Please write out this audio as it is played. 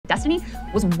Destiny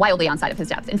was wildly outside of his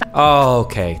depth. In fact,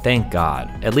 okay, thank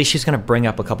God. At least she's gonna bring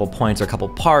up a couple points or a couple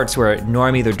parts where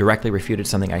Norm either directly refuted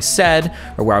something I said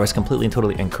or where I was completely and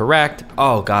totally incorrect.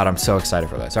 Oh God, I'm so excited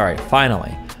for this. All right,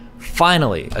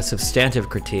 finally, a substantive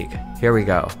critique. Here we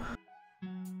go.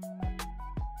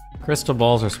 Krystal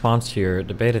Ball's response to your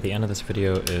debate at the end of this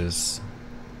video is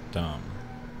dumb.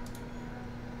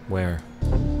 Where?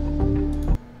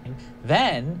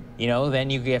 Then, then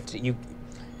you have to,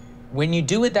 when you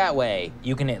do it that way,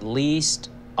 you can at least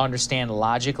understand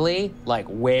logically, like,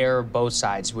 where both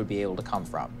sides would be able to come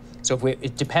from. So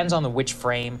it depends on which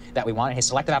frame that we want. His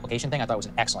selective application thing, I thought was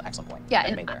an excellent point. Yeah,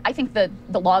 and I think the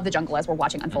law of the jungle, as we're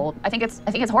watching unfold, I think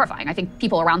it's horrifying. I think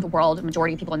people around the world, the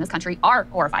majority of people in this country, are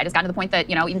horrified. It's gotten to the point that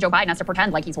even Joe Biden has to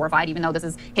pretend like he's horrified, even though this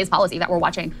is his policy that we're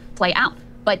watching play out.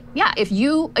 But yeah, if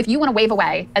you want to wave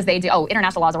away, as they do, oh,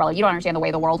 international laws are relevant, you don't understand the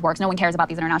way the world works, no one cares about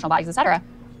these international bodies, etc.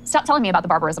 Stop telling me about the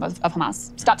barbarism of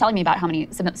Hamas. Stop telling me about how many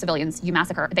civilians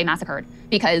they massacred,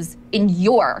 because in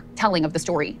your telling of the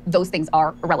story, those things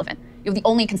are irrelevant. The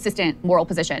only consistent moral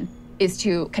position is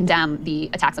to condemn the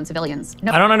attacks on civilians.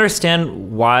 No. I don't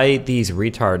understand why these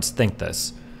retards think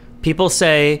this. People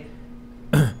say,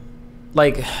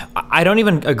 like, I don't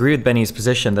even agree with Benny's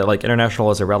position that, like, international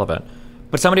law is irrelevant.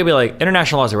 But somebody will be like,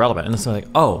 international law is irrelevant. And they're like,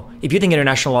 oh, if you think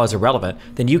international law is irrelevant,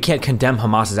 then you can't condemn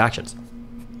Hamas's actions.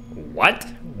 What?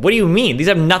 What do you mean? These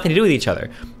have nothing to do with each other.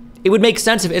 It would make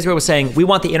sense if Israel was saying, we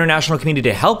want the international community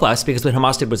to help us because what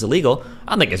Hamas did was illegal.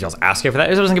 I don't think Israel's asking for that.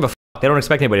 Israel doesn't give a f***. They don't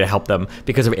expect anybody to help them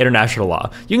because of international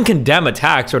law. You can condemn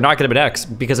attacks or not condemn attacks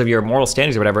because of your moral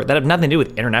standings or whatever. That have nothing to do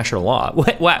with international law.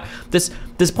 What? This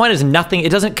point is nothing. It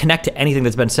doesn't connect to anything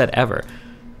that's been said ever.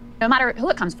 No matter who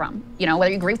it comes from,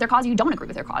 whether you agree with their cause or you don't agree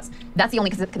with their cause. That's the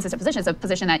only consistent position. It's a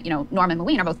position that, Norm and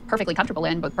Moline are both perfectly comfortable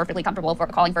in, both perfectly comfortable for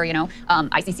calling for,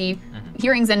 ICC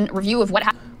hearings and review of what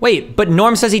happened. Wait, but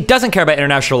Norm says he doesn't care about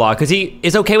international law because he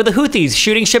is okay with the Houthis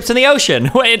shooting ships in the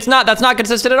ocean. That's not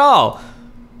consistent at all.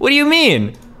 What do you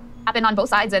mean? Happened on both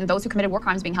sides, and those who committed war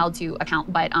crimes being held to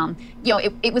account. But,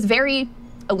 it was very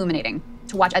illuminating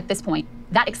to watch at this point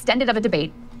that extended of a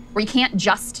debate where you can't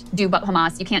just do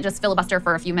Hamas, you can't just filibuster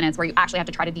for a few minutes, where you actually have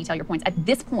to try to detail your points. At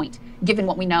this point, given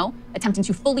what we know, attempting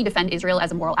to fully defend Israel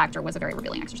as a moral actor was a very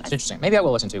revealing exercise. It's interesting. Maybe I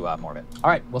will listen to more of it. All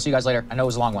right, we'll see you guys later. I know it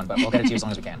was a long one, but we'll get it to you as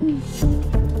long as we can.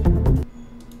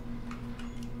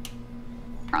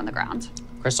 On the ground.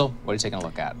 Krystal, what are you taking a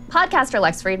look at? Podcaster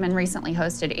Lex Friedman recently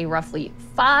hosted a roughly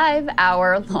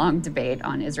 5-hour-long debate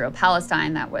on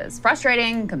Israel-Palestine that was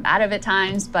frustrating, combative at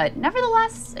times, but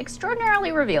nevertheless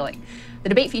extraordinarily revealing. The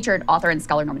debate featured author and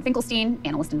scholar Norman Finkelstein,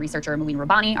 analyst and researcher Moline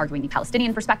Rabbani arguing the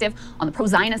Palestinian perspective. On the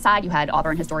pro-Zionist side, you had author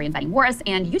and historian Benny Morris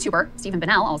and YouTuber Stephen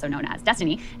Bennell, also known as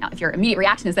Destiny. Now, if your immediate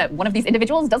reaction is that one of these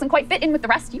individuals doesn't quite fit in with the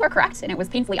rest, you are correct, and it was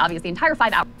painfully obvious the entire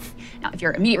 5 hours. Now, if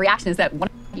your immediate reaction is that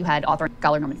you had author and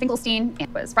scholar Norman Finkelstein, and it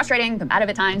was frustrating, combative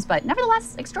at times, but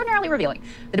nevertheless extraordinarily revealing.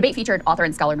 The debate featured author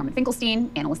and scholar Norman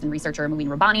Finkelstein, analyst and researcher Moline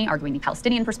Rabbani arguing the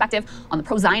Palestinian perspective. On the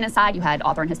pro-Zionist side, you had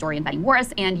author and historian Benny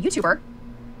Morris and YouTuber.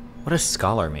 What does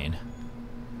scholar mean?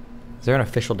 Is there an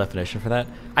official definition for that?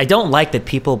 I don't like that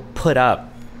people put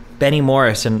up Benny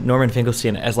Morris and Norman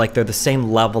Finkelstein as like they're the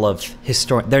same level of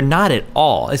historian. They're not at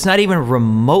all. It's not even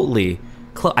remotely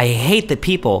close. I hate that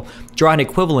people draw an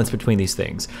equivalence between these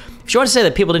things. If you want to say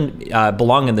that people didn't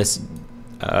belong in this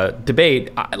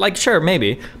debate, like, sure,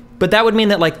 maybe. But that would mean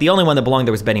that, like, the only one that belonged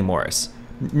there was Benny Morris.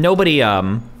 Nobody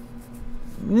else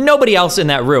in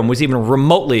that room was even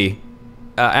remotely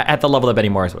at the level that Benny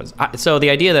Morris was. So the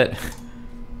idea that...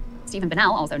 Stephen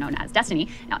Bennell, also known as Destiny.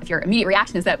 Now, if your immediate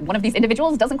reaction is that one of these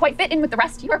individuals doesn't quite fit in with the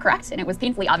rest, you are correct, and it was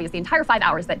painfully obvious the entire 5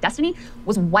 hours that Destiny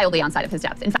was wildly outside of his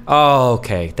depth. In fact,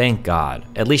 okay, thank God.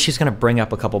 At least she's gonna bring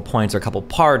up a couple points or a couple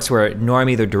parts where Norm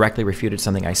either directly refuted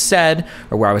something I said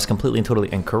or where I was completely and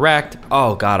totally incorrect.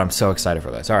 Oh God, I'm so excited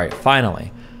for this. All right,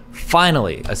 finally,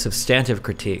 a substantive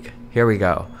critique. Here we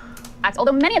go.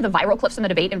 Although many of the viral clips from the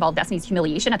debate involved Destiny's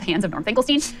humiliation at the hands of Norm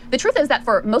Finkelstein, the truth is that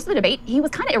for most of the debate, he was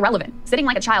kind of irrelevant, sitting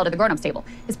like a child at the grown-ups table.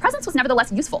 His presence was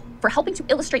nevertheless useful for helping to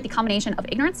illustrate the combination of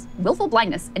ignorance, willful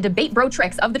blindness, and debate bro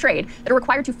tricks of the trade that are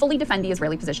required to fully defend the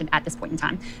Israeli position at this point in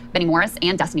time. Benny Morris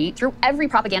and Destiny threw every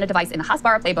propaganda device in the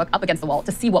Hasbara playbook up against the wall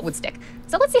to see what would stick.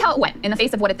 So let's see how it went in the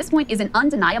face of what at this point is an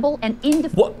undeniable and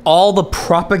What, all the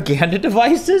propaganda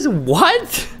devices?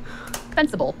 What?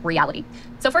 indefensible reality.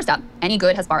 So first up, any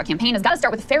good Hasbara campaign has got to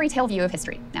start with a fairy tale view of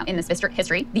history. Now, in this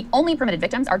history, the only permitted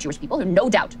victims are Jewish people who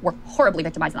no doubt were horribly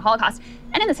victimized in the Holocaust.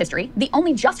 And in this history, the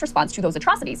only just response to those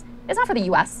atrocities is not for the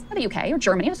US, or the UK, or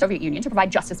Germany, or the Soviet Union to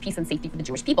provide justice, peace, and safety for the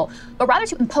Jewish people, but rather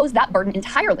to impose that burden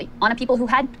entirely on a people who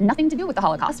had nothing to do with the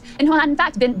Holocaust, and who had in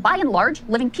fact been, by and large,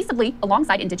 living peaceably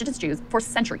alongside indigenous Jews for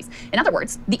centuries. In other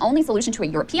words, the only solution to a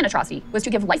European atrocity was to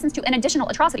give license to an additional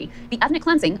atrocity, the ethnic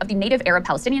cleansing of the native Arab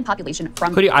Palestinian population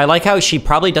from... I like how she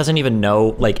probably doesn't even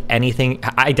know like anything.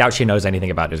 I doubt she knows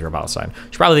anything about Israel Palestine.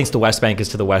 She probably thinks the West Bank is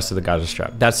to the west of the Gaza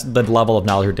Strip. That's the level of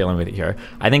knowledge we're dealing with here.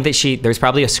 I think that there's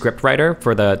probably a script writer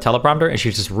for the teleprompter, and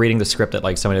she's just reading the script at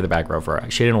like somebody in the back row for her.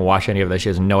 She didn't watch any of this. She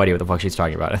has no idea what the fuck she's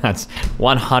talking about. And that's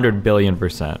 100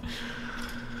 billion%.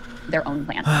 Their own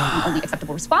land. The only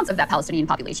acceptable response of that Palestinian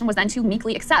population was then to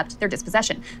meekly accept their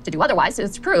dispossession. To do otherwise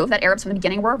is to prove that Arabs from the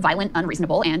beginning were violent,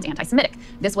 unreasonable, and anti-Semitic.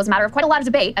 This was a matter of quite a lot of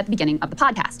debate at the beginning of the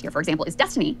podcast. Here, for example, is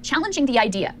Destiny challenging the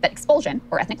idea that expulsion,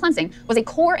 or ethnic cleansing, was a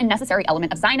core and necessary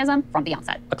element of Zionism from the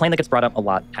outset. A claim that gets brought up a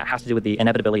lot has to do with the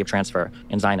inevitability of transfer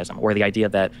in Zionism, or the idea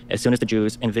that as soon as the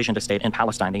Jews envisioned a state in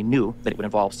Palestine, they knew that it would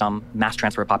involve some mass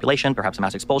transfer of population, perhaps a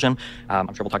mass expulsion.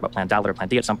 I'm sure we'll talk about Plan Dalet or Plan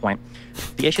D at some point.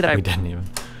 The issue that I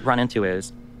run into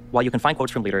is, while you can find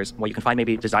quotes from leaders, while you can find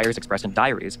maybe desires expressed in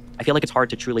diaries, I feel like it's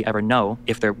hard to truly ever know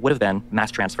if there would have been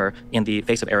mass transfer in the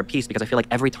face of Arab peace, because I feel like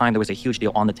every time there was a huge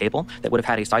deal on the table that would have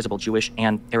had a sizable Jewish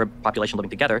and Arab population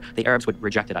living together, the Arabs would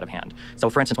reject it out of hand.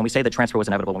 So for instance, when we say that transfer was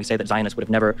inevitable, when we say that Zionists would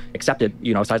have never accepted,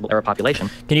 a sizable Arab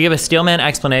population. Can you give a Steelman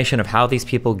explanation of how these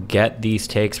people get these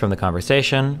takes from the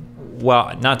conversation?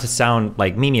 Well, not to sound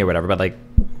like memey or whatever, but like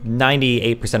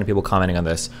 98% of people commenting on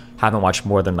this haven't watched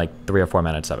more than like 3 or 4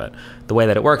 minutes of it. The way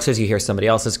that it works is you hear somebody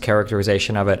else's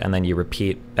characterization of it, and then you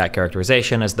repeat that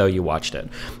characterization as though you watched it.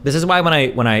 This is why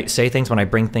when I say things, when I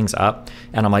bring things up,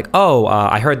 and I'm like, oh,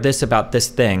 I heard this about this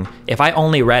thing. If I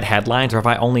only read headlines, or if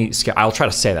I only, I'll try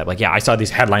to say that. Like, yeah, I saw these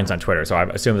headlines on Twitter, so I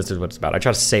assume this is what it's about. I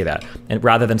try to say that, and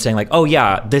rather than saying like, oh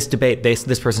yeah, this debate,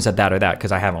 this person said that or that,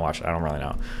 because I haven't watched it. I don't really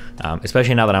know.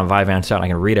 Especially now that I'm Vivanced out and I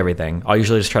can read everything, I'll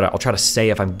usually just I'll try to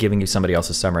say if I'm giving you somebody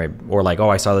else's summary, or like, oh,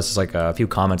 I saw this as like a few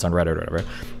comments on Reddit or whatever,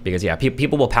 because yeah,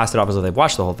 people will pass it off as though they've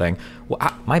watched the whole thing. Well,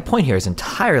 my point here is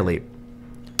entirely,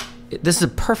 this is a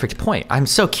perfect point. I'm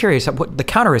so curious what the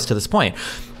counter is to this point.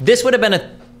 This would have been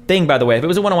a thing, by the way, if it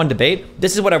was a one-on-one debate,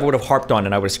 this is what I would have harped on,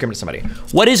 and I would have screamed at somebody.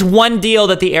 What is one deal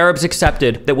that the Arabs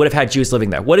accepted that would have had Jews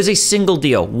living there? What is a single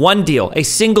deal? One deal, a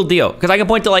single deal. Because I can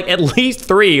point to like at least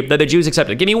 3 that the Jews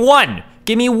accepted. Give me one.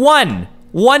 Give me one.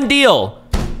 One deal.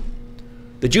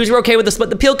 The Jews were okay with the split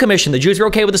in the Peel Commission. The Jews were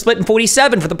okay with the split in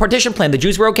 47 for the partition plan. The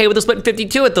Jews were okay with the split in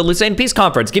 52 at the Lausanne Peace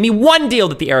Conference. Give me one deal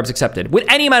that the Arabs accepted with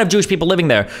any amount of Jewish people living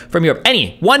there from Europe.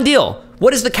 Any. One deal.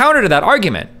 What is the counter to that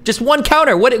argument? Just one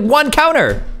counter. One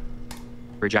counter.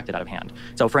 Rejected out of hand.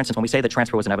 So for instance, when we say that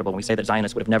transfer was inevitable, when we say that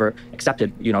Zionists would have never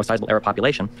accepted, a sizable Arab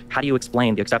population, how do you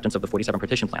explain the acceptance of the 47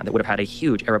 partition plan that would have had a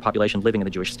huge Arab population living in the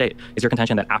Jewish state? Is your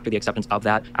contention that after the acceptance of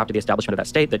that, after the establishment of that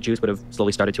state, that Jews would have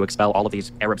slowly started to expel all of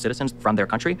these Arab citizens from their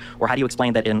country? Or how do you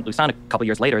explain that in Lausanne a couple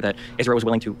years later that Israel was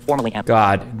willing to formally...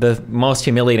 God, the most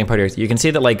humiliating part here is you can see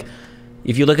that, like,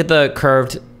 if you look at the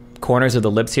curved corners of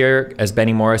the lips here as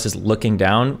Benny Morris is looking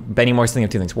down, Benny Morris is thinking of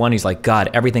 2 things. One, he's like,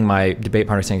 God, everything my debate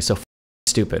partner is saying is so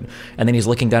stupid. And then he's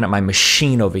looking down at my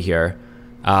machine over here.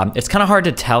 It's kind of hard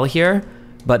to tell here,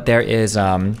 but there is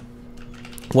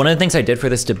one of the things I did for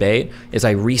this debate is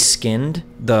I reskinned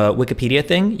the Wikipedia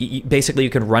thing. Basically, you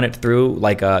can run it through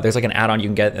like there's like an add-on you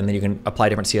can get, and then you can apply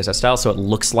different CSS styles, so it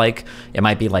looks like it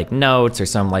might be like notes or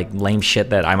some like lame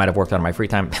shit that I might have worked on in my free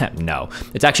time. No,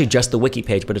 it's actually just the wiki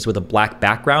page, but it's with a black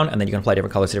background, and then you can apply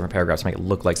different colors to different paragraphs to make it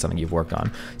look like something you've worked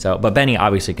on. So, but Benny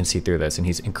obviously can see through this, and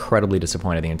he's incredibly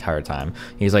disappointed the entire time.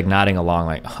 He's like nodding along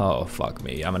like, oh, fuck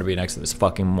me. I'm gonna be next to this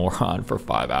fucking moron for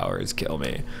 5 hours. Kill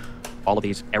me. All of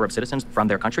these Arab citizens from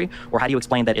their country? Or how do you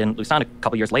explain that in Lausanne a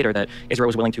couple years later that Israel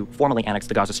was willing to formally annex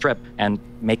the Gaza Strip and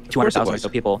make 200,000 or so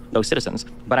people those citizens?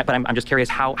 But I'm just curious,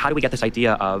 how do we get this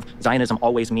idea of Zionism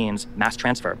always means mass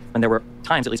transfer? And there were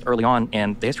times, at least early on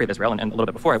in the history of Israel and a little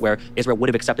bit before it, where Israel would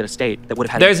have accepted a state that would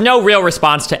have had... There's no real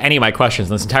response to any of my questions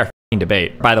in this entire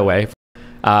debate, by the way.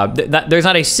 There's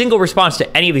not a single response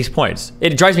to any of these points.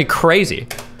 It drives me crazy.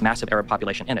 Massive Arab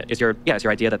population in it. Is your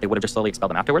idea that they would have just slowly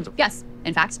expelled them afterwards? Yes.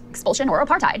 In fact, expulsion or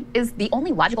apartheid is the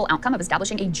only logical outcome of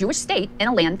establishing a Jewish state in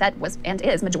a land that was and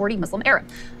is majority Muslim Arab.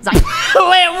 Wait,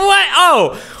 what?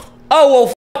 Oh,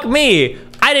 well, fuck me.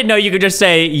 I didn't know you could just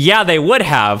say, yeah, they would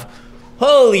have.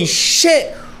 Holy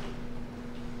shit.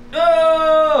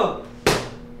 Oh!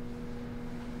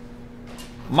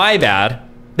 My bad.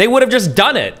 They would have just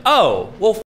done it. Oh,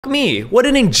 well, fuck me. What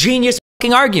an ingenious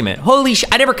argument. Holy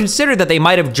I never considered that they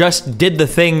might have just did the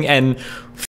thing and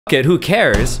it, who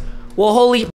cares? Well,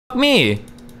 holy me.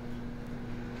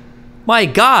 My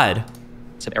God.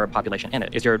 Arab population in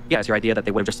it. Is your idea that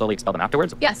they would have just slowly expelled them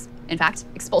afterwards? Yes. In fact,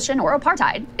 expulsion or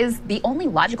apartheid is the only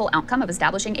logical outcome of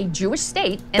establishing a Jewish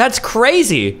state. That's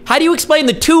crazy. How do you explain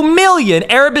the 2 million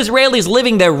Arab Israelis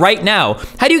living there right now?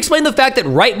 How do you explain the fact that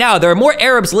right now there are more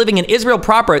Arabs living in Israel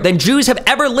proper than Jews have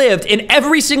ever lived in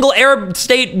every single Arab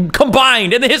state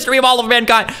combined in the history of all of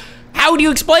mankind? How do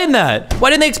you explain that? Why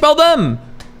didn't they expel them?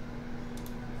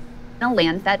 A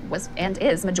land that was and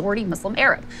is majority Muslim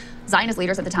Arab. Zionist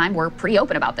leaders at the time were pretty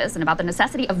open about this and about the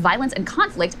necessity of violence and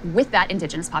conflict with that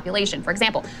indigenous population. For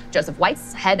example, Joseph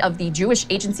Weitz, head of the Jewish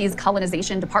Agency's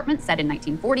colonization department, said in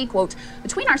 1940, quote,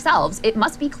 "Between ourselves, it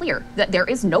must be clear that there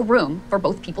is no room for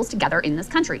both peoples together in this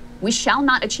country. We shall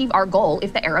not achieve our goal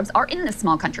if the Arabs are in this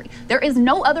small country. There is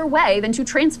no other way than to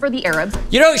transfer the Arabs."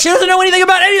 You know, she doesn't know anything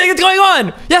about anything that's going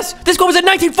on. Yes, this quote was in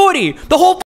 1940. The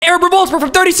whole Arab revolts were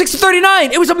from 36 to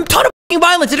 39. It was a ton of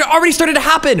violence. It had already started to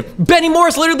happen. Benny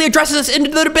Morris literally addresses this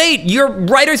into the debate. Your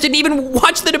writers didn't even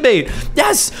watch the debate.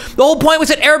 Yes, the whole point was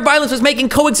that Arab violence was making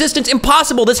coexistence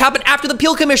impossible. This happened after the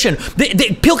Peel Commission.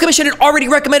 The Peel Commission had already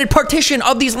recommended partition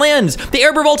of these lands. The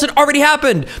Arab revolts had already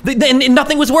happened. And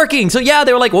nothing was working. So yeah,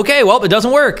 they were like, okay, well, it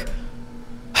doesn't work.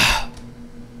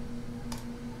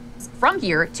 From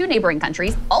here to neighboring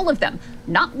countries, all of them,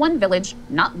 not one village,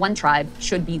 not one tribe,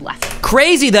 should be left.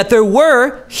 Crazy that there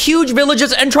were huge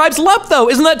villages and tribes left, though.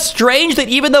 Isn't that strange that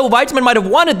even though Weizmann might have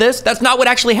wanted this, that's not what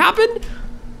actually happened?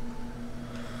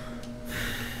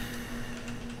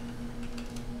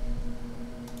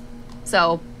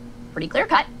 So, pretty clear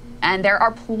cut. And there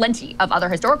are plenty of other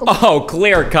historical... Oh,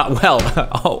 clear cut.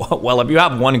 Well, if you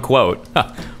have one quote,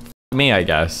 me, I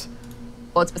guess.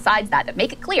 quotes besides that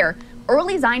make it clear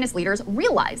early Zionist leaders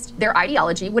realized their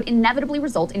ideology would inevitably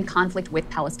result in conflict with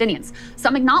Palestinians.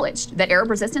 Some acknowledged that Arab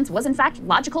resistance was in fact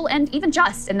logical and even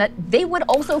just, and that they would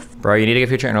also... Bro, you need to get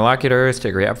future interlocutors to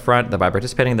agree up front that by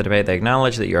participating in the debate, they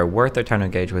acknowledge that you are worth their time to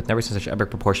engage with. Never seen such epic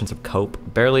proportions of cope.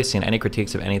 Barely seen any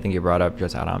critiques of anything you brought up,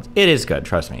 just add-ons. It is good,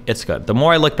 trust me, it's good. The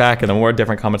more I look back and the more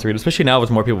different comments I read, especially now as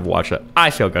more people watch it, I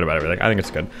feel good about everything. I think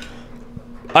it's good.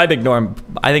 I think Norm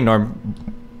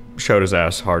showed his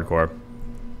ass hardcore.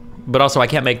 But also, I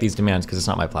can't make these demands because it's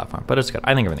not my platform. But it's good.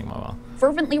 I think everything went well.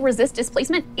 Fervently resist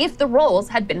displacement if the roles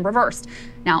had been reversed.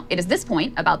 Now, it is this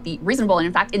point about the reasonable and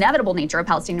in fact inevitable nature of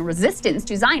Palestinian resistance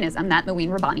to Zionism that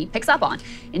Mouin Rabbani picks up on.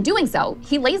 In doing so,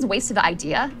 he lays waste to the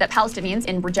idea that Palestinians,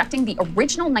 in rejecting the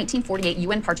original 1948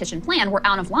 UN partition plan, were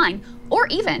out of line, or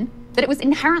even that it was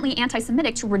inherently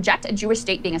anti-Semitic to reject a Jewish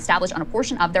state being established on a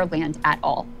portion of their land at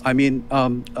all. I mean,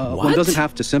 one doesn't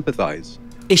have to sympathize.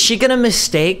 Is she gonna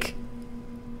mistake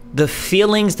the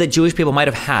feelings that Jewish people might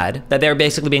have had, that they're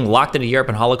basically being locked into Europe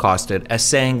and Holocausted, as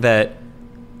saying that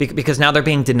because now they're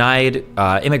being denied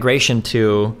immigration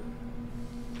to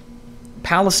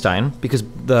Palestine because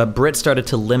the Brits started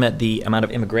to limit the amount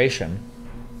of immigration?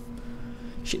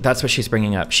 That's what she's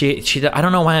bringing up. I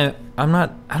don't know why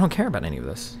I don't care about any of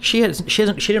this. She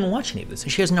didn't watch any of this,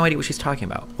 and she has no idea what she's talking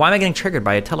about. Why am I getting triggered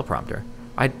by a teleprompter?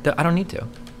 I don't need to.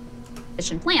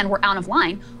 Plan were out of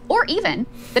line, or even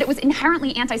that it was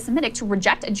inherently anti-Semitic to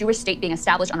reject a Jewish state being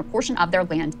established on a portion of their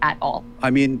land at all.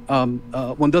 I mean,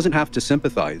 one doesn't have to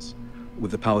sympathize with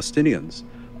the Palestinians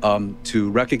to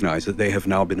recognize that they have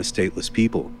now been a stateless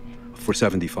people for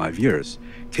 75 years.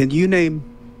 Can you name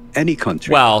any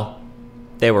country? Well,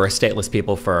 they were a stateless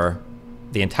people for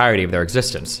the entirety of their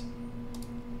existence,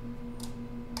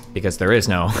 because there is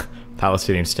no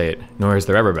Palestinian state, nor has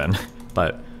there ever been.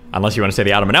 But unless you want to say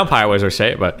the Ottoman Empire was their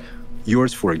state, but...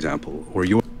 Yours, for example, or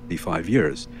your 55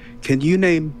 years. Can you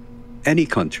name any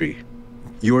country,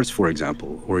 yours, for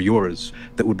example, or yours,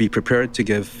 that would be prepared to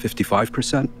give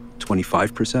 55%,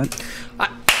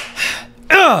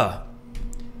 25%?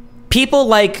 People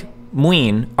like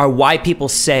Mouin are why people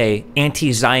say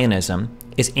anti-Zionism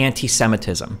is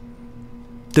anti-Semitism.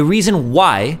 The reason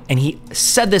why, and he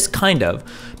said this kind of,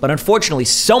 but unfortunately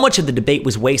so much of the debate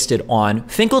was wasted on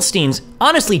Finkelstein's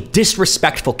honestly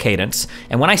disrespectful cadence.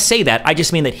 And when I say that, I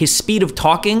just mean that his speed of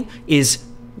talking is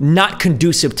not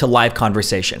conducive to live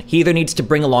conversation. He either needs to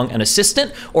bring along an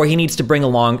assistant, or he needs to bring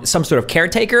along some sort of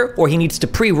caretaker, or he needs to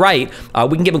pre-write.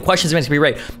 We can give him questions and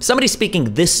pre-write. Somebody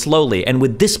speaking this slowly and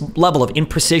with this level of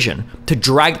imprecision to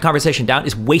drag the conversation down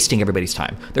is wasting everybody's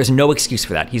time. There's no excuse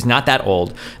for that. He's not that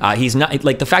old. He's not,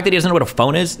 like, the fact that he doesn't know what a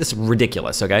phone is, this is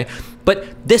ridiculous, okay? But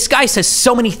this guy says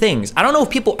so many things. I don't know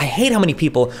if people, I hate how many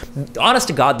people, honest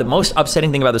to God, the most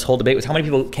upsetting thing about this whole debate was how many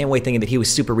people came away thinking that he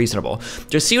was super reasonable.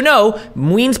 Just so you know,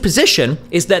 Mouin Benny's position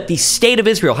is that the state of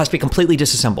Israel has to be completely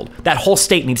disassembled. That whole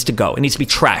state needs to go. It needs to be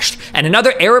trashed. And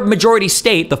another Arab majority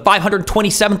state, the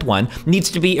 527th one,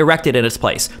 needs to be erected in its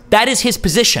place. That is his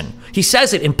position. He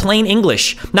says it in plain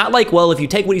English. Not like, well, if you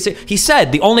take what he said. He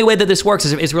said the only way that this works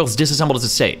is if Israel is disassembled as a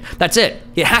state. That's it.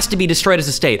 It has to be destroyed as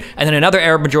a state. And then another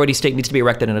Arab majority state needs to be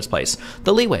erected in its place.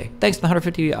 The leeway. Thanks to the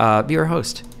 150 viewer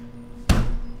host.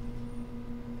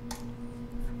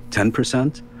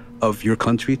 10% of your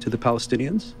country to the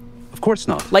Palestinians? Of course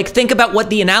not. Like, think about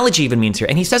what the analogy even means here.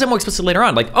 And he says it more explicitly later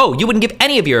on. Like, oh, you wouldn't give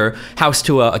any of your house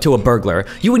to a burglar.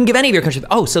 You wouldn't give any of your country.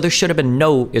 Oh, so there should have been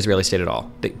no Israeli state at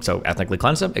all. So ethnically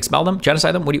cleanse them, expel them,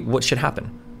 genocide them? What should happen?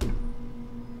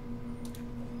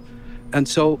 And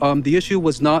so the issue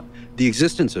was not the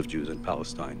existence of Jews in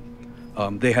Palestine.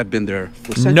 They had been there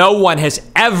for centuries. No one has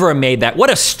ever made that.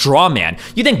 What a straw man.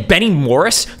 You think Benny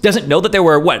Morris doesn't know that there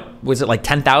were, what, was it like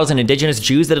 10,000 indigenous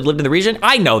Jews that had lived in the region?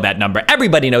 I know that number.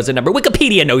 Everybody knows that number.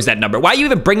 Wikipedia knows that number. Why are you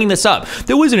even bringing this up?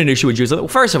 There wasn't an issue with Jews.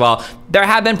 First of all, there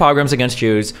have been pogroms against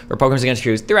Jews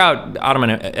throughout Ottoman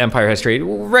Empire history.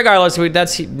 Regardless,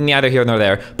 that's neither here nor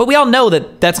there. But we all know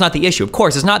that that's not the issue. Of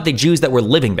course, it's not the Jews that were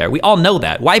living there. We all know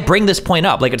that. Why bring this point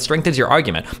up? Like, it strengthens your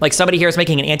argument. Like, somebody here is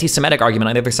making an anti-Semitic argument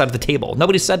on the other side of the table.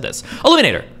 Nobody said this.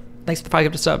 Illuminator, thanks for the 5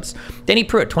 gifted subs. Danny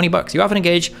Pruitt, 20 bucks. You often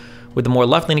engage with the more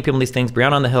left-leaning people in these things.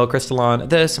 Brianna on the Hill, Krystal on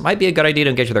this. Might be a good idea to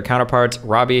engage with their counterparts.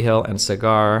 Robbie, Hill, and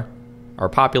Cigar are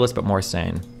populist but more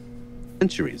sane.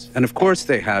 Centuries. And of course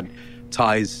they had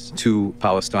ties to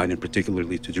Palestine and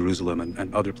particularly to Jerusalem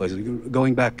and other places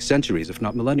going back centuries, if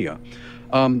not millennia.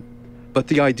 But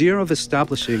the idea of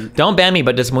establishing... Don't ban me,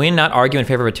 but does Muin not argue in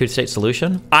favor of a two-state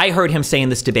solution? I heard him say in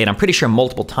this debate, I'm pretty sure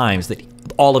multiple times, that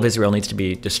all of Israel needs to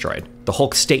be destroyed. The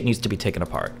whole state needs to be taken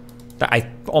apart. I'm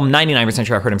 99%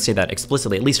 sure I heard him say that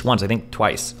explicitly, at least once, I think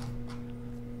twice.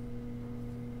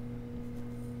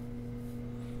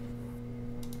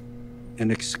 An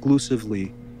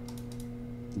exclusively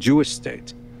Jewish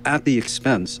state at the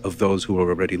expense of those who are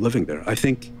already living there. I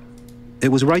think it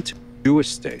was right to Jewish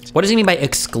state. What does he mean by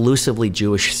exclusively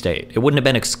Jewish state? It wouldn't have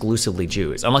been exclusively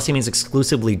Jews, unless he means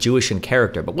exclusively Jewish in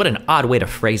character, but what an odd way to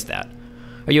phrase that.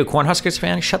 Are you a Cornhuskers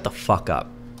fan? Shut the fuck up.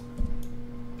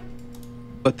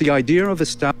 But the idea of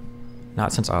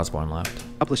Not since Osborne left.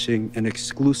 establishing an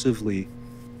exclusively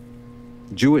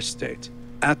Jewish state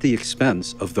at the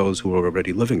expense of those who are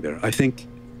already living there, I think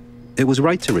it was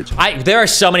right to reject. There are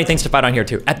so many things to fight on here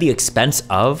too. At the expense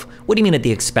of? What do you mean at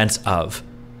the expense of?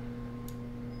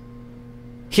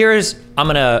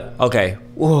 Okay.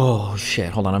 Whoa,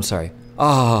 shit, hold on, I'm sorry.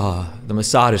 Oh, the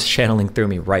Mossad is channeling through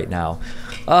me right now.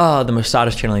 Oh, the Mossad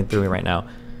is channeling through me right now.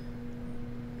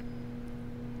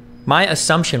 My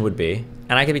assumption would be,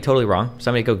 and I could be totally wrong,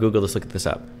 somebody go Google this, look this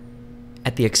up.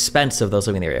 At the expense of those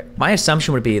living in the area. My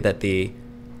assumption would be that the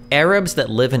Arabs that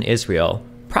live in Israel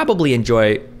probably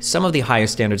enjoy some of the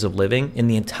highest standards of living in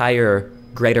the entire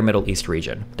greater Middle East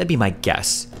region. That'd be my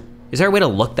guess. Is there a way to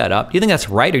look that up? Do you think that's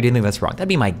right or do you think that's wrong? That'd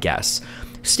be my guess.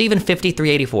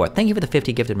 Steven5384, thank you for the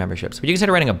 50 gifted memberships. Would you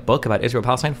consider writing a book about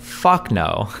Israel-Palestine? Fuck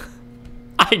no.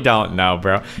 I don't know,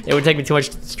 bro. It would take me too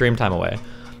much stream time away.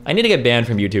 I need to get banned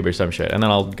from YouTube or some shit, and then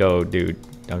I'll go do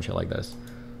dumb shit like this.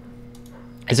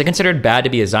 Is it considered bad to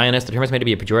be a Zionist? The term is made to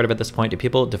be a pejorative at this point. Do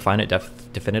people define it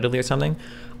definitively or something?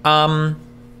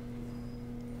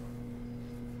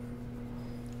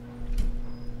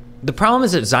 The problem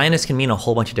is that Zionist can mean a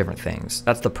whole bunch of different things.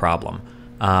 That's the problem.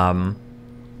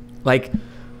 Like,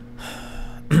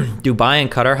 Dubai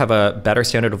and Qatar have a better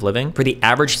standard of living for the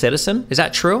average citizen? Is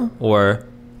that true? Or,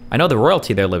 I know the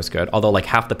royalty there lives good, although like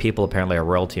half the people apparently are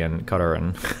royalty in Qatar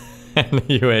and, and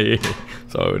the UAE.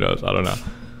 So who knows? I don't know.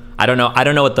 I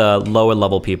don't know what the lower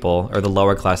level people or the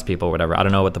lower class people or whatever. I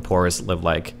don't know what the poorest live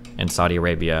like in Saudi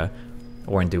Arabia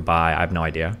or in Dubai. I have no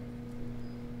idea.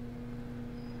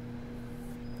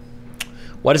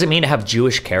 What does it mean to have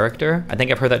Jewish character? I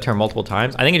think I've heard that term multiple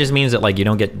times. I think it just means that like you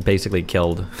don't get basically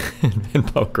killed and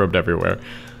pogromed everywhere.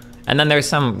 And then there's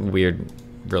some weird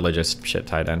religious shit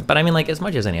tied in. But I mean like as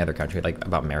much as any other country, like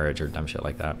about marriage or dumb shit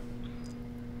like that.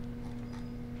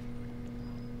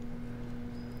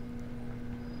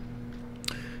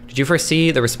 Did you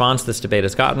foresee the response this debate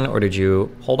has gotten, or did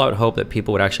you hold out hope that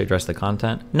people would actually address the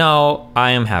content? No,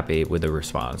 I am happy with the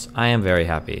response. I am very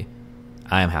happy.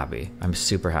 I am happy. I'm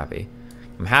super happy.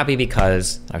 I'm happy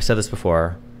because, I've said this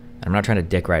before, and I'm not trying to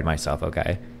dick ride myself,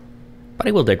 okay? But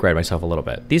I will dick ride myself a little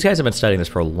bit. These guys have been studying this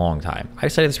for a long time.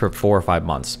 I've studied this for 4 or 5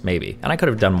 months, maybe, and I could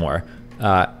have done more.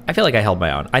 I feel like I held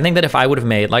my own. I think that if I would have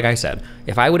made, like I said,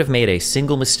 if I would have made a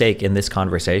single mistake in this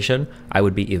conversation, I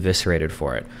would be eviscerated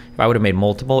for it. If I would have made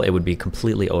multiple, it would be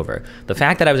completely over. The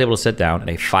fact that I was able to sit down in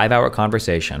a 5-hour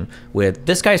conversation with,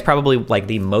 this guy is probably like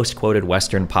the most quoted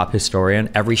Western pop historian.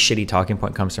 Every shitty talking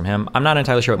point comes from him. I'm not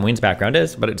entirely sure what Moon's background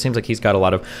is, but it seems like he's got a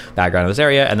lot of background in this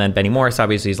area. And then Benny Morris,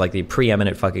 obviously, is like the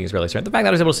preeminent fucking Israeli historian. The fact that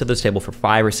I was able to sit at this table for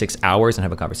 5 or 6 hours and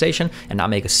have a conversation and not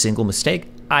make a single mistake,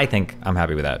 I think I'm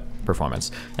happy with that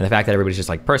performance. And the fact that everybody's just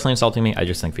like personally insulting me, I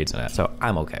just think feeds into that. So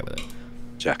I'm okay with it.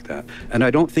 Check that. And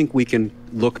I don't think we can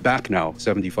look back now,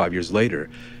 75 years later,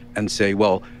 and say,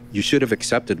 well, you should have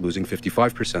accepted losing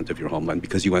 55% of your homeland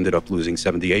because you ended up losing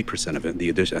 78% of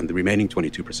it, and the remaining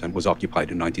 22% was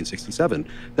occupied in 1967.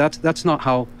 That's not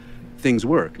how things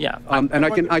work. Yeah. And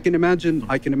I can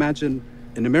imagine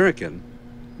an American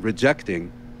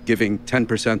rejecting giving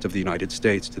 10% of the United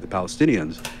States to the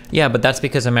Palestinians. Yeah, but that's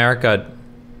because America,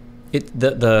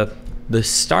 the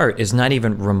start is not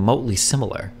even remotely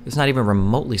similar. It's not even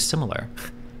remotely similar.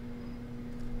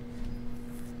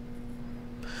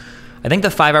 I think the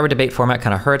 5-hour debate format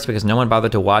kind of hurts because no one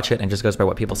bothered to watch it and just goes by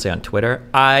what people say on Twitter.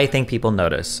 I think people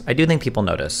notice. I do think people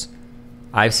notice.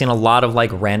 I've seen a lot of like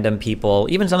random people,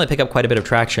 even some that pick up quite a bit of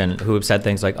traction, who have said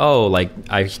things like, oh, like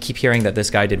I keep hearing that this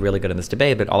guy did really good in this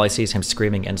debate, but all I see is him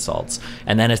screaming insults.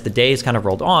 And then as the days kind of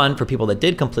rolled on, for people that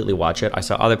did completely watch it, I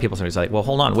saw other people saying like, well,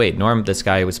 hold on, wait, Norm, this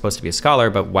guy was supposed to be a scholar,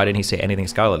 but why didn't he say anything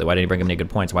scholarly? Why didn't he bring him any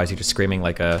good points? Why is he just screaming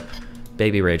like a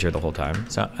baby rager the whole time?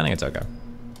 So I think it's okay.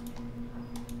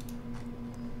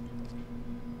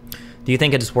 Do you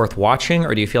think it is worth watching,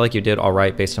 or do you feel like you did all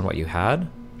right based on what you had?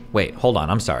 Wait, hold on,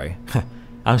 I'm sorry.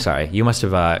 I'm sorry, you must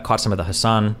have caught some of the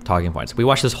Hassan talking points. We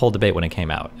watched this whole debate when it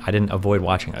came out. I didn't avoid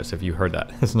watching this if you heard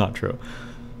that. It's not true.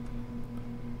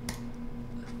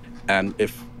 And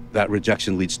if that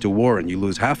rejection leads to war and you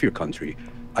lose half your country,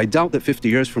 I doubt that 50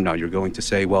 years from now you're going to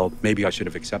say, well, maybe I should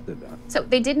have accepted that. So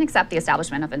they didn't accept the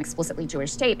establishment of an explicitly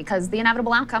Jewish state because the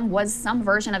inevitable outcome was some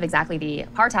version of exactly the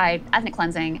apartheid, ethnic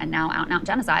cleansing, and now out-and-out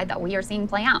genocide that we are seeing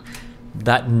play out.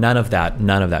 None of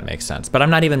that makes sense. But I'm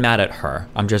not even mad at her.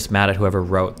 I'm just mad at whoever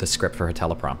wrote the script for her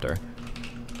teleprompter.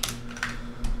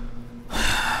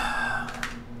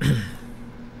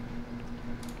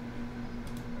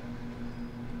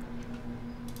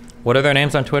 What are their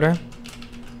names on Twitter?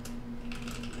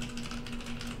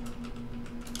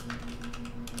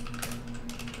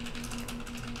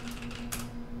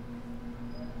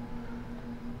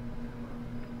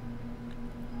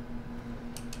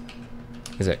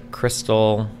 Is it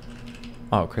Krystal?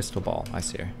 Oh, Krystal Ball. I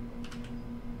see her.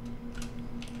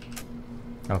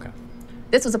 Okay.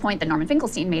 This was a point that Norman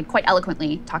Finkelstein made quite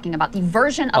eloquently, talking about the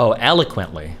version of... Oh,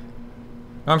 eloquently.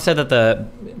 Norm said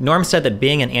that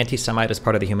being an anti-Semite is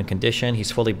part of the human condition.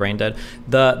 He's fully brain dead.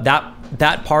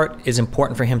 That part is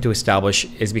important for him to establish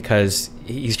is because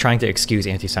he's trying to excuse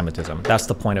anti-Semitism. That's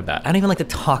the point of that. I don't even like to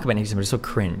talk about anti-Semitism. It's so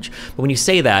cringe. But when you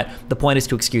say that, the point is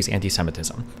to excuse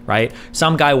anti-Semitism, right?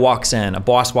 Some guy walks in, a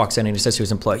boss walks in, and he says to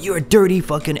his employee, "You're a dirty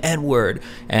fucking N-word,"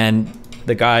 and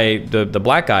the guy, the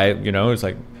black guy, you know, is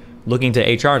like, looking to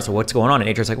HR, so what's going on?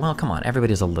 And HR's like, well, come on,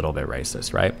 everybody's a little bit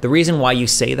racist, right? The reason why you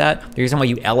say that, the reason why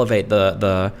you elevate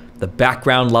the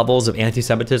background levels of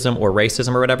anti-Semitism or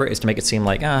racism or whatever is to make it seem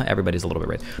like, everybody's a little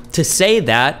bit racist. To say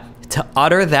that, to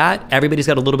utter that, everybody's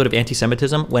got a little bit of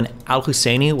anti-Semitism when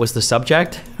Al-Husseini was the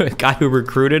subject, a guy who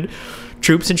recruited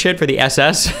troops and shit for the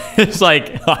SS, it's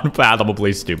like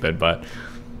unfathomably stupid, but...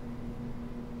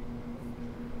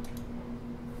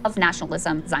 of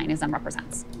nationalism Zionism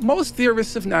represents. Most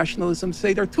theorists of nationalism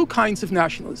say there are two kinds of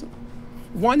nationalism.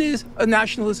 One is a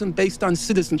nationalism based on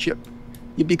citizenship.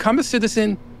 You become a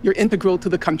citizen, you're integral to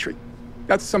the country.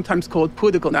 That's sometimes called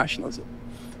political nationalism.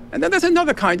 And then there's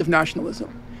another kind of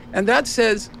nationalism, and that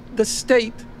says the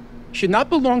state should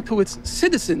not belong to its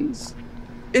citizens,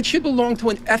 it should belong to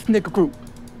an ethnic group.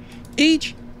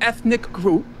 Each ethnic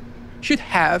group should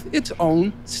have its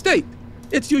own state.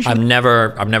 It's usually... I've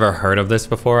never heard of this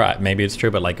before. Maybe it's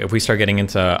true, but like if we start getting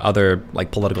into other like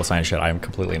political science shit, I have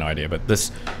completely no idea. But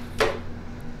this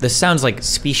sounds like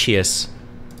specious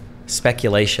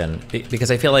speculation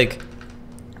because I feel like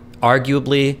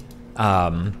arguably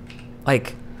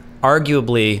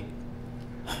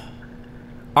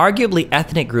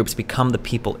ethnic groups become the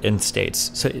people in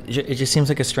states. So it just seems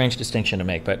like a strange distinction to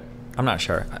make, but I'm not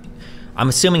sure. I'm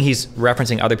assuming he's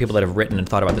referencing other people that have written and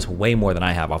thought about this way more than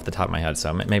I have off the top of my head,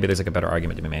 so maybe there's like a better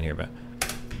argument to be made here, but...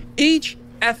 Each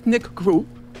ethnic group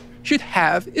should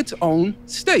have its own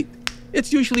state.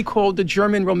 It's usually called the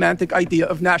German Romantic idea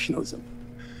of nationalism.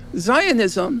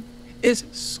 Zionism is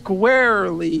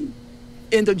squarely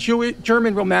in the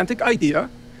German Romantic idea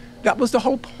That was the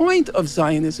whole point of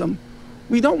Zionism.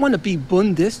 We don't want to be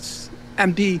Bundists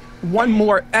and be one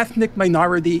more ethnic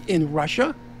minority in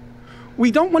Russia. We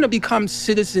don't want to become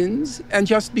citizens and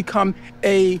just become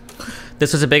a...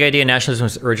 This was a big idea. Nationalism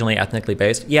was originally ethnically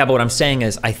based. Yeah, but what I'm saying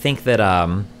is I think that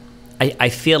I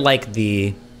feel like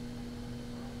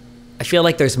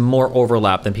there's more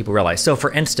overlap than people realize. So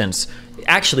for instance,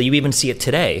 actually you even see it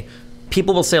today.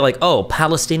 People will say like, oh,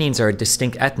 Palestinians are a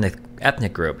distinct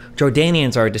ethnic group.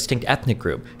 Jordanians are a distinct ethnic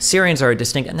group. Syrians are a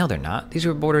distinct... No, they're not. These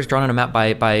are borders drawn on a map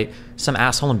by some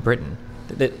asshole in Britain.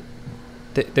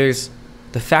 There's...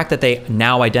 The fact that they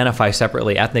now identify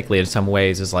separately ethnically in some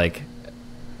ways is like,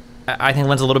 I think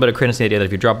lends a little bit of credence to the idea that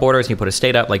if you draw borders and you put a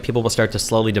state up, like people will start to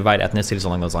slowly divide ethnicities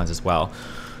along those lines as well.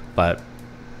 But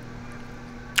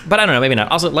I don't know, maybe not.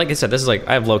 Also, like I said, this is like,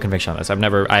 I have low conviction on this. I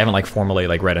haven't like formally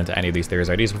like read into any of these theories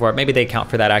or ideas before. Maybe they account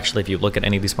for that actually if you look at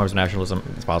any of these forms of nationalism,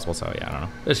 it's possible. So yeah, I don't know.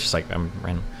 It's just like, I'm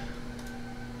random.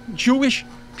 Jewish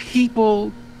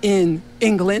people in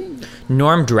England.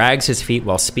 Norm drags his feet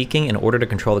while speaking in order to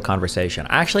control the conversation.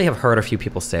 I actually have heard a few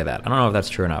people say that. I don't know if that's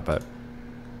true or not, but...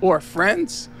 Or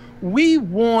France. We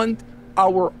want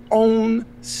our own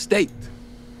state.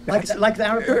 Like the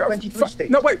Arab 23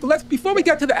 states. No, wait. Before we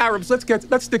get to the Arabs,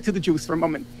 let's stick to the Jews for a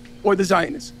moment, or the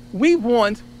Zionists. We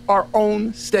want our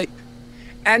own state,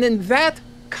 and in that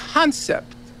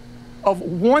concept of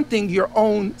wanting your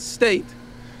own state,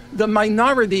 the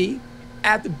minority,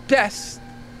 at best,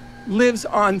 lives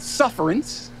on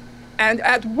sufferance, and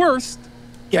at worst,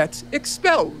 gets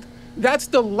expelled. That's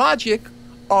the logic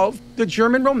of the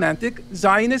German Romantic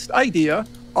Zionist idea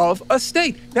of a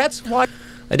state. That's why...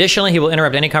 Additionally, he will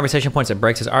interrupt any conversation points that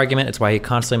breaks his argument. It's why he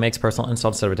constantly makes personal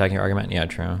insults instead of attacking your argument. Yeah,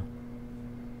 true.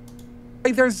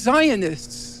 They're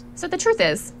Zionists. So the truth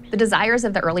is, the desires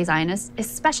of the early Zionists,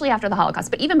 especially after the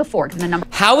Holocaust, but even before, given the number...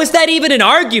 How is that even an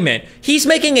argument? He's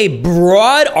making a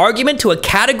broad argument to a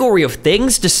category of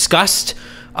things discussed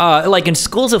like in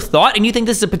schools of thought, and you think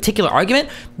this is a particular argument?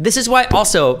 This is why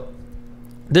also,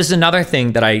 this is another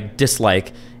thing that I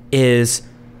dislike, is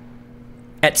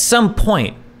at some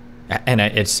point, and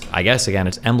it's, I guess, again,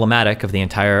 it's emblematic of the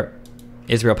entire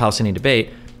Israel-Palestinian debate,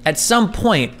 at some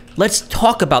point, let's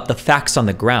talk about the facts on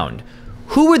the ground.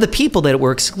 Who were the people that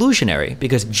were exclusionary?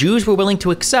 Because Jews were willing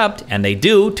to accept, and they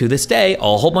do to this day,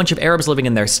 a whole bunch of Arabs living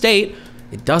in their state.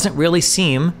 It doesn't really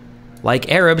seem like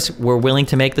Arabs were willing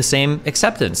to make the same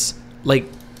acceptance. Like,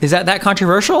 is that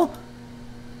controversial?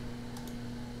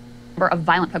 Of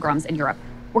violent pogroms in Europe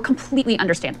were completely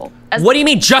understandable. What do you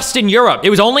mean just in Europe? It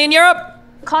was only in Europe?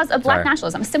 Cause of black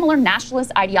nationalism, a similar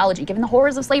nationalist ideology, given the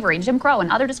horrors of slavery and Jim Crow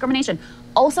and other discrimination,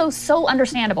 also so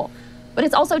understandable. But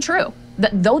it's also true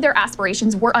that though their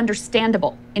aspirations were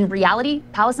understandable, in reality,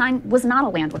 Palestine was not a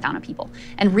land without a people.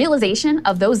 And realization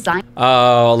of those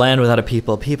Oh, a land without a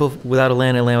people. People without a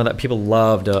land, a land without people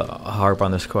love to harp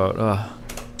on this quote. Ugh.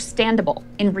 Understandable.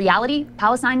 In reality,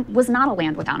 Palestine was not a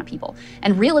land without a people.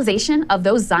 And realization of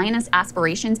those Zionist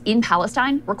aspirations in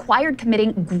Palestine required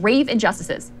committing grave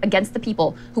injustices against the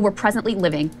people who were presently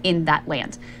living in that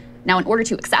land. Now, in order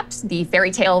to accept the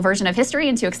fairy tale version of history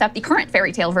and to accept the current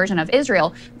fairy tale version of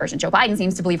Israel, version Joe Biden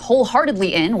seems to believe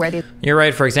wholeheartedly in, where the... You're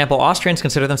right. For example, Austrians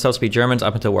consider themselves to be Germans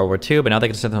up until World War II, but now they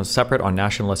consider themselves separate on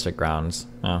nationalistic grounds.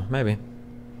 Oh, maybe.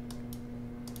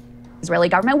 Israeli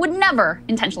government would never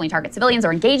intentionally target civilians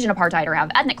or engage in apartheid or have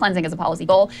ethnic cleansing as a policy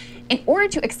goal. In order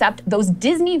to accept those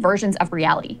Disney versions of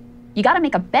reality, you got to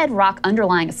make a bedrock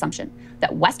underlying assumption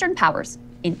that Western powers,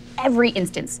 in every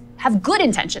instance, have good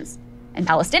intentions, and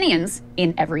Palestinians,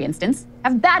 in every instance,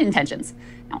 have bad intentions.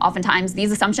 Now, oftentimes,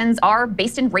 these assumptions are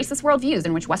based in racist worldviews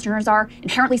in which Westerners are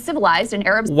inherently civilized and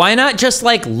Arabs... Why not just,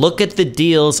 like, look at the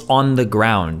deals on the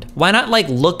ground? Why not, like,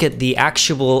 look at the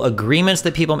actual agreements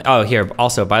that people... Oh, here,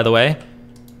 also, by the way,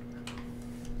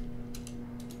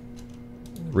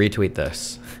 retweet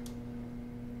this.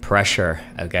 Pressure,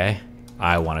 okay?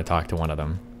 I want to talk to one of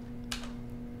them.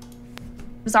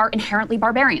 Are inherently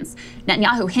barbarians.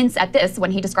 Netanyahu hints at this when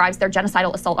he describes their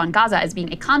genocidal assault on Gaza as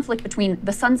being a conflict between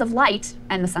the sons of light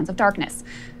and the sons of darkness.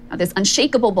 Now, this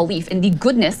unshakable belief in the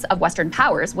goodness of Western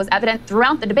powers was evident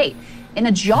throughout the debate. In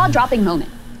a jaw-dropping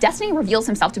moment, Destiny reveals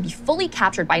himself to be fully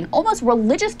captured by an almost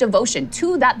religious devotion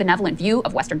to that benevolent view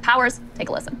of Western powers. Take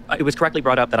a listen. It was correctly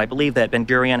brought up that I believe that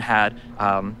Ben-Gurion had,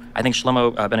 I think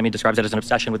Shlomo Ben-Ami describes it as an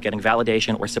obsession with getting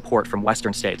validation or support from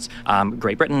Western states.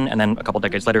 Great Britain, and then a couple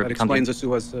decades later... That explains the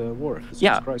Suez War. The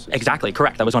Suez crisis. Exactly,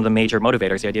 correct. That was one of the major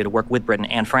motivators, the idea to work with Britain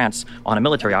and France on a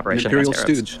military operation Imperial against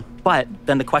Arabs. stooge. But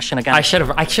then the question again... I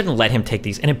shouldn't let him take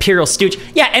these. An imperial stooge.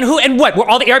 Yeah, and what? Were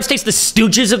all the Arab states the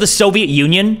stooges of the Soviet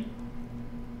Union?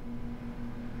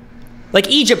 Like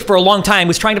Egypt for a long time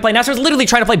was trying to play, Nasser was literally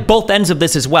trying to play both ends of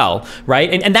this as well,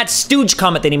 right? And that stooge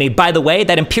comment that he made, by the way,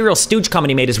 that imperial stooge comment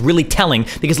he made is really telling,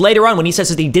 because later on when he says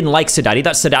that he didn't like Sadat, he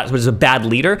thought Sadat was a bad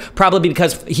leader, probably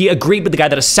because he agreed with the guy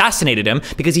that assassinated him,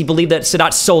 because he believed that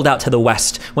Sadat sold out to the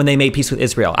West when they made peace with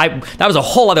Israel. That was a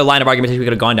whole other line of argumentation we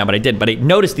could have gone down, but I didn't. But I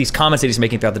noticed these comments that he's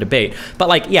making throughout the debate. But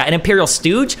like, yeah, an imperial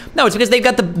stooge? No, it's because they've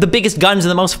got the biggest guns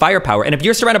and the most firepower. And if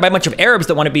you're surrounded by a bunch of Arabs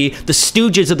that want to be the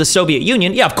stooges of the Soviet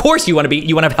Union, yeah, of course you want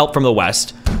to have help from the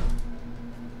West.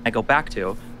 I go back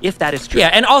to, if that is true. Yeah,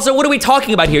 and also, what are we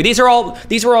talking about here? These are all,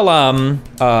 do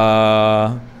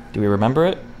we remember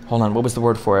it? Hold on, what was the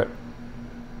word for it?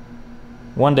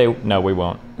 One day, no, we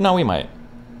won't. No, we might.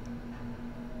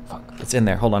 Fuck, it's in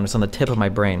there. Hold on, it's on the tip of my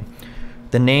brain.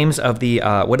 The names of the,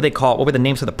 what do they call, what were the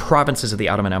names of the provinces of the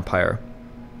Ottoman Empire?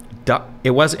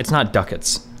 It's not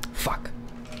ducats. Fuck.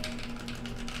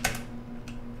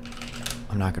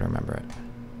 I'm not gonna remember it.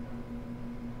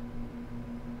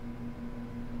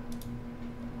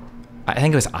 I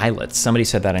think it was islets. Somebody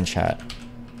said that in chat.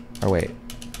 Or wait.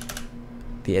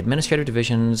 The administrative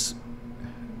divisions.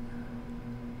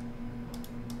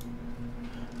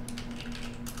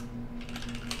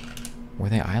 Were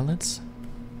they islets?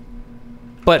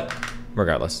 But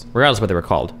regardless what they were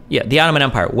called. Yeah, the Ottoman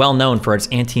Empire, well known for its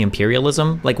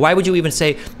anti-imperialism. Like, why would you even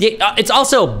say, yeah, it's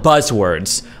also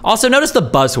buzzwords. Also, notice the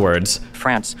buzzwords.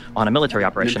 France on a military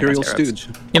operation Imperial against Arabs.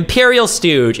 stooge. Imperial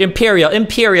stooge,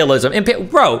 imperialism,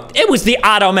 bro, it was the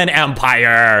Ottoman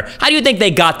Empire. How do you think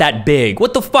they got that big?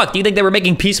 What the fuck? Do you think they were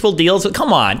making peaceful deals?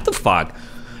 Come on, what the fuck?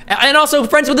 And also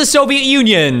friends with the Soviet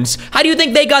Unions. How do you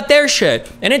think they got their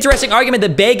shit? An interesting argument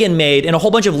that Begin made in a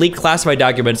whole bunch of leaked classified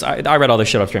documents. I read all this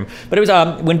shit off stream. But it was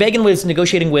when Begin was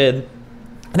negotiating with,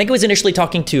 I think it was initially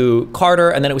talking to Carter,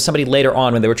 and then it was somebody later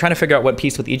on when they were trying to figure out what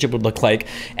peace with Egypt would look like.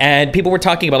 And people were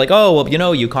talking about like, oh, well, you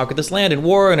know, you conquered this land in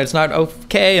war and it's not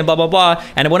okay and blah, blah, blah.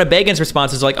 And one of Begin's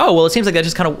responses was like, oh, well, it seems like that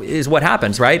just kind of is what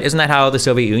happens, right? Isn't that how the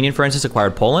Soviet Union, for instance,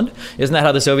 acquired Poland? Isn't that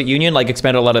how the Soviet Union like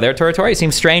expanded a lot of their territory? It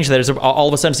seems strange that all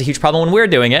of a sudden it's a huge problem when we're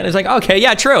doing it. And it's like, okay,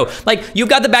 yeah, true. Like you've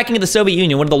got the backing of the Soviet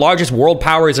Union, one of the largest world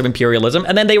powers of imperialism.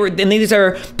 And then these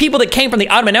are people that came from the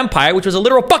Ottoman Empire, which was a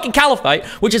literal fucking caliphate,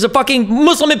 which is a fucking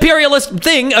Muslim imperialist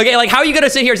thing. Okay, like how are you gonna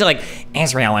sit here and say like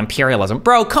Israel imperialism?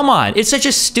 Bro, come on. It's such a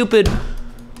buzzword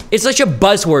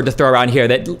to throw around here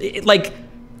that like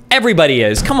everybody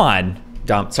is. Come on.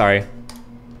 Dump, sorry.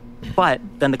 But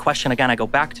then the question again I go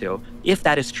back to, if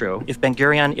that is true, if Ben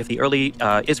Gurion, if the early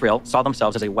Israel saw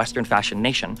themselves as a Western fashion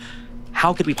nation,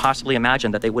 how could we possibly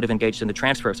imagine that they would have engaged in the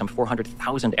transfer of some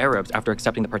 400,000 Arabs after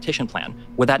accepting the partition plan?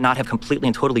 Would that not have completely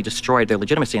and totally destroyed their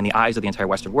legitimacy in the eyes of the entire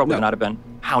Western world? No. Would it not have been?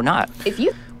 How not?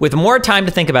 With more time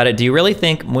to think about it, do you really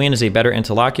think Muin is a better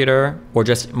interlocutor or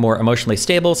just more emotionally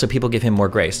stable so people give him more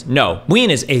grace? No, Muin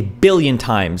is a billion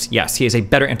times, yes, he is a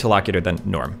better interlocutor than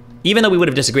Norm. Even though we would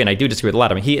have disagreed, and I do disagree with a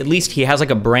lot of them, at least he has like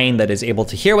a brain that is able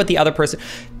to hear what the other person.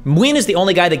 Muin is the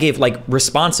only guy that gave like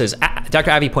responses.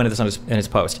 Dr. Avi pointed this out in his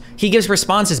post. He gives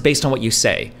responses based on what you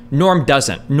say. Norm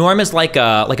doesn't. Norm is like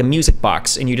a music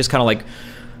box, and you just kind of like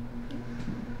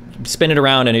spin it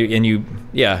around, and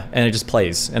it just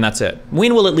plays, and that's it.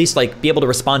 Muin will at least like be able to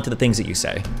respond to the things that you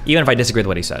say, even if I disagree with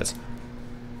what he says.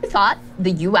 Thought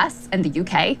the US and the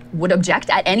UK would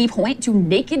object at any point to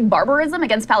naked barbarism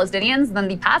against Palestinians, then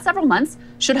the past several months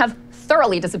should have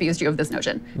thoroughly disabused you of this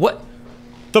notion. What?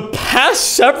 The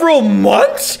past several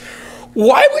months?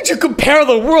 Why would you compare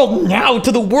the world now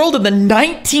to the world in the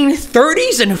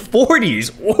 1930s and 40s?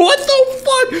 What the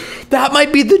fuck? That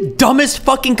might be the dumbest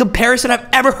fucking comparison I've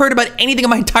ever heard about anything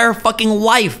in my entire fucking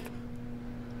life.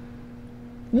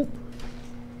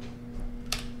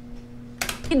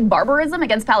 Barbarism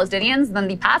against Palestinians, then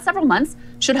the past several months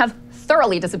should have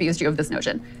thoroughly disabused you of this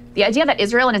notion. The idea that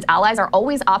Israel and its allies are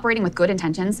always operating with good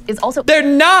intentions is also— They're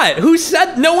not! Who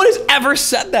said— No one has ever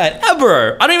said that,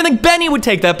 ever! I don't even think Benny would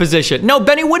take that position. No,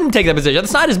 Benny wouldn't take that position.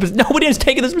 That's not his position. Nobody has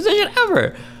taken this position,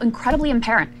 ever. Incredibly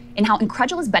apparent in how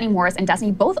incredulous Benny Morris and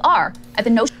Destiny both are at the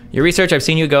notion— Your research, I've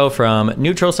seen you go from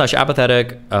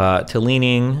neutral/apathetic to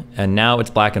leaning, and now it's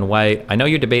black and white. I know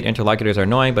your debate interlocutors are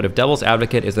annoying, but if devil's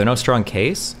advocate, is there no strong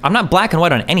case? I'm not black and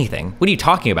white on anything. What are you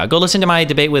talking about? Go listen to my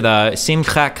debate with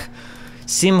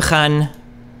Simchan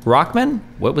Rockman?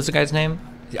 What was the guy's name?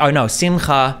 Oh no,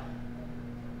 Simcha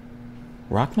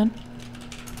Rockman?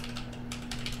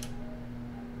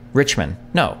 Richmond.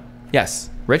 No. Yes.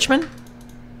 Richmond?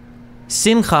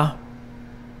 Simcha.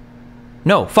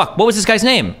 No, fuck, what was this guy's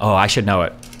name? Oh, I should know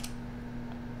it.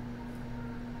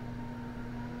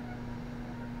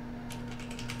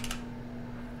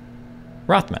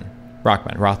 Rothman,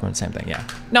 same thing, yeah.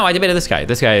 No, I debated this guy.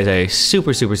 This guy is a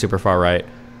super far right.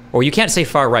 Or you can't say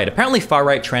far right. Apparently far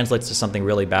right translates to something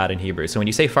really bad in Hebrew. So when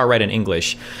you say far right in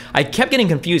English, I kept getting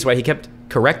confused why he kept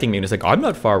correcting me. And it's like, I'm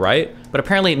not far right. But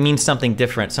apparently it means something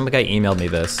different. Some guy emailed me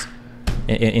this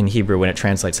in Hebrew when it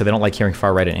translates. So they don't like hearing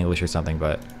far right in English or something,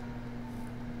 but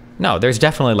no, there's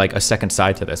definitely like a second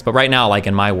side to this. But right now, like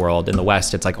in my world, in the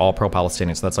West, it's like all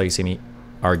pro-Palestinian. So that's all you see me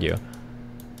argue.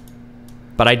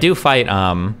 But I do fight,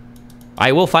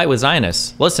 I will fight with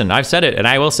Zionists. Listen, I've said it and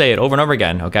I will say it over and over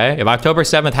again, okay? If October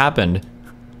 7th happened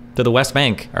to the West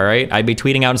Bank, all right, I'd be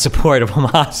tweeting out in support of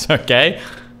Hamas, okay?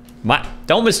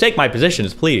 Don't mistake my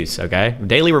positions, please, okay?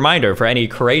 Daily reminder for any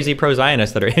crazy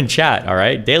pro-Zionists that are in chat, all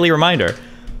right? Daily reminder.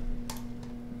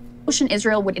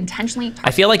 Israel would intentionally...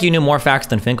 I feel like you knew more facts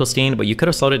than Finkelstein, but you could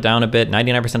have slowed it down a bit.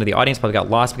 99% of the audience probably got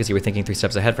lost because you were thinking 3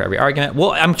 steps ahead for every argument.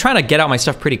 Well, I'm trying to get out my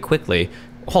stuff pretty quickly.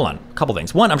 Hold on, a couple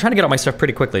things. One, I'm trying to get out my stuff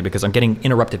pretty quickly because I'm getting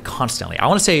interrupted constantly. I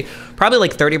want to say probably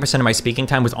like 30% of my speaking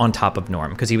time was on top of Norm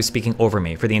because he was speaking over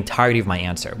me for the entirety of my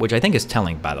answer, which I think is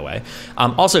telling, by the way.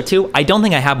 Also, too, I don't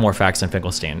think I have more facts than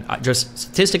Finkelstein. Just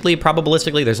statistically,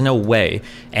 probabilistically, there's no way.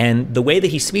 And the way that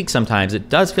he speaks sometimes, it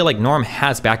does feel like Norm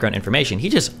has background information. He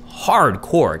just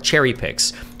hardcore cherry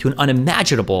picks to an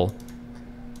unimaginable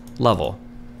level.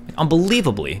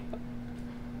 Unbelievably.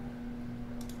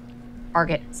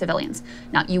 Target civilians.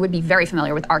 Now, you would be very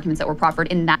familiar with arguments that were proffered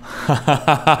in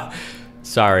that.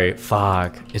 Sorry,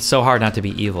 fuck. It's so hard not to be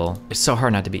evil. It's so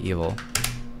hard not to be evil.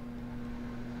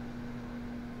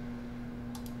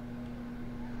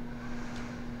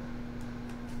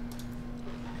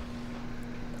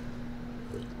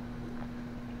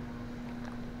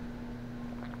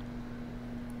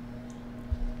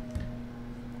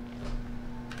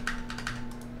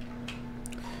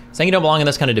 Saying you don't belong in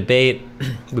this kind of debate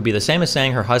would be the same as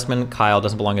saying her husband, Kyle,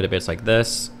 doesn't belong in debates like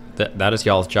this. That is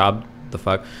y'all's job, the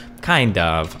fuck? Kind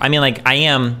of. I mean, like, I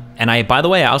am, and by the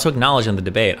way, I also acknowledge in the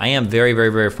debate, I am very, very,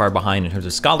 very far behind in terms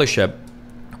of scholarship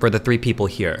for the 3 people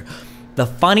here. The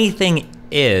funny thing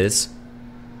is,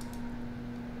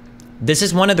 this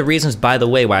is one of the reasons, by the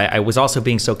way, why I was also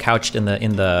being so couched in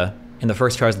the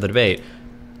first charge of the debate.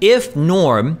 If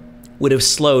Norm would have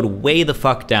slowed way the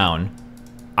fuck down,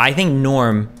 I think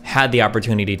Norm had the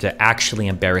opportunity to actually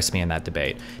embarrass me in that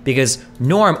debate because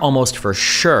Norm almost for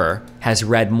sure has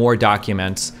read more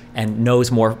documents and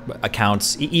knows more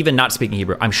accounts, even not speaking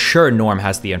Hebrew. I'm sure Norm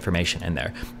has the information in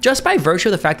there just by virtue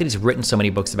of the fact that he's written so many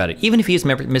books about it, even if he's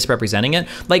misrepresenting it.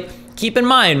 Like, keep in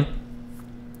mind,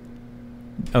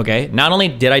 okay, not only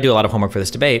did I do a lot of homework for this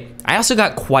debate, I also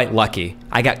got quite lucky.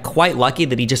 I got quite lucky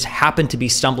that he just happened to be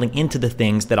stumbling into the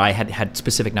things that I had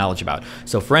specific knowledge about.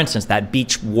 So for instance, that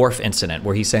beach wharf incident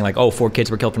where he's saying like, oh, 4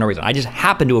 kids were killed for no reason. I just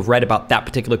happened to have read about that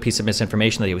particular piece of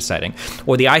misinformation that he was citing.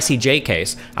 Or the ICJ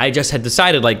case, I just had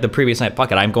decided like the previous night,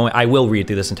 fuck it, I will read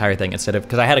through this entire thing instead of,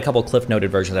 because I had a couple cliff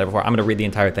noted versions of it before. I'm gonna read the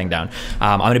entire thing down.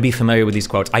 I'm gonna be familiar with these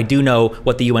quotes. I do know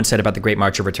what the UN said about the Great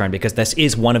March of Return because this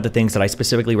is one of the things that I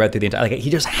specifically read through the entire, like he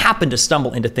just happened to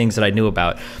stumble into things that I knew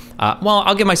about. Well,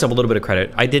 I'll give myself a little bit of credit.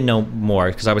 I did know more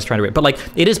because I was trying to read, but like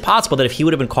it is possible that if he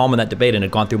would have been calm in that debate and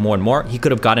had gone through more and more, he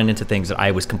could have gotten into things that I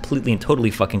was completely and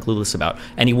totally fucking clueless about,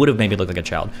 and he would have made me look like a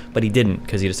child, but he didn't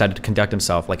because he decided to conduct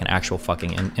himself like an actual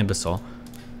fucking imbecile.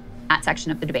 That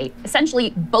section of the debate,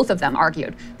 essentially both of them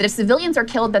argued that if civilians are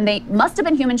killed, then they must have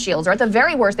been human shields, or at the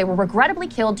very worst, they were regrettably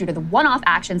killed due to the one-off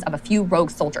actions of a few rogue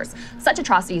soldiers. Such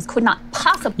atrocities could not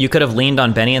possibly... You could have leaned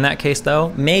on Benny in that case, though.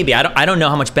 Maybe. I don't know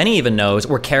how much Benny even knows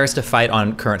or cares to fight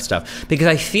on current stuff, because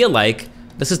I feel like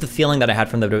this is the feeling that I had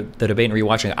from the debate and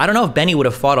rewatching it. I don't know if Benny would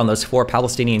have fought on those 4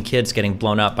 Palestinian kids getting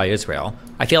blown up by Israel.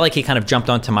 I feel like he kind of jumped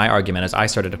onto my argument as I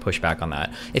started to push back on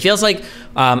that. It feels like,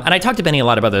 and I talked to Benny a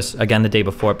lot about this again the day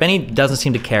before. Benny doesn't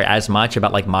seem to care as much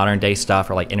about like modern day stuff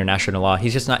or like international law.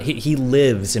 He's just not, he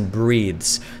lives and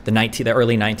breathes the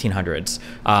early 1900s,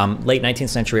 late 19th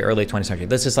century, early 20th century.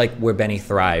 This is like where Benny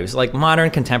thrives. Like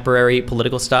modern contemporary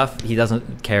political stuff, he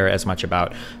doesn't care as much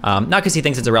about. Not because he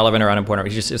thinks it's irrelevant or unimportant,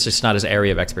 it's just not his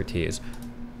area of expertise.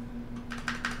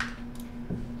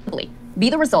 Be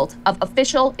the result of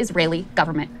official Israeli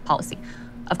government policy.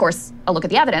 Of course, a look at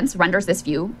the evidence renders this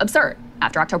view absurd.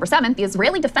 After October 7th, the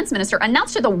Israeli defense minister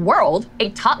announced to the world a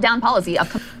top-down policy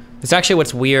of... It's actually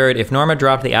what's weird. If Norma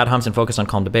dropped the ad homs and focused on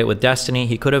calm debate with Destiny,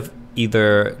 he could have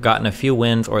either gotten a few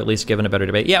wins or at least given a better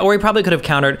debate. Yeah, or he probably could have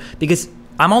countered, because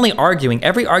I'm only arguing.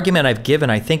 Every argument I've given,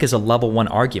 I think, is a level 1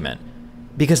 argument,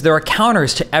 because there are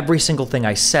counters to every single thing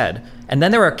I said. And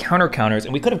then there are counters,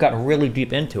 and we could have gotten really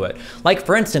deep into it. Like,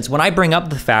 for instance, when I bring up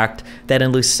the fact that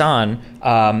in Lausanne,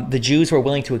 the Jews were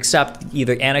willing to accept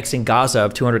either annexing Gaza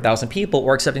of 200,000 people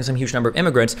or accepting some huge number of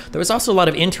immigrants, there was also a lot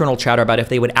of internal chatter about if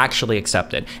they would actually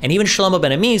accept it. And even Shlomo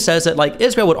Ben-Ami says that, like,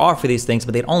 Israel would offer these things,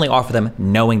 but they'd only offer them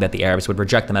knowing that the Arabs would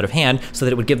reject them out of hand, so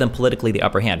that it would give them politically the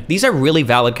upper hand. These are really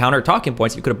valid counter talking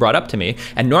points you could have brought up to me,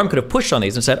 and Norm could have pushed on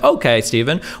these and said, okay,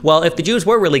 Stephen, well, if the Jews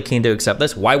were really keen to accept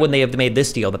this, why wouldn't they have made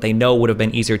this deal that they know would have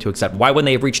been easier to accept? Why wouldn't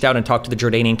they have reached out and talked to the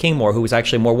Jordanian king more, who was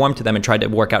actually more warm to them, and tried to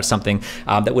work out something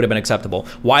that would have been acceptable?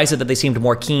 Why is it that they seemed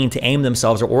more keen to aim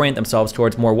themselves or orient themselves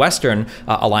towards more Western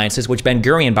alliances, which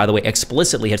Ben-Gurion, by the way,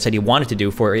 explicitly had said he wanted to do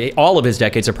for all of his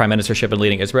decades of prime ministership and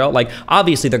leading Israel? Like,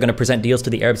 obviously they're going to present deals to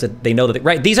the Arabs that they know that,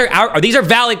 right? These are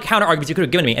valid counter arguments you could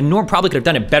have given me, and Norm probably could have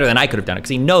done it better than I could have done it, because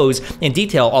he knows in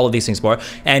detail all of these things more.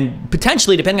 And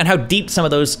potentially, depending on how deep some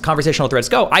of those conversational threads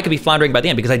go, I could be floundering by the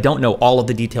end because I don't know all of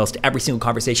the details to every single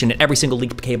conversation and every single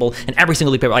leaked cable and every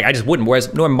single leaked paper. Like, I just wouldn't,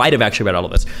 whereas Norm might have actually read all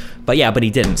of this. But yeah, but he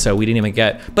didn't, so we didn't even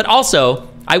get. But also,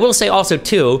 I will say also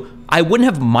too, I wouldn't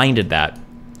have minded that,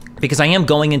 because I am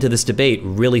going into this debate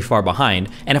really far behind.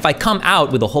 And if I come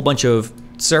out with a whole bunch of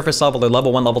surface level or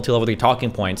level 1, level 2, level 3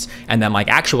 talking points, and then like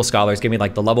actual scholars give me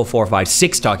like the level 4, 5,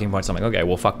 6 talking points, I'm like, okay,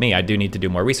 well, fuck me, I do need to do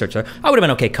more research there. I would have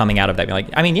been okay coming out of that, being like,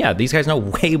 I mean, yeah, these guys know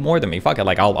way more than me. Fuck it,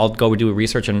 like I'll go do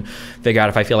research and figure out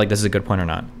if I feel like this is a good point or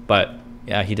not. But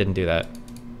yeah, he didn't do that.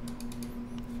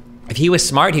 If he was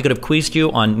smart, he could have quizzed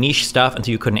you on niche stuff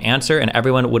until you couldn't answer, and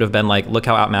everyone would have been like, look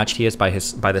how outmatched he is by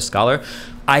this scholar.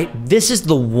 This is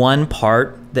the one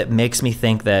part that makes me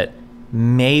think that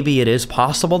maybe it is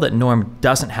possible that Norm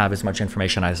doesn't have as much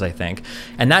information as I think.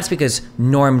 And that's because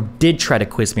Norm did try to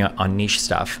quiz me on niche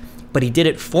stuff, but he did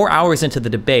it 4 hours into the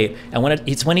debate, and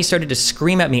it's when he started to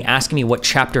scream at me, asking me what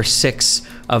chapter 6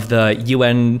 of the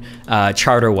UN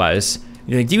charter was.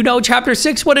 Like, do you know chapter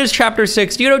 6? What is chapter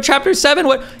 6? Do you know chapter 7?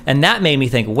 What? And that made me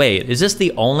think, wait, is this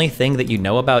the only thing that you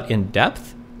know about in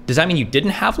depth? Does that mean you didn't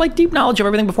have like deep knowledge of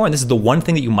everything before, and this is the one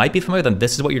thing that you might be familiar with, and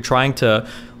this is what you're trying to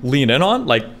lean in on?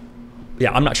 Like,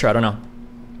 yeah, I'm not sure. I don't know.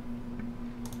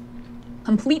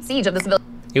 Complete siege of the civilian.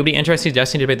 It would be interesting to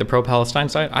Destiny debate the pro-Palestine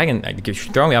side. I can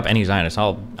throw me up any Zionist.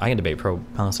 I can debate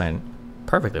pro-Palestine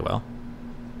perfectly well.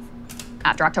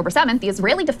 After October 7th, the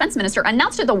Israeli defense minister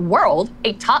announced to the world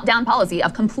a top-down policy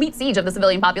of complete siege of the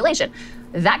civilian population.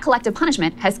 That collective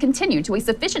punishment has continued to a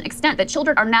sufficient extent that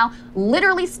children are now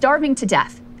literally starving to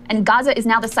death. And Gaza is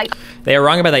now the site. They are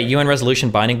wrong about that UN resolution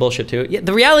binding bullshit too. Yeah,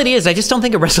 the reality is, I just don't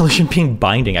think a resolution being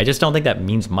binding, I just don't think that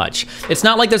means much. It's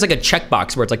not like there's like a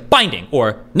checkbox where it's like binding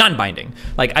or non-binding.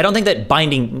 Like, I don't think that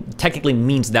binding technically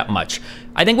means that much.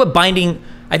 I think what binding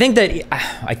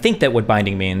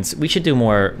means, we should do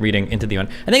more reading into the UN.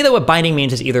 I think that what binding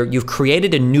means is either you've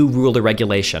created a new rule or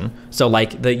regulation. So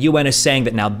like the UN is saying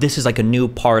that now this is like a new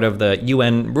part of the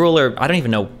UN rule, or I don't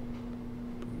even know,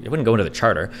 it wouldn't go into the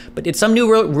charter, but it's some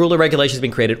new rule or regulation has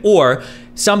been created, or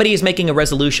somebody is making a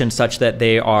resolution such that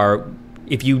they are,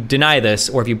 if you deny this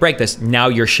or if you break this, now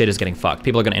your shit is getting fucked.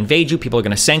 People are going to invade you, people are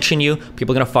going to sanction you,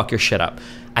 people are going to fuck your shit up.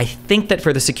 I think that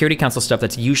for the Security Council stuff,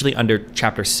 that's usually under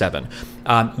Chapter 7.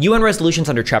 UN resolutions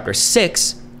under Chapter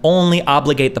 6 only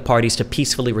obligate the parties to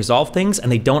peacefully resolve things,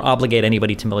 and they don't obligate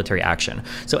anybody to military action.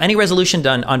 So any resolution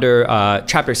done under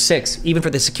Chapter 6, even for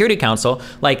the Security Council,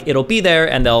 like, it'll be there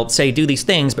and they'll say do these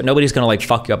things, but nobody's gonna like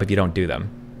fuck you up if you don't do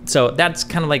them. So that's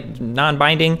kind of like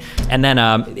non-binding. And then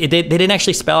they didn't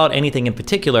actually spell out anything in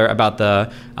particular about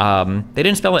the, they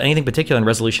didn't spell out anything particular in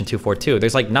Resolution 242.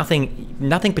 There's like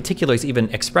nothing particular is even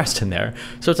expressed in there.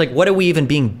 So it's like, what are we even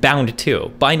being bound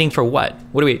to? Binding for what?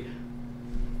 What do we?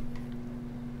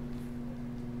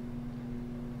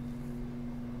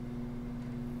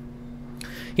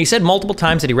 He said multiple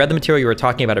times that he read the material you were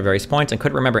talking about at various points and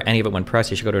couldn't remember any of it when pressed.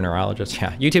 You should go to a neurologist.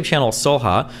 Yeah. YouTube channel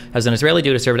Solha has an Israeli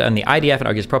Jew to serve in the IDF and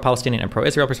argues pro-Palestinian and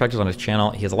pro-Israel perspectives on his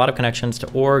channel. He has a lot of connections to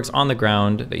orgs on the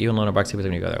ground that you and Luna Bucks, he was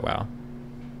going to go there. Wow.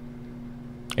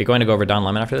 Are you going to go over Don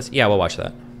Lemon after this? Yeah, we'll watch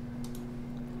that.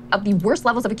 Of the worst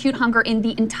levels of acute hunger in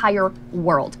the entire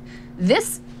world.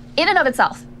 This, in and of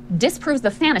itself, disproves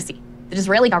the fantasy that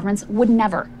Israeli governments would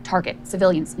never target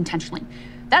civilians intentionally.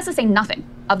 That's to say nothing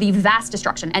of the vast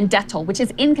destruction and death toll, which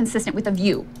is inconsistent with the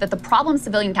view that the problem of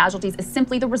civilian casualties is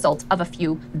simply the result of a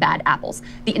few bad apples.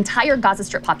 The entire Gaza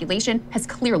Strip population has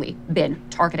clearly been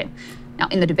targeted. Now,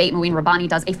 in the debate, Mouin Rabbani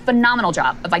does a phenomenal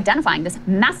job of identifying this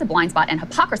massive blind spot and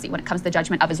hypocrisy when it comes to the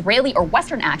judgment of Israeli or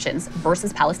Western actions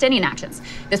versus Palestinian actions.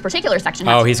 This particular section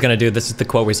has— Oh, he's going to do, this is the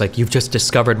quote where he's like, you've just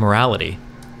discovered morality.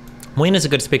 Mouin is a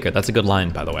good speaker. That's a good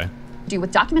line, by the way. do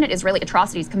with documented Israeli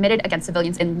atrocities committed against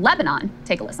civilians in Lebanon.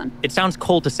 Take a listen. It sounds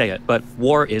cold to say it, but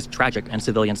war is tragic and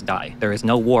civilians die. There is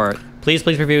no war. Please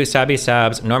review Sabby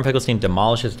Sabs. Norm Finkelstein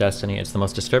demolishes Destiny. It's the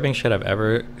most disturbing shit I've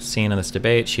ever seen in this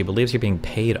debate. She believes you're being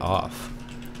paid off.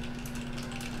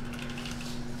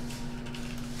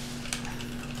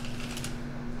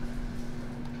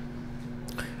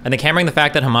 And they're hammering the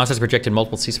fact that Hamas has rejected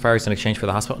multiple ceasefires in exchange for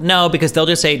the hospital. No, because they'll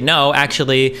just say, no,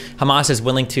 actually, Hamas is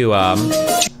willing to,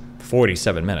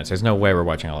 47 minutes. There's no way we're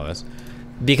watching all of this.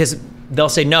 Because they'll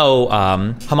say, no,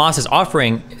 Hamas is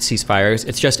offering ceasefires.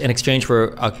 It's just in exchange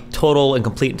for a total and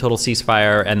complete and total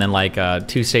ceasefire and then like a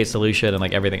two-state solution and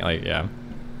like everything, like, yeah.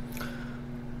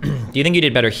 Do you think you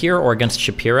did better here or against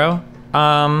Shapiro?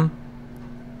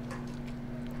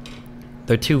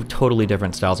 They're two totally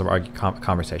different styles of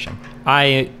conversation.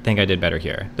 I think I did better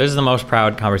here. This is the most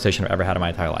proud conversation I've ever had in my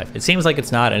entire life. It seems like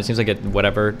it's not, and it seems like it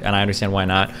whatever, and I understand why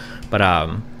not. But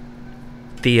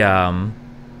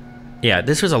yeah,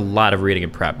 this was a lot of reading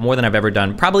and prep, more than I've ever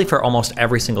done, probably for almost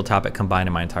every single topic combined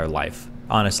in my entire life.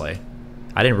 Honestly,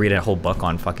 I didn't read a whole book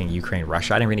on fucking Ukraine,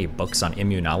 Russia. I didn't read any books on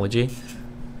immunology.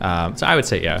 So I would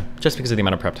say yeah, just because of the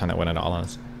amount of prep time that went into all of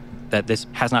this. That this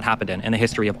has not happened in the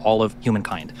history of all of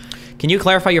humankind. Can you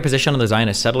clarify your position on the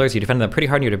Zionist settlers? You defended them pretty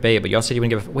hard in your debate, but you also said you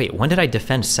wouldn't give wait, when did I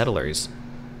defend settlers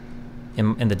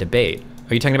in the debate?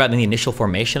 Are you talking about in the initial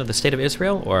formation of the State of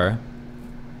Israel, or?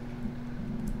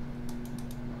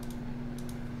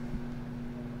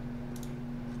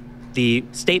 The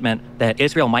statement that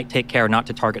Israel might take care not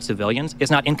to target civilians is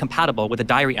not incompatible with a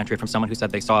diary entry from someone who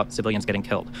said they saw civilians getting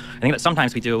killed. I think that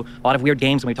sometimes we do a lot of weird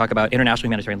games when we talk about international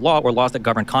humanitarian law or laws that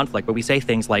govern conflict, where we say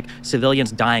things like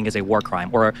civilians dying is a war crime,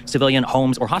 or civilian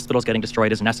homes or hospitals getting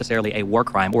destroyed is necessarily a war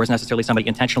crime, or is necessarily somebody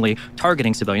intentionally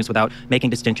targeting civilians without making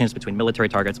distinctions between military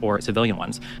targets or civilian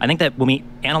ones. I think that when we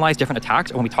analyze different attacks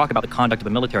or when we talk about the conduct of the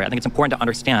military, I think it's important to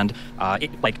understand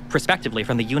like prospectively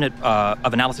from the unit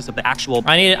of analysis of the actual.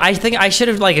 I think I should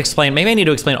have like explained, maybe I need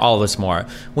to explain all of this more.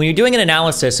 When you're doing an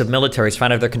analysis of militaries,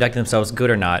 find out if they're conducting themselves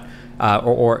good or not,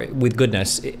 or with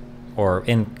goodness, or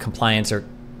in compliance or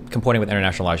comporting with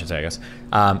international law, I should say, I guess.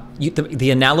 The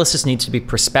analysis needs to be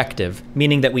prospective,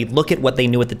 meaning that we look at what they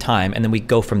knew at the time and then we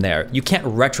go from there. You can't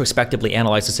retrospectively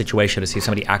analyze the situation to see if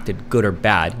somebody acted good or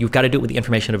bad. You've got to do it with the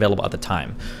information available at the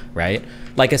time, right?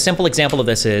 Like a simple example of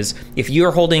this is, if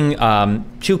you're holding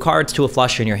 2 cards to a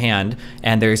flush in your hand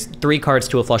and there's 3 cards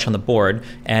to a flush on the board,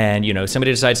 and you know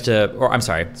somebody decides to, or I'm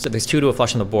sorry, so there's 2 to a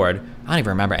flush on the board. I don't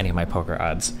even remember any of my poker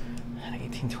odds.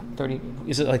 30,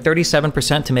 is it like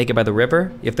 37% to make it by the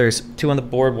river? If there's 2 on the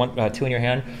board, 2 in your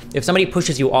hand. If somebody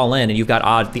pushes you all in and you've got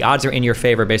odds, the odds are in your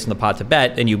favor based on the pot to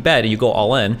bet, and you bet and you go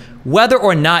all in. Whether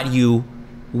or not you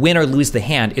win or lose the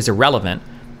hand is irrelevant.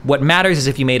 What matters is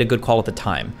if you made a good call at the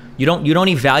time. You don't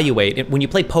evaluate, when you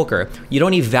play poker, you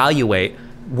don't evaluate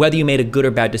whether you made a good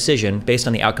or bad decision based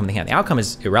on the outcome of the hand. The outcome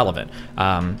is irrelevant.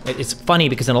 It's funny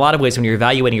because in a lot of ways when you're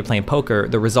evaluating, you're playing poker,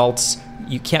 the results,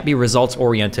 you can't be results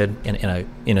oriented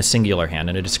in a singular hand,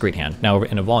 in a discrete hand. Now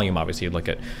in a volume, obviously you'd look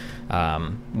at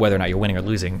whether or not you're winning or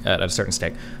losing at a certain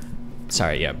stake.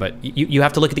 Sorry, yeah, but you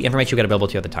have to look at the information you got available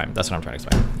to you at the time. That's what I'm trying to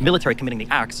explain. Military committing the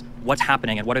acts, what's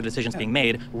happening and what are the decisions being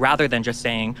made, rather than just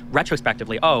saying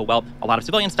retrospectively, oh, well, a lot of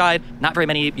civilians died, not very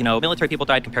many, military people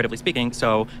died, comparatively speaking,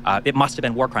 so it must have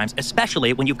been war crimes,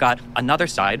 especially when you've got another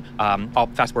side, I'll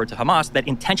fast forward to Hamas, that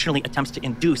intentionally attempts to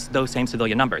induce those same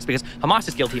civilian numbers, because Hamas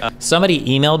is guilty of... Somebody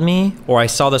emailed me, or I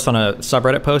saw this on a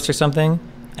subreddit post or something,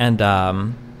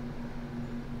 and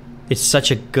it's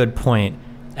such a good point.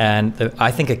 And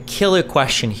I think a killer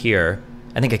question here,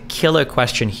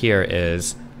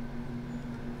 is,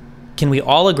 can we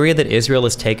all agree that Israel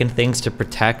has taken things to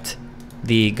protect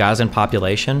the Gazan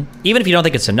population? Even if you don't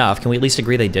think it's enough, can we at least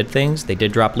agree they did things? They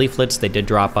did drop leaflets, they did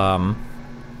drop,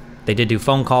 they did do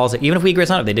phone calls. Even if we agree it's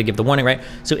not enough, they did give the warning, right?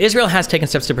 So Israel has taken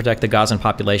steps to protect the Gazan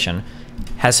population.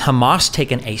 Has Hamas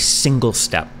taken a single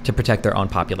step to protect their own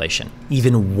population?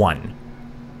 Even one?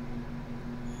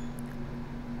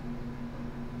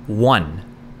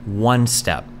 One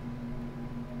step.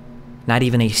 Not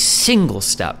even a single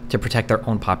step to protect their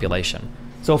own population.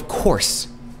 So of course,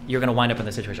 you're gonna wind up in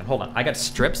this situation. Hold on, I got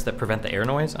strips that prevent the air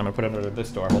noise. I'm gonna put it under this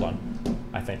door, hold on,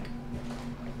 I think.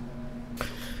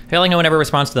 Failing no one ever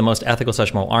responds to the most ethical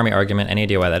 / moral army argument. Any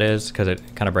idea why that is? Because it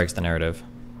kind of breaks the narrative.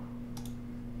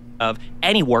 Of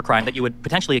any war crime that you would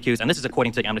potentially accuse, and this is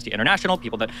according to Amnesty International,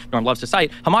 people that Norm loves to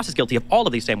cite, Hamas is guilty of all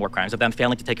of these same war crimes, of them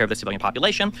failing to take care of the civilian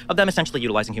population, of them essentially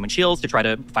utilizing human shields to try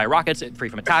to fire rockets free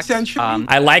from attack.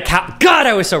 I like how, God,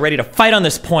 I was so ready to fight on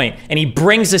this point, and he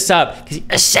brings this up,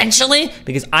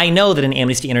 because I know that in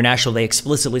Amnesty International, they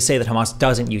explicitly say that Hamas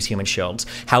doesn't use human shields.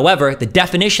 However, the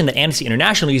definition that Amnesty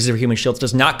International uses for human shields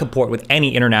does not comport with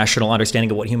any international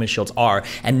understanding of what human shields are,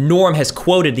 and Norm has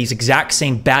quoted these exact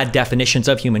same bad definitions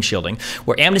of human shielding,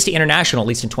 where Amnesty International, at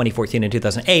least in 2014 and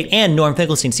 2008, and Norm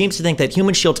Finkelstein seems to think that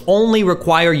human shields only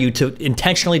require you to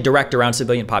intentionally direct around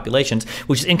civilian populations,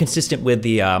 which is inconsistent with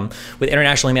the with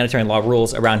international humanitarian law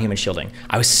rules around human shielding.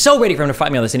 I was so ready for him to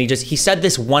fight me on this, and he said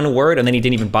this one word, and then he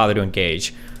didn't even bother to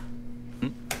engage.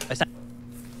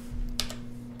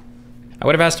 I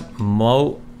would have asked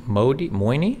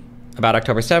Moini about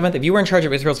October 7th. If you were in charge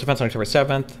of Israel's defense on October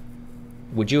 7th,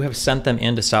 would you have sent them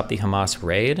in to stop the Hamas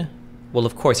raid? Well,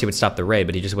 of course he would stop the raid,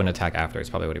 but he just wouldn't attack after. Is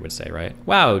probably what he would say, right?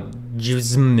 Wow,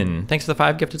 Juzmin. Thanks for the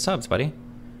 5 gifted subs, buddy.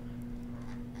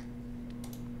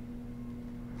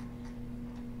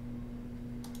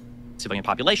 Civilian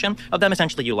population, of them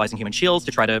essentially utilizing human shields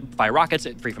to try to fire rockets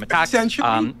free from attack.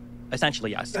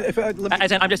 Essentially, yes.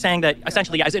 I'm just saying that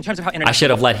essentially, yes, in terms of how I should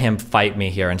have let him fight me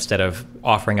here instead of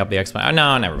offering up the explanation.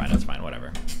 No, never mind. That's fine.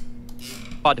 Whatever.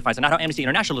 Defines it, not how Amnesty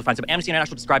International defines it, but Amnesty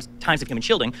International describes times of human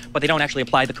shielding, but they don't actually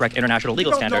apply the correct international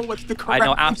legal standard. I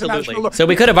know, absolutely. So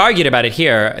we could have argued about it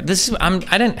here. Because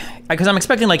I'm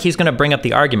expecting like he's going to bring up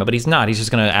the argument, but he's not. He's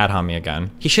just going to ad hom me again.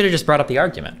 He should have just brought up the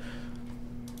argument.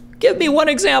 Give me one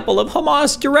example of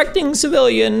Hamas directing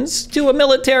civilians to a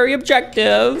military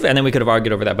objective. And then we could have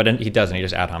argued over that, but he doesn't. He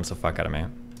just ad homs the fuck out of me.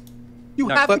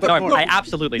 I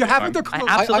absolutely you haven't the clue.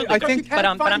 I absolutely I think, but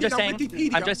I'm just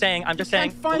saying,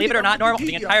 believe it or not, Norm,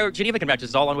 the entire Geneva Convention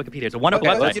is all on Wikipedia. It's a wonderful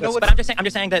website. But I'm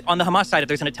just saying that on the Hamas side, if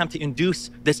there's an attempt to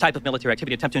induce this type of military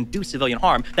activity, attempt to induce civilian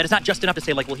harm, that is not just enough to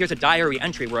say like, well, here's a diary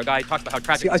entry where a guy talks about how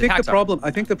tragic these attacks are.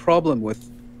 I think the problem with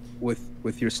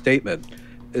your statement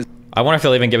is I wonder if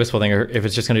they'll even give us full thing, or if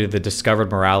it's just going to do the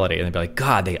discovered morality, and they'd be like,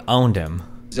 God, they owned him.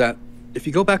 that if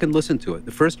you go back and listen to it,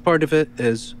 the first part of it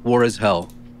is war is hell.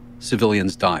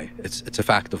 Civilians die. It's a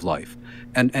fact of life.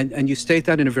 And you state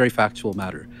that in a very factual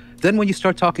manner. Then when you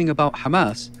start talking about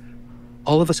Hamas,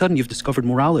 all of a sudden you've discovered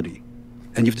morality,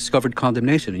 and you've discovered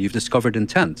condemnation, and you've discovered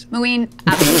intent. Muin,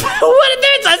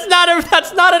 that's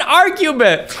not an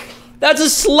argument. That's a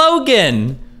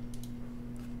slogan.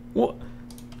 What?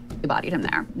 We bodied him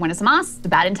there. When it's Hamas, the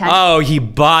bad intent. Oh,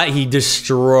 he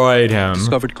destroyed him.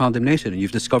 Discovered condemnation, and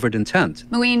you've discovered intent.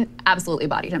 Muin absolutely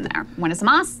bodied him there. When it's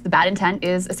Hamas, the bad intent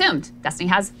is assumed. Destiny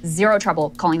has zero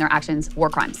trouble calling their actions war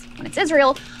crimes. When it's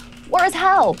Israel, war is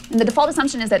hell. And the default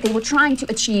assumption is that they were trying to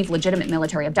achieve legitimate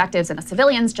military objectives and the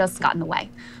civilians just got in the way.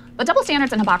 But double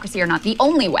standards and hypocrisy are not the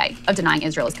only way of denying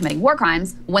Israel is committing war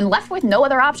crimes. When left with no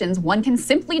other options, one can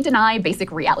simply deny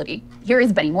basic reality. Here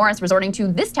is Benny Morris resorting to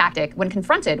this tactic when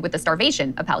confronted with the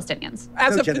starvation of Palestinians.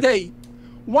 As of today,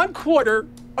 1/4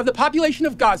 of the population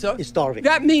of Gaza is starving.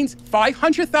 That means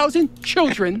 500,000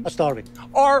 children are starving.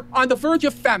 Are on the verge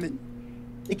of famine.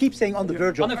 They keep saying on the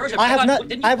verge of. I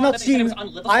have not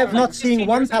seen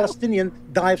one Palestinian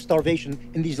die of starvation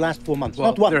in these last 4 months. Well,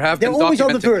 not one. There have They're been always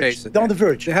on the documented verge. cases. They're on the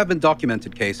verge. There have been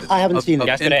documented cases. I haven't seen it.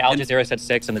 Yesterday, Al Jazeera said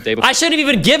 6, and the day before. I shouldn't have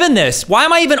even given this. Why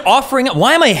am I even offering it?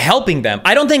 Why am I helping them?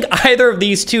 I don't think either of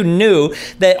these two knew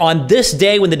that on this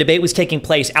day when the debate was taking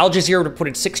place, Al Jazeera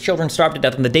reported 6 children starved to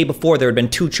death, and the day before there had been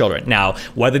 2 children. Now,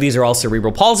 whether these are all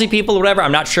cerebral palsy people or whatever,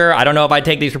 I'm not sure. I don't know if I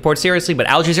take these reports seriously, but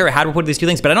Al Jazeera had reported these 2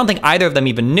 things, but I don't think either of them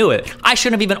even knew it. I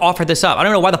shouldn't have even offered this up. I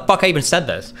don't know why the fuck I even said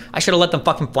this. I should have let them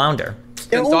fucking flounder.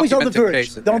 They're always on the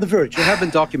verge. They're on the verge. There have been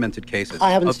documented cases.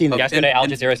 I haven't seen it. Yesterday, Al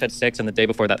Jazeera said 6, and the day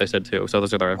before that they said 2. So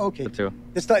those are the 2.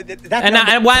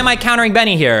 And why am I countering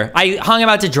Benny here? I hung him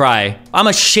out to dry. I'm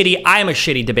a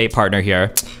shitty debate partner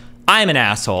here. I'm an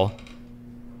asshole.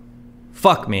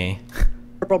 Fuck me.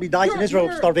 Probably dies in Israel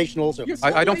of starvation also.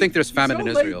 I don't think there's famine in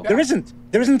Israel. There isn't.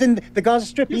 There isn't in the Gaza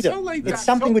Strip either. It's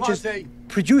something which is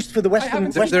produced for the Western.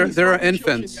 There are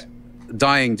infants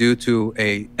dying due to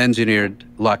a engineered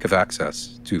lack of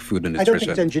access to food and nutrition. I don't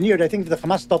think it's engineered. I think if the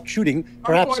Hamas stopped shooting,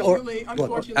 perhaps, or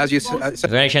as you is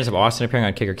there any chance of Austin appearing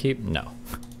on Kick or Keep? No.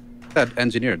 said,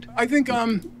 engineered. I think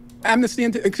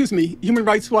Human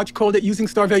Rights Watch called it using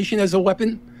starvation as a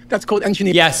weapon. That's called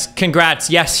engineering. Yes, congrats.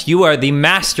 Yes, you are the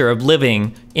master of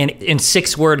living in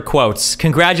 6-word quotes.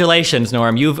 Congratulations,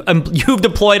 Norm. You've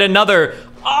deployed another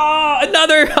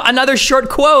short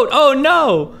quote. Oh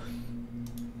no.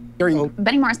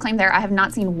 Benny Morris claimed there, I have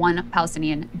not seen one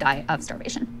Palestinian die of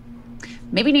starvation.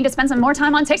 Maybe you need to spend some more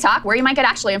time on TikTok, where you might get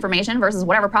actual information versus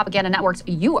whatever propaganda networks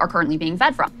you are currently being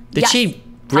fed from. Did she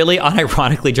really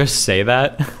unironically just say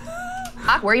that?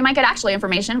 Where you might get actual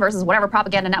information versus whatever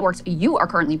propaganda networks you are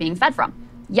currently being fed from.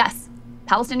 Yes,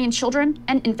 Palestinian children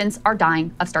and infants are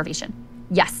dying of starvation.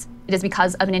 Yes, it is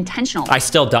because of an intentional... I'm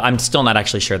still not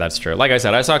actually sure that's true. Like I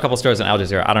said, I saw a couple stories on Al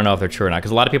Jazeera. I don't know if they're true or not,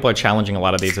 because a lot of people are challenging a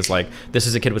lot of these as like, this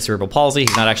is a kid with cerebral palsy.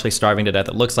 He's not actually starving to death.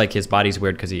 It looks like his body's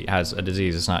weird because he has a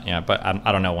disease. It's not, yeah, but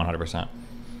I don't know 100%.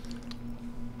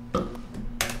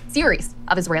 Series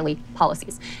of Israeli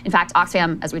policies. In fact,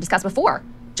 Oxfam, as we discussed before,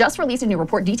 just released a new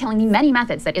report detailing the many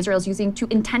methods that Israel is using to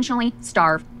intentionally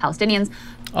starve Palestinians.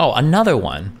 Oh, another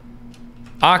one.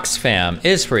 Oxfam,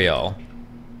 Israel.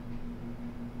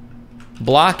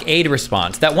 Block aid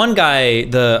response. That one guy,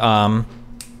 I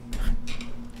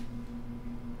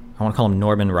want to call him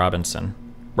Nathan Robinson.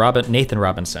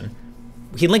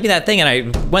 He linked me that thing, and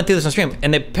I went through this on stream,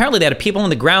 and apparently they had people on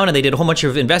the ground, and they did a whole bunch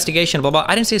of investigation, blah, blah.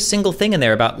 I didn't see a single thing in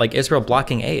there about like Israel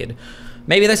blocking aid.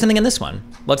 Maybe there's something in this one.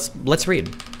 Let's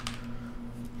read.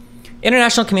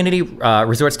 International community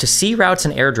resorts to sea routes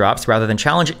and airdrops rather than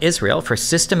challenge Israel for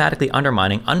systematically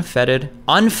undermining unfettered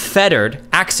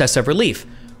access of relief.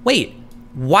 Wait,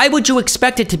 why would you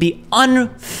expect it to be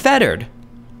unfettered?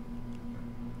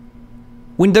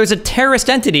 When there's a terrorist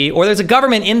entity or there's a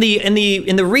government in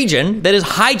the region that is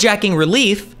hijacking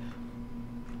relief.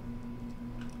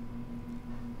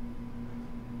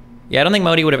 Yeah, I don't think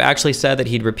Modi would have actually said that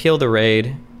he'd repeal the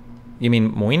raid. You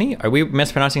mean Moini? Are we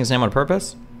mispronouncing his name on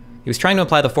purpose? He was trying to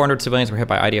imply the 400 civilians were hit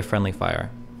by IDF-friendly fire.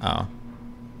 Oh.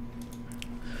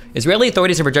 Israeli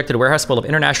authorities have rejected a warehouse full of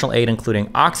international aid, including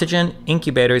oxygen,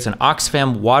 incubators, and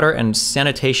Oxfam water and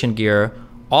sanitation gear,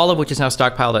 all of which is now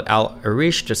stockpiled at Al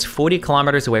Arish, just 40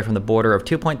 kilometers away from the border of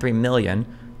 2.3 million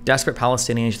desperate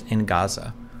Palestinians in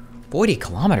Gaza. 40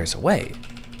 kilometers away?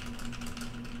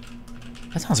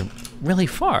 That sounds really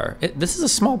far. This is a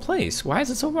small place. Why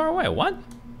is it so far away? What?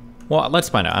 Well, let's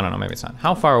find out. I don't know. Maybe it's not.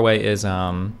 How far away is,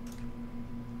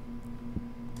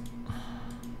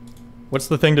 what's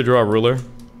the thing to draw a ruler?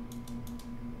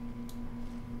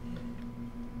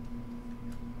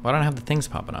 Why don't I have the things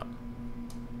popping up?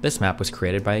 This map was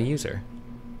created by a user.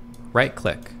 Right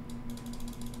click.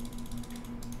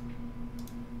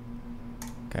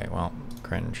 Okay, well,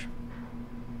 cringe.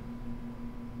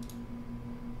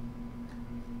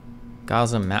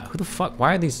 Gaza map. Who the fuck?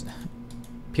 Why are these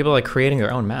people like creating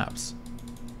their own maps?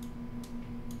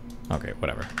 Okay,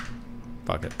 whatever.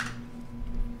 Fuck it.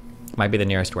 Might be the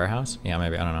nearest warehouse? Yeah,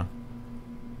 maybe. I don't know.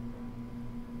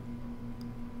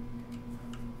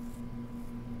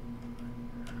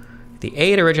 The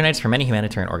aid originates from many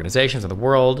humanitarian organizations of the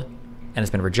world and has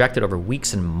been rejected over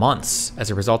weeks and months as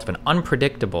a result of an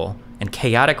unpredictable and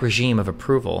chaotic regime of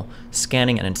approval,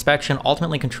 scanning, and inspection,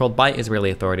 ultimately controlled by Israeli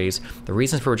authorities. The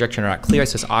reasons for rejection are not clear,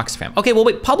 says Oxfam. Okay, well,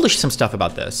 wait, publish some stuff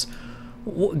about this.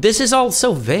 This is all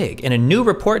so vague. In a new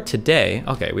report today,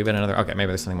 okay, we've got another, okay, maybe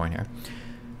there's something more in here.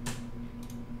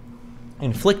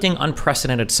 Inflicting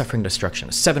unprecedented suffering and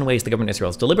destruction. 7 ways the government of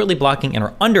Israel is deliberately blocking and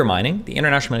or undermining the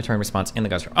international humanitarian response in the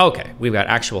Gaza. Okay, we've got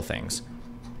actual things.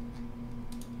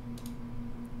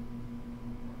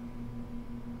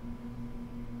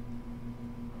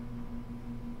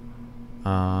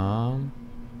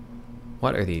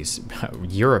 What are these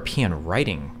European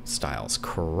writing styles?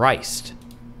 Christ.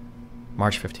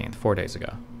 March 15th, 4 days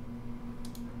ago.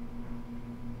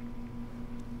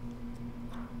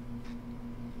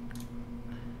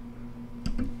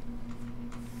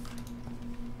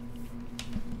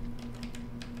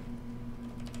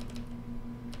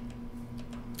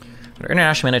 Under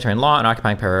international humanitarian law, and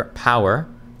occupying power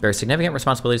bears significant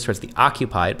responsibilities towards the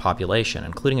occupied population,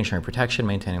 including ensuring protection,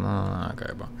 maintaining.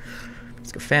 Okay, bro.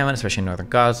 Risk of famine, especially in northern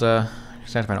Gaza.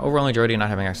 Stands by an overwhelming majority not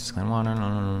having access to clean water.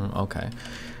 Okay.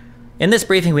 In this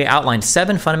briefing, we outlined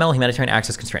 7 fundamental humanitarian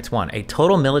access constraints. 1, a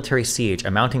total military siege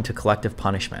amounting to collective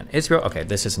punishment. Israel, okay,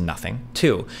 this is nothing.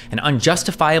 2, an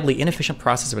unjustifiably inefficient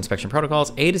process of inspection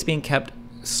protocols. Aid is being kept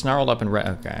snarled up and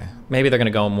okay. Maybe they're going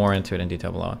to go more into it in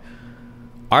detail below.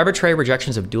 Arbitrary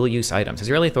rejections of dual-use items.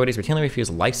 Israeli authorities routinely refuse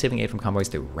life-saving aid from convoys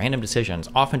through random decisions,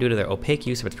 often due to their opaque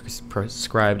use of its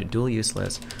prescribed dual-use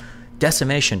list.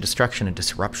 Decimation, destruction, and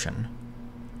disruption.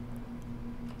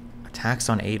 Attacks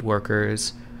on aid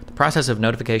workers. The process of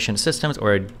notification systems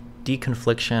or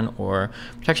deconfliction or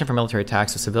protection from military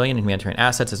attacks of civilian and humanitarian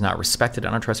assets is not respected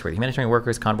and untrustworthy. Humanitarian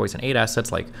workers, convoys, and aid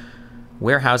assets like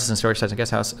warehouses and storage sites and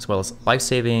guest houses, as well as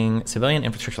life-saving civilian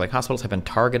infrastructure like hospitals, have been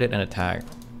targeted and attacked.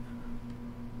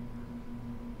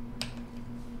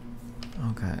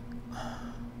 Okay.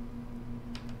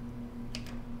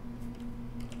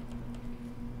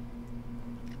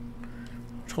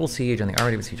 Total siege and the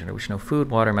already besieged under which no food,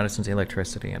 water, medicines,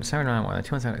 electricity. And December 9, more than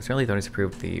 2 months, Israeli authorities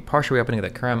approved the partial reopening of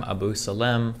the Kerem Abu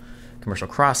Salem commercial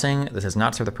crossing. This has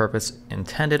not served the purpose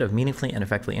intended of meaningfully and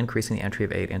effectively increasing the entry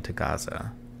of aid into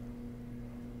Gaza.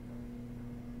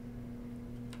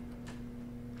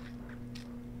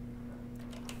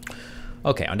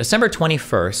 Okay, on December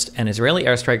 21st, an Israeli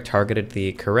airstrike targeted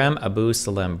the Kerem Abu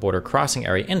Salem border crossing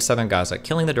area in southern Gaza,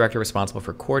 killing the director responsible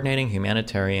for coordinating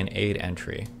humanitarian aid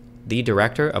entry. The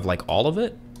director of, like, all of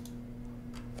it?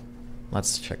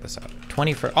 Let's check this out.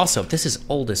 21st. Also, this is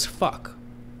old as fuck.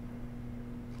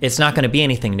 It's not going to be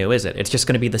anything new, is it? It's just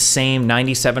going to be the same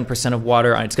 97% of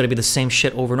water. It's going to be the same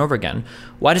shit over and over again.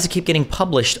 Why does it keep getting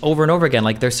published over and over again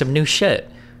like there's some new shit?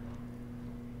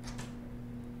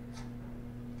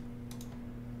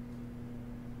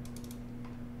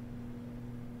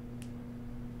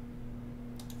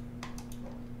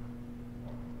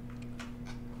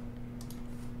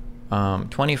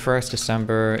 21st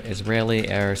December, Israeli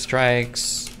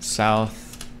airstrikes,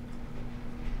 south.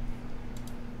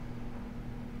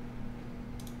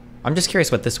 I'm just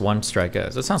curious what this one strike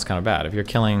is. It sounds kind of bad. If you're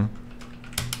killing,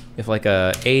 if like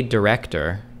a aid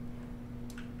director.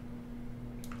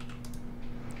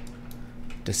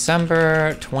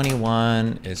 December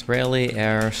 21, Israeli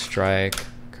airstrike,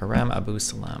 Kerem Abu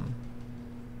Salem.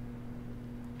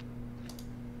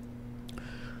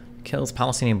 Kills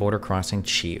Palestinian border crossing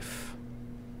chief.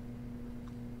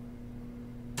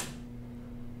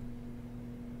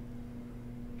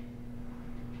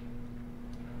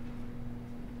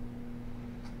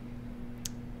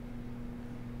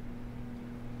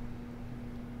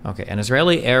 Okay, an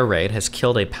Israeli air raid has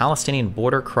killed a Palestinian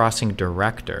border crossing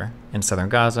director in southern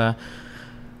Gaza.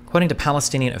 According to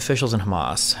Palestinian officials and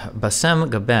Hamas, Bassem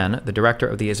Gaben, the director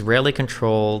of the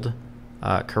Israeli-controlled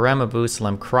Kerem Abu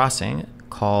Salem crossing,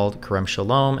 called Kerem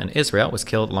Shalom in Israel, was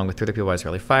killed along with 3 other people by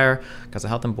Israeli fire. Gaza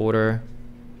Health and Border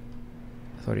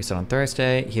Authorities said on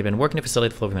Thursday he had been working to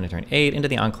facilitate the flow of humanitarian aid into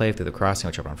the enclave through the crossing,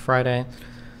 which opened on Friday.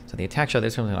 So the attack showed that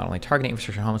Israel was not only targeting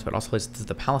infrastructure and homes, but also places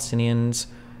the Palestinians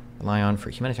rely on for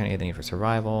humanitarian aid they need for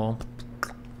survival.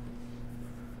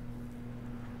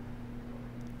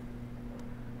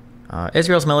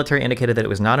 Israel's military indicated that it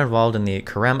was not involved in the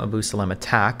Kerem Abu Salem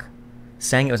attack,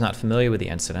 saying it was not familiar with the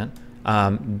incident.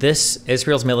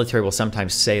 Israel's military will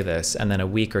sometimes say this, and then a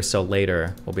week or so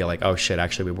later will be like, oh shit,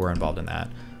 actually we were involved in that.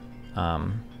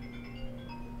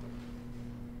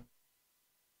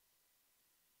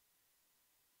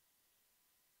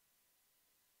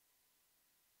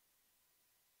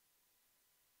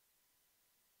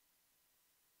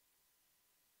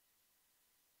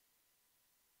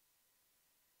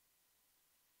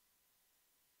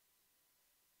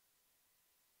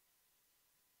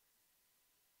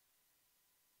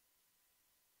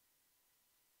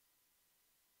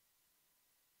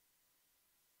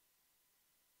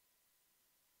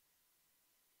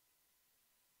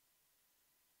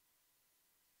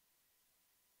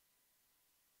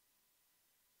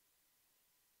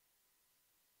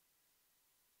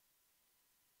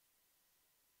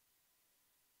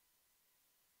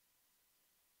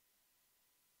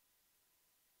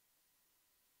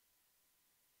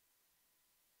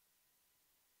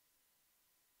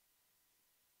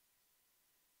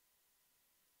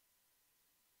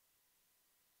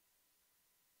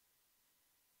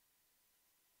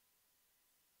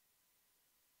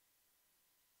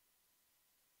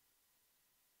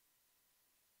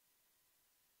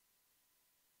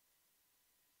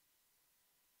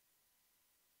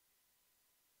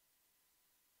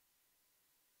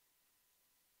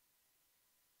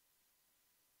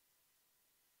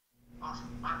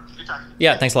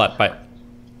 Yeah, thanks a lot. Bye.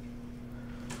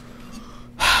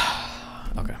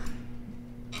 Okay.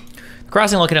 The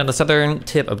crossing located on the southern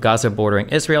tip of Gaza bordering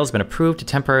Israel has been approved to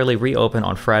temporarily reopen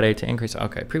on Friday to increase...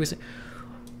 Okay, previously...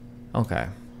 Okay.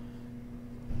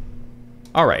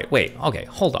 All right, wait. Okay,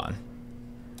 hold on.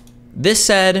 This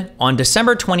said, on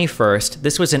December 21st,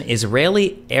 this was an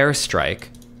Israeli airstrike.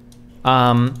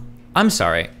 I'm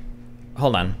sorry.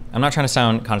 Hold on. I'm not trying to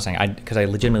sound condescending, because I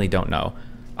legitimately don't know.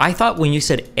 I thought when you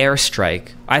said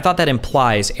airstrike, I thought that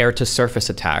implies air-to-surface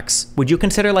attacks. Would you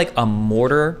consider like a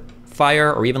mortar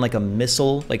fire or even like a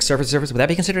missile, like surface-to-surface? Would that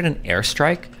be considered an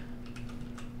airstrike?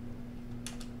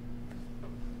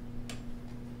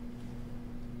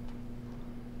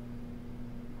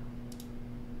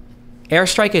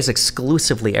 Airstrike is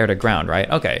exclusively air-to-ground, right?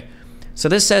 Okay. So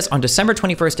this says on December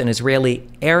 21st, an Israeli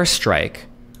airstrike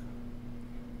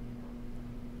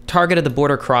targeted the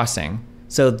border crossing.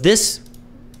 So this...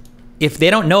 If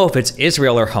they don't know if it's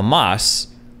Israel or Hamas,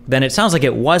 then it sounds like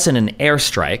it wasn't an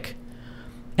airstrike.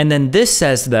 And then this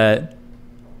says that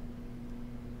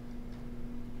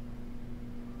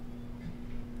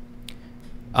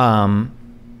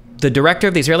The director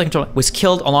of the Israeli control was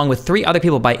killed along with 3 other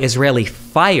people by Israeli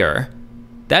fire.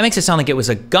 That makes it sound like it was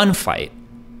a gunfight.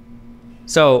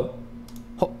 So,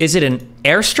 is it an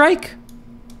airstrike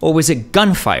or was it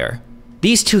gunfire?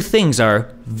 These two things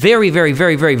are very, very,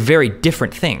 very, very, very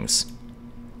different things.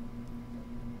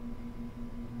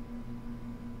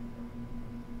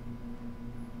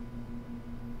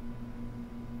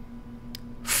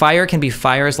 Fire can be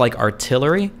fires like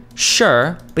artillery.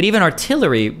 Sure, but even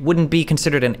artillery wouldn't be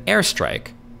considered an airstrike.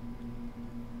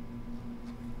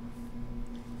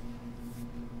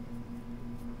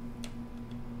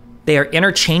 They are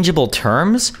interchangeable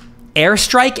terms?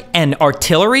 Airstrike and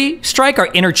artillery strike are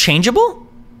interchangeable?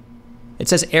 It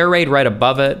says air raid right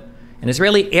above it. An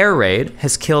Israeli air raid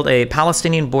has killed a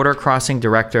Palestinian border crossing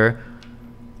director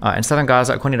in southern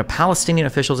Gaza, according to Palestinian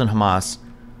officials and Hamas.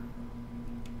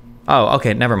 Oh,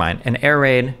 okay, never mind. An air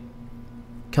raid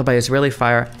killed by Israeli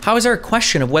fire. How is there a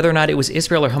question of whether or not it was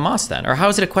Israel or Hamas then? Or how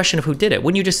is it a question of who did it?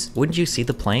 Wouldn't you see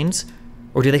the planes?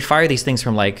 Or do they fire these things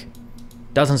from like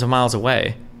dozens of miles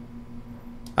away?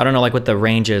 I don't know like what the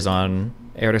range is on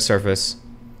air to surface.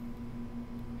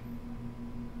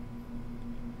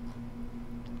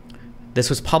 This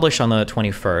was published on the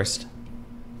 21st.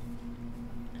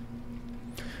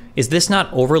 Is this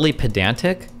not overly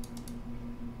pedantic?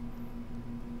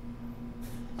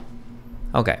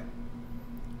 Okay.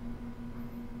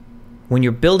 When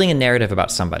you're building a narrative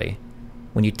about somebody,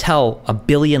 when you tell a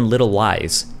billion little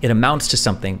lies, it amounts to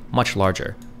something much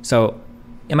larger. So,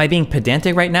 am I being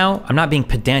pedantic right now? I'm not being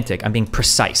pedantic, I'm being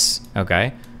precise,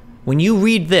 okay? When you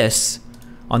read this,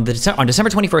 on December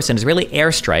 21st, an Israeli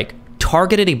airstrike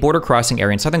targeted a border crossing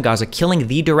area in southern Gaza, killing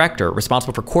the director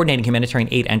responsible for coordinating humanitarian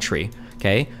aid entry,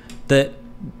 okay?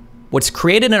 What's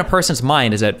created in a person's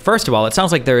mind is that, first of all, it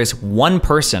sounds like there is one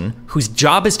person whose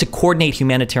job is to coordinate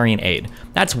humanitarian aid.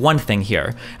 That's one thing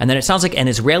here. And then it sounds like an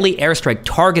Israeli airstrike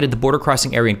targeted the border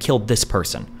crossing area and killed this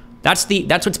person. That's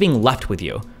what's being left with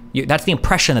you. That's the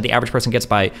impression that the average person gets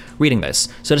by reading this.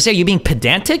 So to say you're being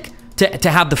pedantic, to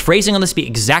have the phrasing on this be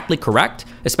exactly correct,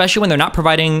 especially when they're not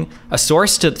providing a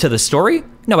source to the story,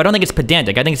 no, I don't think it's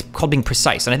pedantic. I think it's called being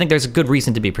precise. And I think there's a good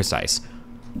reason to be precise.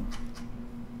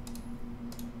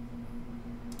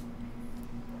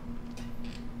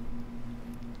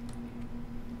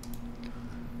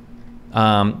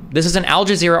 This is an Al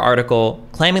Jazeera article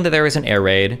claiming that there was an air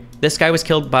raid. This guy was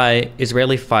killed by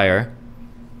Israeli fire.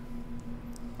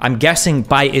 I'm guessing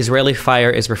by Israeli fire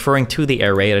is referring to the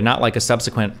air raid and not like a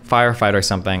subsequent firefight or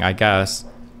something, I guess.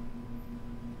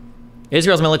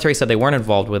 Israel's military said they weren't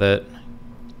involved with it.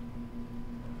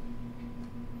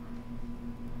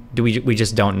 We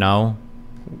just don't know?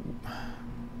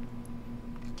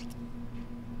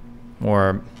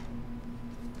 Or...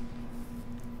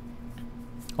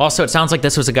 Also, it sounds like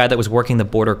this was a guy that was working the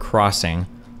border crossing.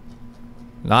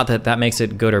 Not that that makes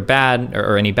it good or bad,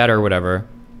 or any better, or whatever.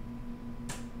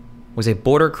 Was a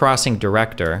border crossing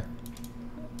director.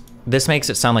 This makes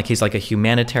it sound like he's like a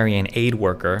humanitarian aid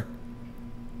worker.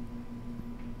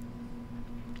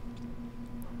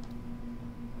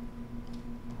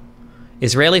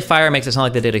 Israeli fire makes it sound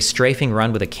like they did a strafing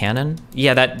run with a cannon.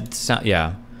 Yeah,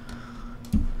 yeah.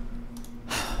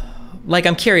 Like,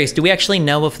 I'm curious, do we actually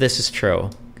know if this is true?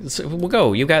 So, we'll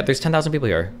go. There's 10,000 people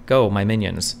here. Go, my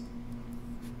minions.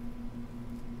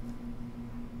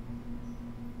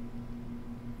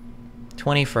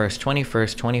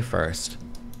 #21st.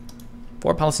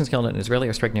 4 Palestinians killed in an Israeli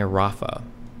airstrike near Rafah.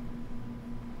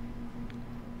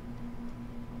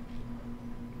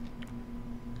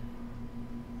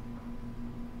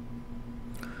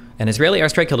 An Israeli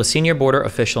airstrike killed a senior border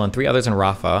official and 3 others in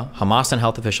Rafah, Hamas and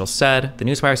health officials said. The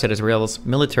newswire said Israel's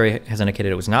military has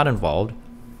indicated it was not involved.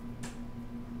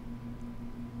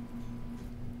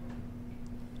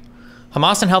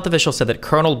 Hamas and health officials said that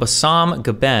Colonel Bassam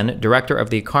Gaben, director of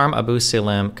the Karm Abu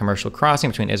Salim commercial crossing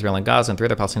between Israel and Gaza, and 3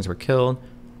 other Palestinians were killed.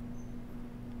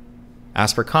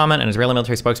 As for comment, an Israeli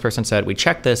military spokesperson said, "We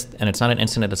checked this, and it's not an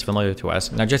incident that's familiar to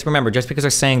us." Now, just remember, just because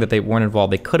they're saying that they weren't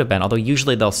involved, they could have been, although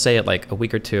usually they'll say it like a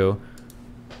week or 2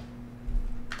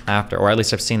 after, or at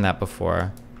least I've seen that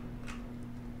before.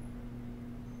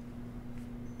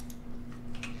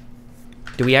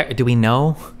 Do we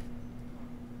know?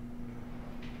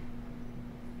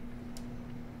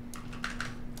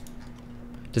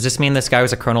 Does this mean this guy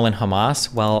was a colonel in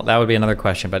Hamas? Well, that would be another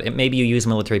question, but maybe you use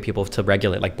military people to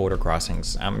regulate like border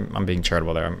crossings. I'm being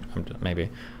charitable there, maybe.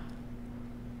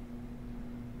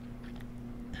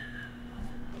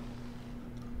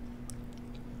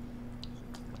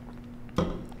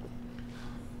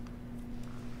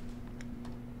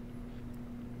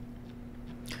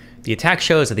 The attack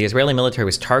shows that the Israeli military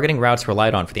was targeting routes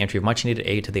relied on for the entry of much-needed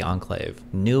aid to the enclave.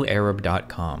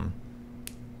 NewArab.com.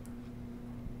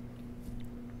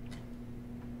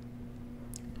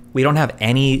 We don't have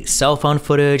any cell phone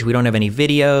footage. We don't have any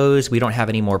videos. We don't have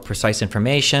any more precise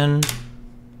information.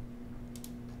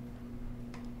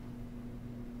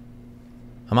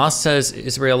 Hamas says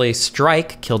Israeli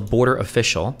strike killed border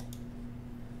official.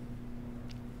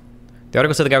 The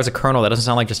article said the guy was a colonel. That doesn't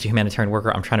sound like just a humanitarian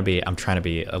worker. I'm trying to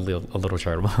be a little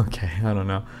charitable. Okay, I don't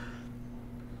know.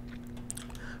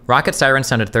 Rocket sirens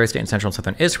sounded Thursday in central and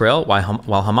southern Israel, while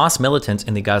Hamas militants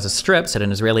in the Gaza Strip said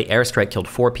an Israeli airstrike killed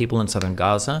 4 people in southern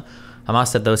Gaza. Hamas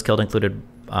said those killed included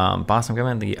Boston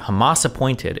government, the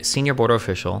Hamas-appointed senior border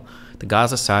official, the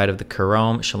Gaza side of the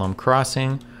Kerem Shalom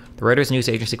crossing. The Reuters news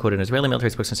agency quoted an Israeli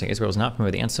military spokesman saying Israel was not familiar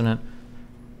with the incident.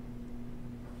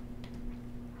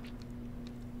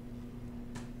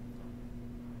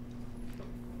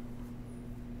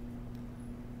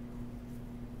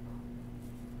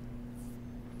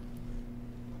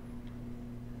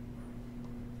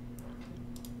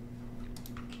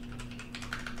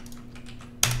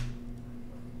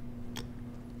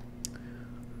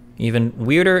 Even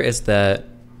weirder is that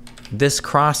this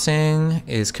crossing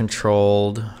is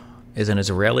an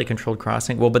Israeli-controlled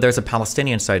crossing. Well, but there's a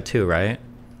Palestinian side too, right?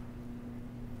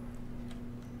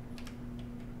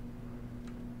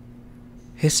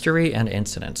 History and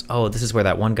incidents. Oh, this is where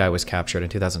that one guy was captured in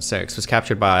 2006. Was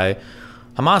captured by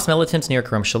Hamas militants near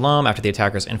Kerem Shalom after the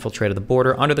attackers infiltrated the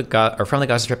border from the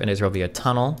Gaza Strip in Israel via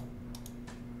tunnel.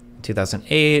 In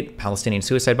 2008, Palestinian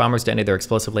suicide bombers detonated their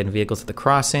explosive-laden vehicles at the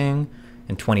crossing.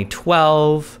 In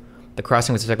 2012, the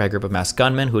crossing was attacked by a group of masked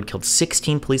gunmen who had killed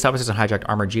 16 police officers and hijacked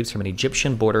armored jeeps from an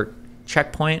Egyptian border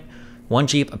checkpoint. One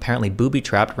jeep, apparently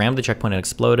booby-trapped, rammed the checkpoint and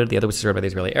exploded. The other was destroyed by the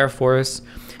Israeli Air Force.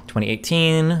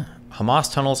 2018,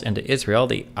 Hamas tunnels into Israel.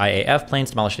 The IAF planes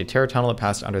demolished a terror tunnel that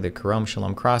passed under the Kerem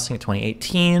Shalom crossing.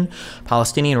 2018,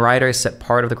 Palestinian riders set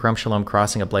part of the Kerem Shalom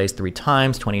crossing ablaze 3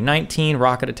 times. 2019,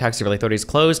 rocket attacks. Israeli authorities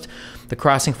closed the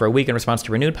crossing for a week in response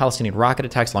to renewed Palestinian rocket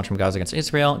attacks launched from Gaza against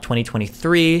Israel.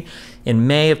 2023, in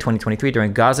May of 2023,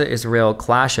 during Gaza-Israel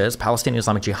clashes, Palestinian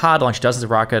Islamic Jihad launched dozens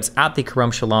of rockets at the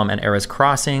Kerem Shalom and Erez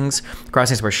crossings. The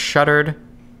crossings were shuttered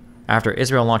after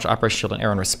Israel launched Operation Shield and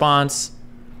Air in response.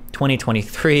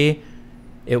 2023,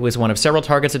 it was one of several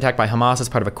targets attacked by Hamas as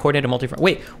part of a coordinated multi-front.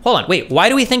 Wait, hold on. Wait, why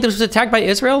do we think this was attacked by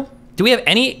Israel? Do we have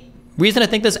any reason to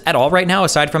think this at all right now,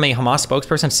 aside from a Hamas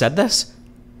spokesperson said this?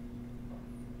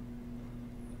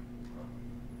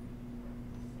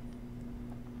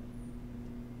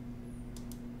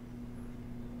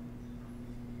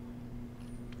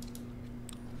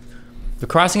 The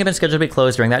crossing had been scheduled to be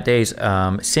closed during that day's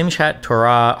Simchat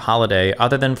Torah holiday,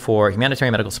 other than for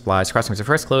humanitarian medical supplies. The crossing was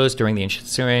first closed during the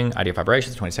ensuing IDF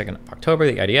operations, 22nd of October.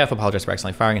 The IDF apologized for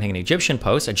accidentally firing and hitting an Egyptian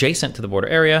post adjacent to the border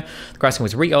area. The crossing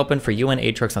was reopened for UN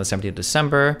aid trucks on the 17th of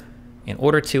December in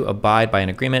order to abide by an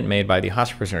agreement made by the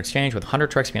hostage prisoner exchange, with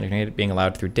 100 trucks being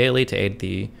allowed through daily to aid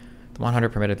the 100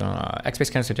 permitted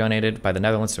X-Base canisters donated by the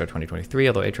Netherlands throughout 2023,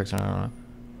 although aid trucks...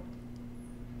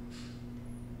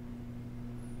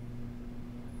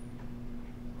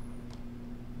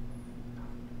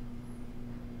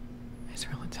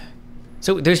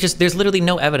 So there's literally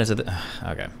no evidence of the,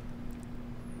 okay.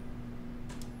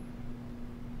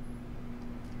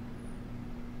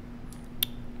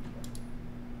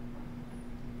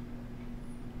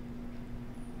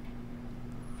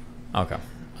 Okay,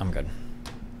 I'm good.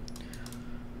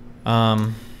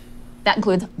 That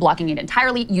includes blocking it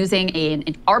entirely, using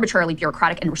an arbitrarily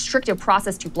bureaucratic and restrictive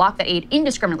process to block that aid,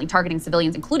 indiscriminately targeting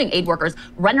civilians, including aid workers,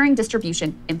 rendering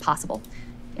distribution impossible.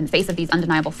 In the face of these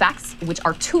undeniable facts, which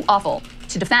are too awful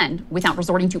to defend without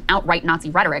resorting to outright Nazi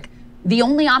rhetoric, the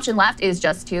only option left is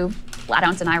just to flat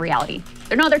out deny reality.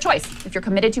 There's no other choice if you're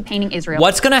committed to painting Israel.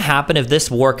 What's going to happen if this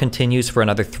war continues for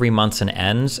another 3 months and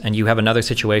ends, and you have another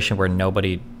situation where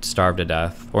nobody starved to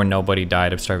death or nobody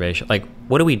died of starvation? Like,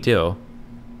 what do we do?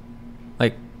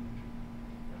 Like,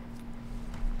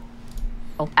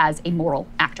 as a moral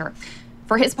actor.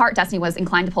 For his part, Destiny was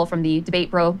inclined to pull from the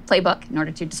debate bro playbook in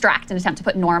order to distract and attempt to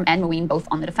put Norm and Mouin both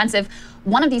on the defensive.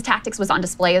 One of these tactics was on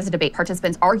display as the debate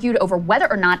participants argued over whether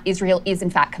or not Israel is in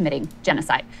fact committing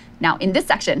genocide. Now, in this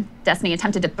section, Destiny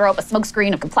attempted to throw up a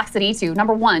smokescreen of complexity to,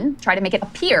 number one, try to make it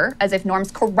appear as if Norm's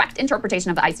correct interpretation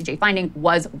of the ICJ finding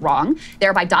was wrong,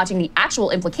 thereby dodging the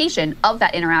actual implication of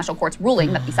that international court's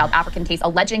ruling that the South African case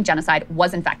alleging genocide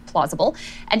was in fact plausible.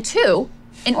 And two,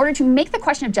 in order to make the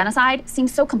question of genocide seem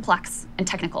so complex and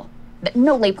technical. that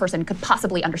no layperson could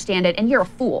possibly understand it, and you're a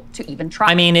fool to even try.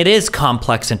 I mean, it is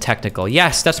complex and technical.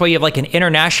 Yes, that's why you have like an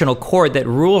international court that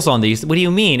rules on these. What do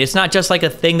you mean? It's not just like a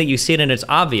thing that you see it and it's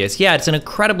obvious. Yeah, it's an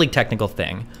incredibly technical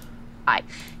thing.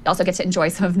 You also get to enjoy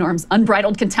some of Norm's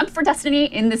unbridled contempt for destiny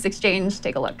in this exchange.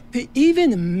 Take a look. To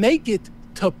even make it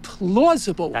to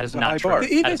plausible. That is not true.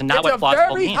 That is not what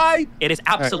plausible means. It is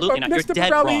absolutely not. You're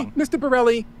dead wrong. Mr.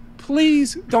 Borelli,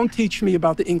 please don't teach me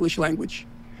about the English language.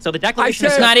 So the declaration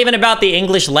is not even about the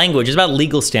English language. It's about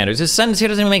legal standards. This sentence here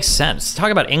doesn't even make sense.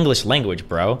 Talk about English language,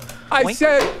 bro. I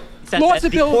said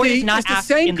plausibility is the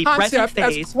same concept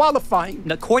as qualifying.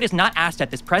 The court is not asked at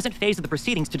this present phase of the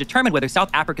proceedings to determine whether South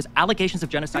Africa's allegations of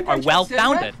genocide are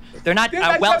well-founded. They're not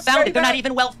well-founded. They're not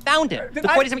even well-founded. The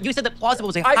court is. You said that plausible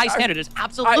is a high standard. It's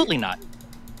absolutely not.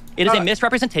 It is a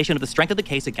misrepresentation of the strength of the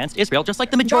case against Israel, just like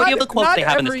the majority of the quotes they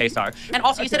have in this case are. And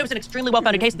also, you said it was an extremely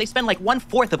well-founded case. They spend like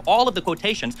 1/4 of all of the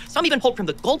quotations, some even pulled from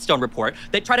the Goldstone report,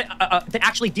 that try to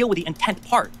actually deal with the intent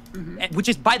part, which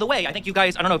is, by the way, I think you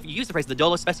guys, I don't know if you use the phrase the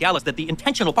dolo specialis, that the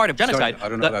intentional part of genocide. Sorry, I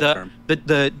don't know that term.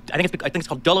 I think it's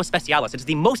called dolo specialis. It's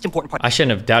the most important part. I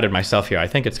shouldn't have doubted myself here. I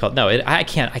think it's called I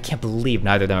can't believe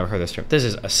neither of them have heard this term. This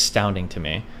is astounding to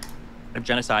me. Of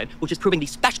genocide, which is proving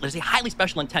there's a highly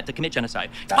special intent to commit genocide.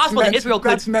 It's possible that Israel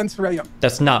could. That's mens rea.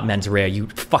 That's not mens rea, you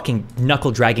fucking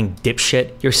knuckle-dragging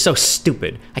dipshit. You're so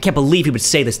stupid. I can't believe he would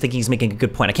say this thinking he's making a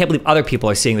good point. I can't believe other people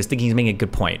are saying this thinking he's making a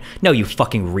good point. No, you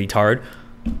fucking retard.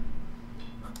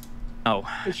 Oh,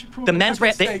 the mens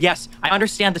rea, yes, I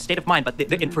understand the state of mind, but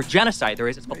for genocide, there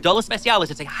is, it's called dolo specialis,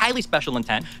 it's a highly special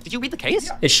intent. Did you read the case?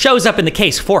 Yeah. It shows up in the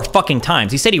case 4 fucking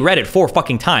times. He said he read it 4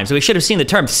 fucking times, so he should have seen the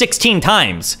term 16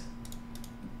 times.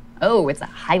 Oh, it's a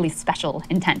highly special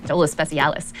intent, dolo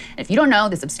specialis. And if you don't know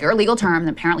this obscure legal term,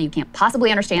 then apparently you can't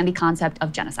possibly understand the concept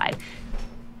of genocide.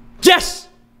 Yes!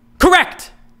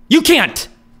 Correct! You can't!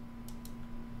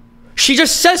 She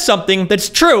just says something that's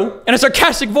true in a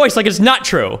sarcastic voice like it's not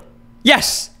true.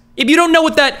 Yes! If you don't know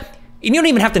what that... You don't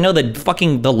even have to know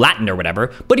the Latin or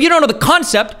whatever, but if you don't know the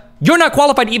concept, you're not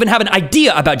qualified to even have an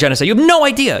idea about genocide. You have no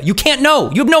idea. You can't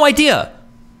know. You have no idea.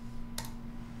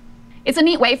 It's a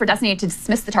neat way for Destiny to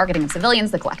dismiss the targeting of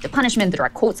civilians, the collective punishment, the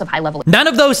direct quotes of high-level... None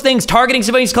of those things, targeting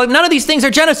civilians, none of these things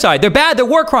are genocide. They're bad, they're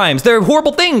war crimes, they're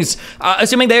horrible things.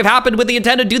 Assuming they have happened with the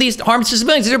intent to do these harms to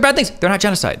civilians, these are bad things. They're not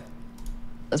genocide.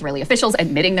 Israeli officials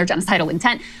admitting their genocidal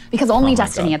intent, because only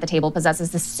Destiny at the table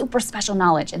possesses this super special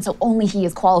knowledge, and so only he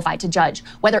is qualified to judge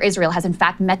whether Israel has in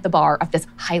fact met the bar of this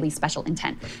highly special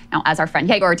intent. Now, as our friend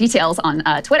Yegor details on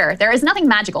Twitter, there is nothing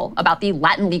magical about the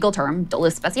Latin legal term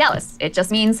dolus specialis. It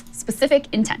just means specific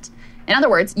intent. In other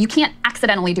words, you can't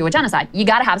accidentally do a genocide. You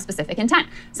gotta have specific intent,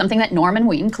 something that Norm and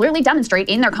Ween clearly demonstrate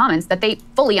in their comments that they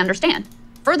fully understand.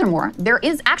 Furthermore, there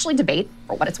is actually debate,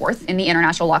 for what it's worth, in the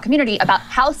international law community about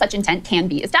how such intent can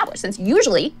be established, since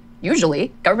usually,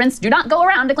 governments do not go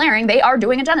around declaring they are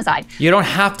doing a genocide. You don't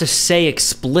have to say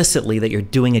explicitly that you're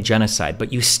doing a genocide,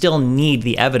 but you still need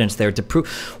the evidence there to prove.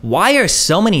 Why are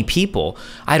so many people,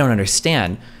 I don't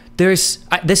understand,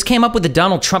 this came up with the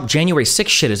Donald Trump January 6th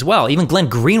shit as well. Even Glenn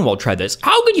Greenwald tried this.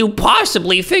 How could you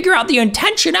possibly figure out the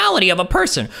intentionality of a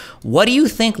person? What do you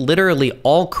think literally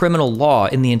all criminal law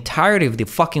in the entirety of the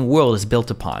fucking world is built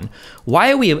upon?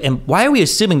 Why are we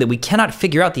assuming that we cannot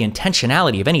figure out the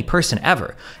intentionality of any person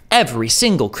ever? Every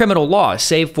single criminal law,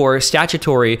 save for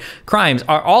statutory crimes,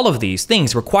 all of these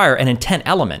things require an intent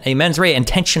element, a mens rea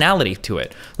intentionality to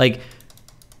it. Like,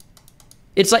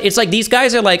 it's like these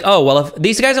guys are like, oh, well, if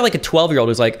these guys are like a 12-year-old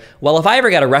who's like, well, if I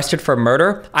ever got arrested for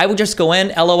murder, I would just go in,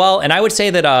 LOL, and I would say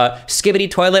that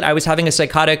skibbity toilet, I was having a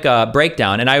psychotic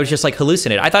breakdown, and I was just like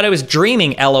hallucinating. I thought I was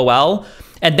dreaming, LOL.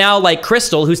 And now like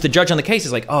Krystal, who's the judge on the case,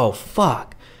 is like, oh,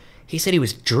 fuck. He said he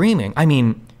was dreaming. I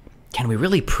mean, can we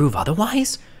really prove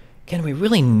otherwise? Can we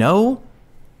really know?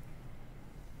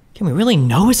 Can we really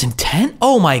know his intent?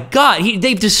 Oh my God,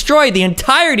 they've destroyed the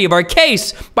entirety of our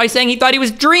case by saying he thought he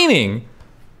was dreaming.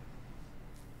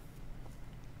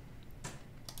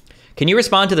 Can you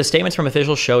respond to the statements from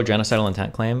officials show genocidal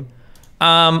intent claim?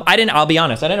 I'll be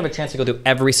honest, I didn't have a chance to go through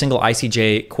every single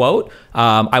ICJ quote.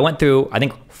 I went through, I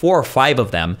think, 4 or 5 of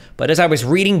them, but as I was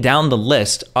reading down the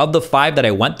list of the 5 that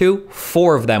I went through,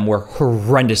 4 of them were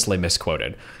horrendously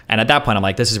misquoted. And at that point, I'm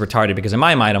like, this is retarded, because in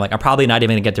my mind, I'm like, I'm probably not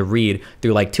even gonna get to read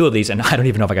through like 2 of these, and I don't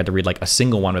even know if I got to read like a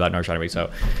single one without trying to read.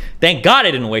 So thank God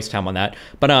I didn't waste time on that.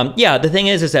 But yeah, the thing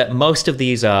is that most of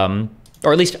these,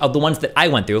 or at least of the ones that I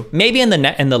went through, maybe in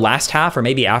the last half, or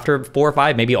maybe after 4 or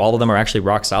 5, maybe all of them are actually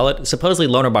rock solid.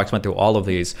 Supposedly Lonerbox went through all of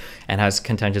these and has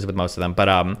contentions with most of them.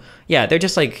 But yeah, they're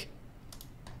just like,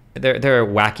 they're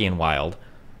wacky and wild.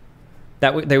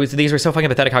 These were so fucking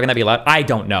pathetic. How can that be allowed? I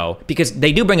don't know, because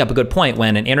they do bring up a good point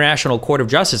when an international court of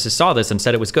justice saw this and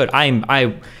said it was good.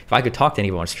 If I could talk to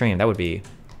anyone on stream, that would be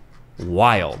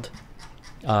wild.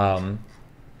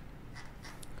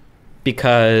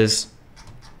 Because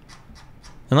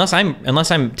unless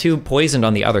I'm too poisoned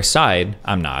on the other side,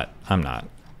 I'm not.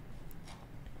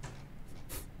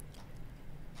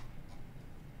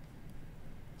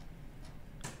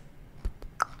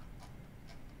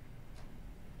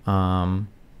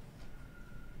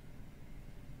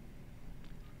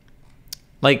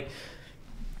 Like,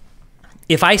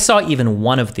 if I saw even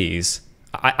one of these,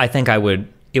 I think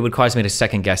it would cause me to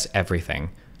second guess everything.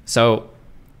 So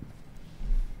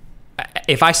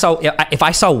if I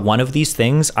saw one of these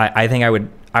things, I think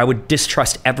I would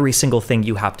distrust every single thing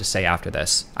you have to say after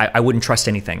this. I wouldn't trust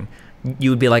anything.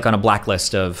 You would be like on a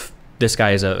blacklist of this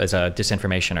guy is a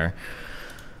disinformationer.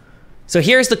 So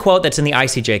here's the quote that's in the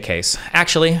ICJ case.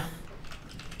 Actually,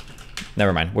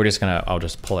 never mind. I'll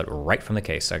just pull it right from the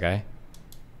case, okay?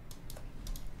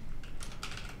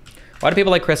 What do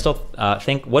people like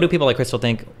Krystal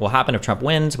think will happen if Trump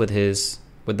wins with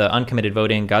the uncommitted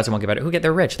voting? Gaza won't give out.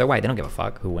 They're rich. They're white. They don't give a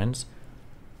fuck who wins.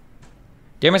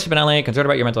 Dear Mr. Benelli, concerned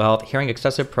about your mental health. Hearing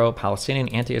excessive pro-Palestinian,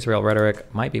 anti-Israel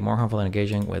rhetoric might be more harmful than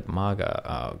engaging with MAGA.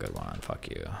 Oh, good one. Fuck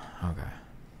you. Okay.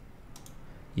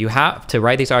 You have to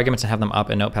write these arguments and have them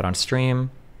up in Notepad on stream.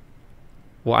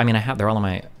 Well, I mean, they're all on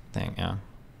my thing, yeah.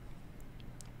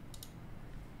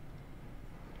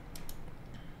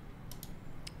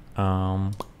 Do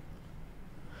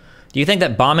you think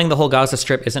that bombing the whole Gaza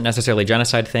Strip isn't necessarily a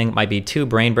genocide thing? Might be too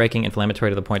brain-breaking, inflammatory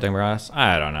to the point of us?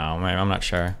 I don't know. I'm not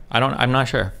sure. I'm not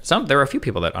sure. There were a few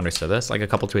people that understood this. Like a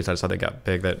couple tweets I saw that got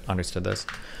big that understood this.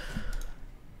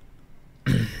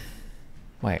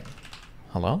 Wait.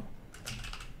 Hello?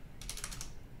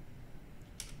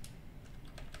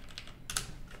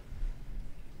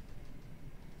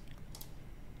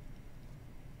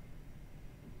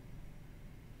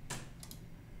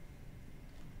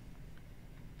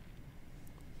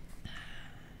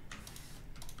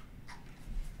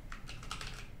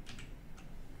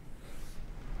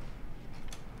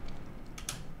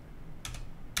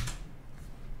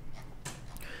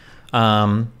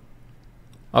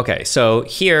 Okay, so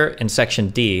here in section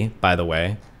D, by the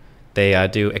way, they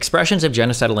do expressions of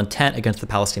genocidal intent against the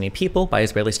Palestinian people by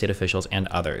Israeli state officials and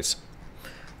others.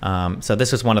 So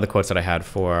this was one of the quotes that I had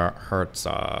for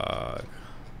Herzog.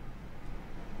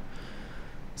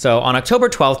 So on October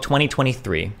 12th,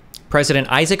 2023, President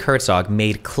Isaac Herzog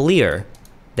made clear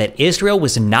that Israel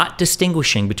was not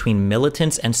distinguishing between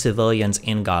militants and civilians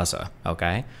in Gaza,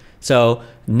 okay? So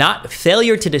not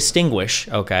failure to distinguish,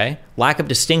 okay, lack of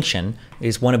distinction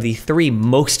is one of the three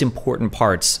most important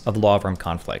parts of law of armed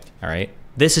conflict, all right?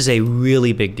 This is a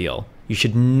really big deal. You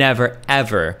should never,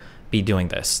 ever be doing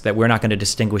this, that we're not going to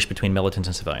distinguish between militants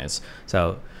and civilians.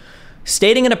 So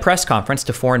stating in a press conference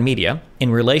to foreign media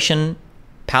in relation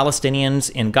Palestinians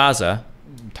in Gaza,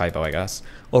 typo, I guess,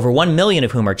 over 1 million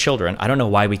of whom are children. I don't know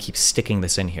why we keep sticking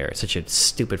this in here. It's such a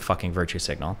stupid fucking virtue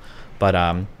signal.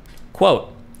 But,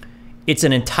 quote, "It's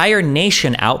an entire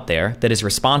nation out there that is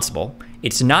responsible.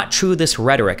 It's not true, this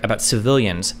rhetoric about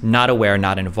civilians not aware,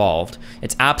 not involved.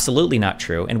 It's absolutely not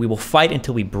true, and we will fight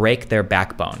until we break their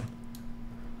backbone."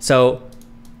 So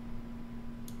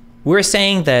we're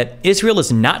saying that Israel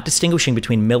is not distinguishing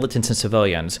between militants and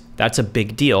civilians. That's a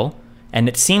big deal. And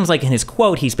it seems like in his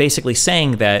quote, he's basically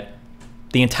saying that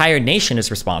the entire nation is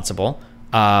responsible,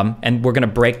 and we're going to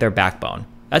break their backbone.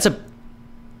 That's a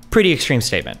pretty extreme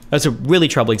statement. That's a really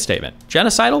troubling statement.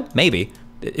 Genocidal? Maybe.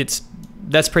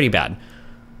 That's pretty bad.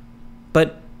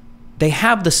 But they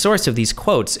have the source of these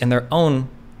quotes in their own.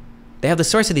 They have the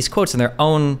source of these quotes in their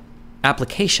own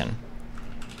application.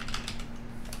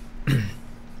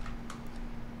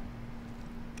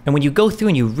 And when you go through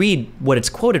and you read what it's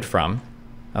quoted from,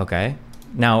 okay,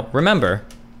 now remember,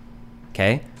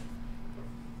 okay,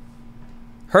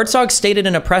 Herzog stated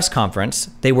in a press conference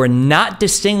they were not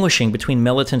distinguishing between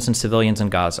militants and civilians in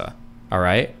Gaza, all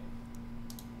right?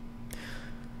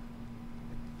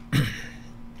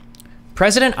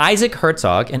 President Isaac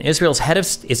Herzog is Israel's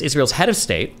head of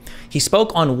state. He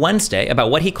spoke on Wednesday about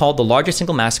what he called the largest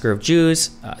single massacre of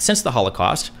Jews since the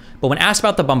Holocaust. But when asked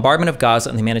about the bombardment of Gaza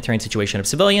and the humanitarian situation of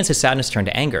civilians, his sadness turned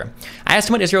to anger. I asked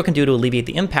him what Israel can do to alleviate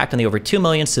the impact on the over 2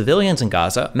 million civilians in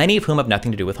Gaza, many of whom have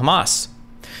nothing to do with Hamas.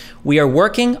 We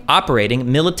are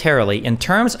operating militarily in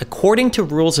terms according to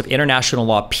rules of international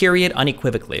law, period,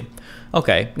 unequivocally.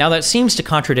 Okay, now that seems to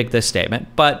contradict this statement,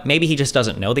 but maybe he just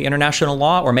doesn't know the international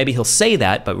law, or maybe he'll say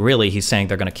that, but really he's saying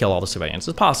they're going to kill all the civilians.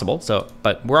 It's possible,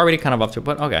 but we're already kind of up to it,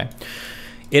 but okay.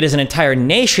 It is an entire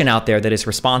nation out there that is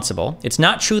responsible. It's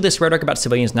not true this rhetoric about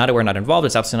civilians not aware, not involved.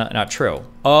 It's absolutely not true.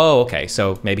 Oh, okay.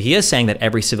 So maybe he is saying that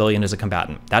every civilian is a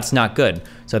combatant. That's not good.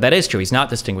 So that is true. He's not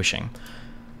distinguishing.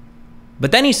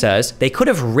 But then he says they could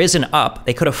have risen up.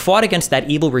 They could have fought against that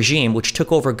evil regime which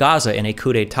took over Gaza in a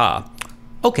coup d'etat.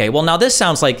 Okay, well now this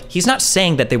sounds like he's not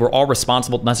saying that they were all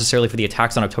responsible necessarily for the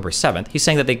attacks on October 7th. He's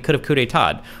saying that they could have coup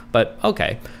d'etat, but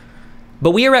okay.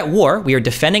 But we are at war, we are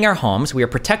defending our homes, we are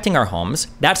protecting our homes.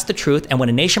 That's the truth, and when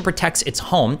a nation protects its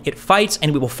home, it fights,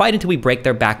 and we will fight until we break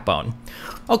their backbone.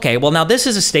 Okay, well now this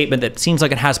is a statement that seems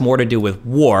like it has more to do with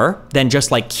war than just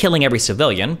like killing every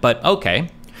civilian, but okay.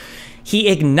 He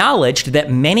acknowledged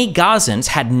that many Gazans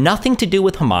had nothing to do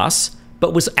with Hamas,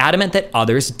 but was adamant that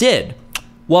others did.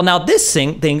 Well, now this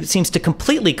thing seems to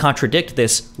completely contradict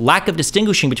this lack of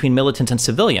distinguishing between militants and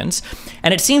civilians,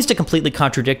 and it seems to completely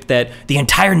contradict that the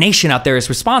entire nation out there is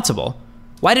responsible.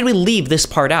 Why did we leave this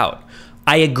part out?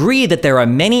 I agree that there are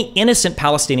many innocent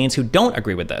Palestinians who don't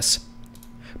agree with this.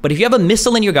 But if you have a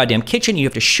missile in your goddamn kitchen, you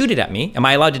have to shoot it at me. Am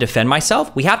I allowed to defend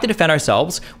myself? We have to defend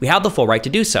ourselves. We have the full right to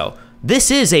do so.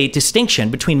 This is a distinction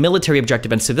between military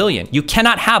objective and civilian. You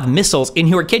cannot have missiles in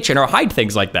your kitchen or hide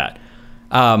things like that.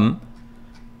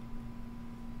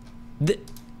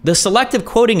 The selective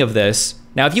quoting of this,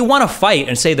 now if you want to fight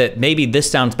and say that maybe this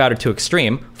sounds bad or too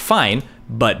extreme, fine,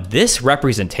 but this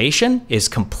representation is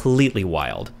completely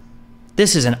wild.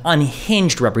 This is an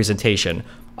unhinged representation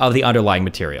of the underlying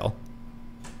material.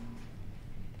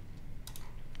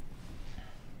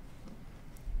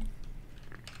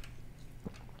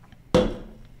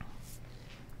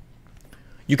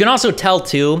 You can also tell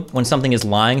too when something is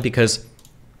lying, because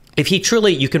if he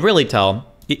truly, you can really tell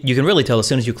as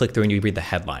soon as you click through and you read the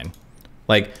headline.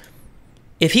 Like,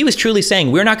 if he was truly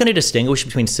saying, we're not going to distinguish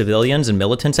between civilians and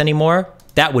militants anymore,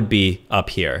 that would be up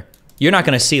here. You're not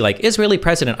going to see, like, Israeli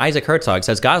President Isaac Herzog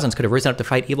says Gazans could have risen up to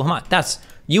fight evil Hamas.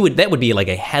 That would be like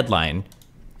a headline.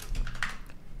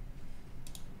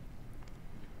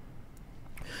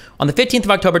 On the 15th of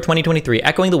October, 2023,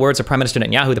 echoing the words of Prime Minister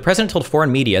Netanyahu, the president told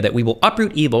foreign media that we will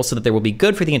uproot evil so that there will be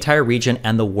good for the entire region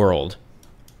and the world.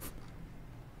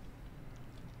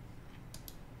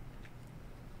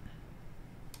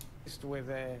 With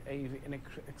an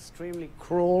extremely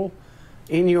cruel,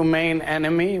 inhumane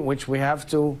enemy, which we have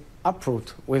to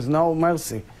uproot with no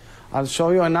mercy. I'll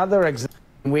show you another example.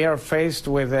 We are faced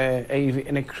with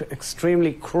an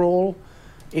extremely cruel,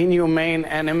 inhumane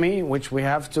enemy, which we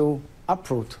have to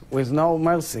uproot with no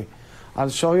mercy. I'll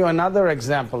show you another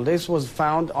example. This was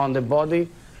found on the body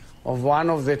of one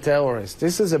of the terrorists.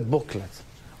 This is a booklet.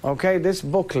 Okay, this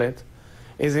booklet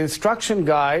is instruction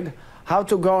guide how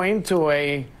to go into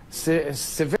a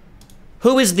civil.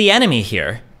 Who is the enemy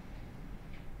here?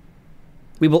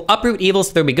 We will uproot evil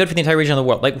so there will be good for the entire region of the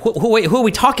world. Like, who are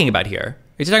we talking about here?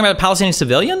 Are you talking about Palestinian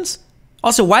civilians?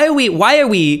 Also, why are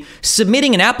we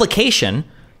submitting an application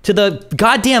to the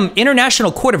goddamn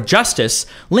International Court of Justice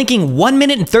linking 1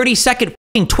 minute and 30-second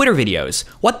Twitter videos?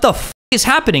 What the f is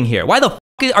happening here? Why the f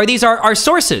are these our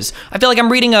sources? I feel like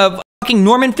I'm reading a fucking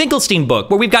Norman Finkelstein book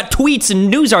where we've got tweets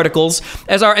and news articles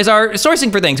as our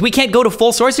sourcing for things. We can't go to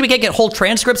full sources. We can't get whole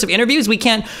transcripts of interviews. We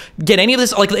can't get any of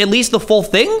this, like at least the full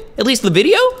thing, at least the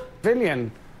video.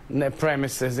 Civilian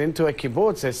premises into a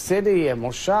kibbutz, a city, a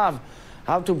moshav,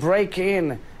 how to break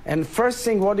in. And first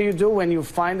thing, what do you do when you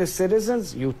find the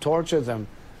citizens? You torture them.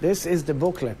 This is the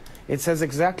booklet. It says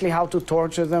exactly how to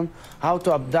torture them, how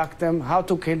to abduct them, how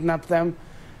to kidnap them.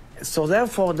 So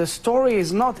therefore, the story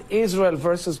is not Israel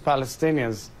versus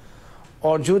Palestinians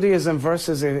or Judaism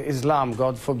versus Islam,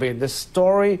 God forbid. The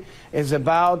story is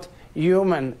about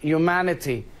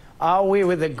humanity. Are we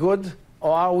with the good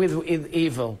or are we with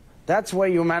evil? That's where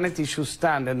humanity should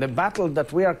stand. And the battle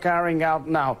that we are carrying out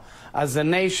now as a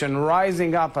nation,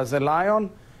 rising up as a lion,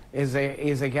 is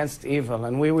against evil.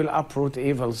 And we will uproot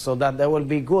evil so that there will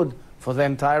be good for the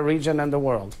entire region and the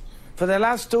world. For the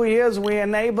last 2 years, we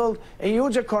enabled a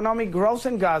huge economic growth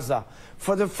in Gaza.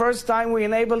 For the first time, we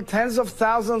enabled tens of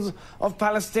thousands of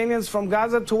Palestinians from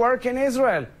Gaza to work in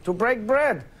Israel, to break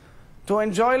bread, to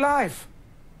enjoy life.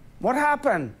 What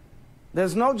happened?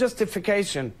 There's no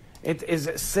justification. It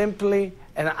is simply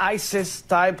an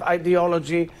ISIS-type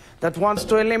ideology that wants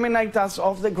to eliminate us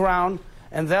off the ground,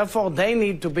 and therefore they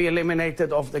need to be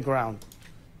eliminated off the ground.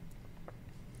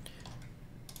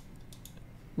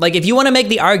 Like, if you want to make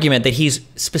the argument that he's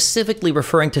specifically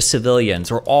referring to civilians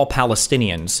or all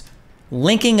Palestinians,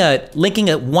 linking a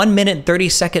 1 minute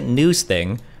 30-second news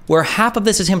thing where half of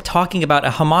this is him talking about a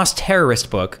Hamas terrorist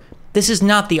book, this is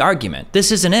not the argument.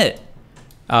 This isn't it.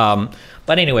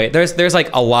 But anyway, there's like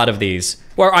a lot of these.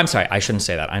 Or I'm sorry, I shouldn't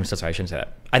say that. I'm so sorry, I shouldn't say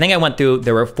that. I think I went through,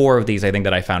 there were 4 of these I think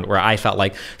that I found where I felt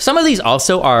like some of these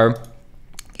also are,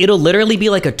 it'll literally be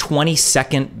like a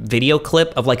 20-second video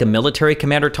clip of like a military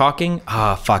commander talking.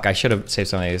 Ah, fuck, I should have saved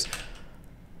some of these.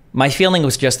 My feeling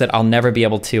was just that I'll never be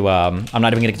able to, I'm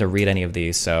not even gonna get to read any of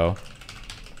these, so.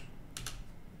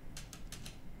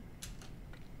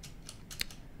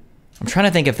 I'm trying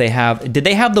to think if they have, did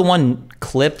they have the one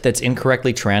clip that's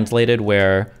incorrectly translated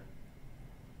where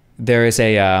there is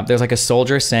a, there's like a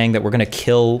soldier saying that we're gonna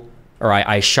kill, or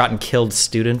I shot and killed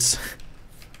students.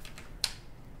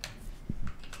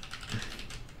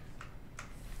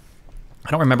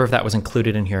 I don't remember if that was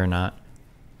included in here or not.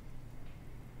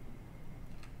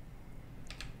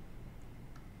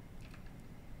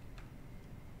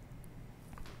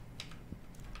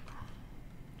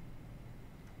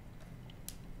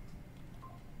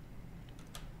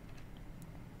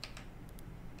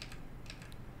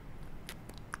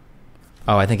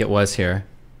 Oh, I think it was here.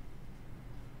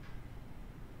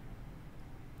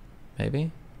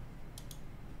 Maybe?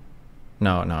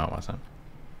 No, no, it wasn't.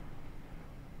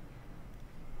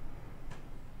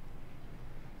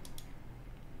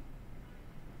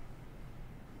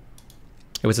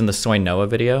 It was in the Soy Noah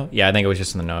video? Yeah, I think it was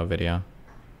just in the Noah video.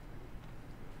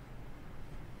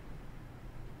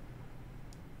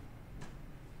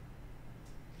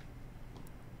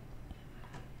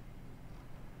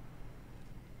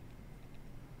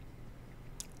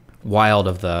 Wild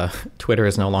of the Twitter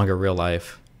is no longer real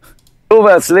life. Is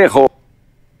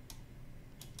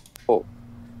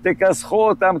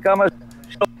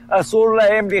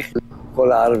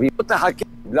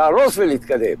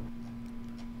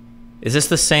this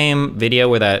the same video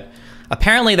where that...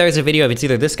 Apparently there's a video of, it's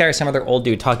either this guy or some other old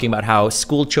dude talking about how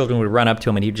school children would run up to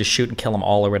him and he'd just shoot and kill them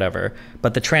all or whatever.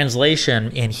 But the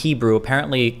translation in Hebrew,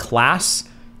 apparently class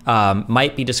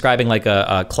might be describing like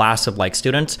a class of like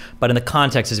students, but in the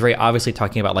context is very obviously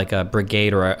talking about like a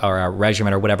brigade or a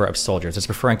regiment or whatever of soldiers. It's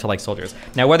referring to like soldiers.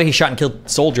 Now, whether he shot and killed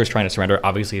soldiers trying to surrender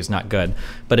obviously is not good,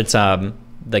 but it's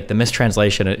like the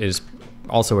mistranslation is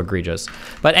also egregious.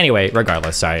 But anyway,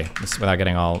 regardless, sorry, without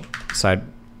getting all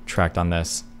sidetracked on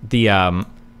this, the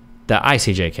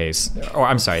ICJ case, or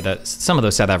I'm sorry, some of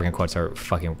those South African quotes are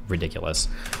fucking ridiculous.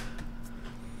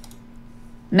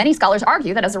 Many scholars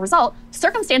argue that as a result,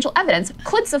 circumstantial evidence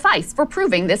could suffice for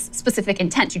proving this specific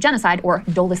intent to genocide, or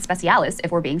dolus specialis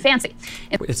if we're being fancy.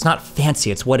 It's not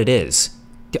fancy, it's what it is.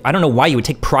 I don't know why you would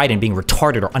take pride in being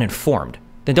retarded or uninformed.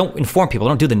 Then don't inform people,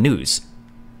 don't do the news.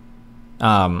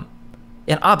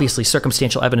 And obviously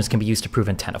circumstantial evidence can be used to prove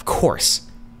intent, of course.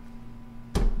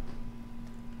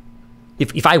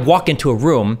 If I walk into a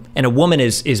room and a woman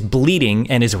is bleeding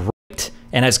and is raped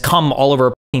and has cum all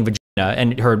over her vagina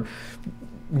and her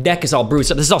neck is all bruised,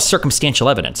 this is all circumstantial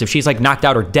evidence. If she's like knocked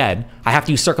out or dead, I have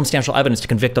to use circumstantial evidence to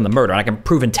convict on the murder, and I can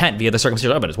prove intent via the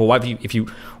circumstantial evidence. Well, why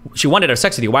she wanted to have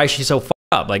sex with you, why is she so fucked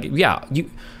up? Like, yeah, it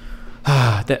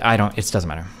doesn't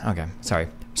matter. Okay, sorry.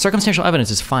 Circumstantial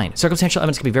evidence is fine. Circumstantial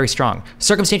evidence can be very strong.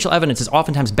 Circumstantial evidence is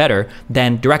oftentimes better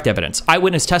than direct evidence.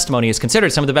 Eyewitness testimony is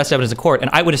considered some of the best evidence in court, and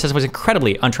eyewitness testimony is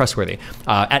incredibly untrustworthy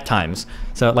at times.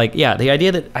 So, like, yeah, the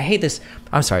idea that, I hate this,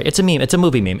 I'm sorry, it's a meme, it's a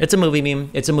movie meme, it's a movie meme,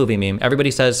 it's a movie meme.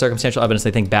 Everybody says circumstantial evidence,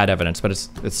 they think bad evidence, but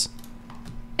it's...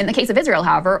 In the case of Israel,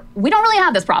 however, we don't really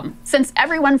have this problem, since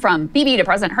everyone from Bibi to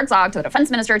President Herzog to the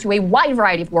defense minister to a wide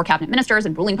variety of war cabinet ministers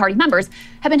and ruling party members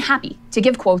have been happy to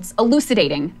give quotes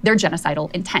elucidating their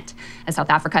genocidal intent, as South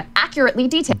Africa accurately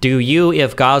detailed. Do you,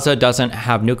 if Gaza doesn't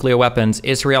have nuclear weapons,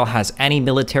 Israel has any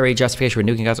military justification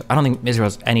for nuking Gaza? I don't think Israel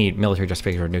has any military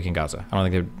justification for nuking Gaza. I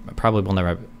don't think they probably will never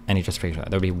have any justification for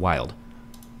that. That would be wild.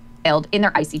 In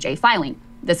their ICJ filing.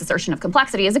 This assertion of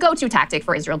complexity is a go-to tactic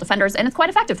for Israel defenders, and it's quite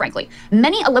effective, frankly.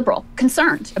 Many a liberal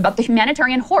concerned about the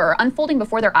humanitarian horror unfolding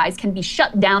before their eyes can be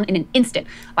shut down in an instant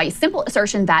by a simple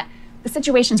assertion that the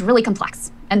situation's really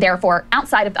complex, and therefore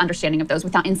outside of the understanding of those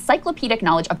without encyclopedic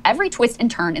knowledge of every twist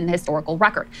and turn in the historical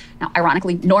record. Now,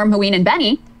 ironically, Norm, Muin, and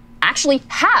Benny actually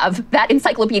have that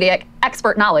encyclopedic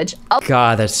expert knowledge of—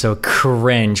 God, that's so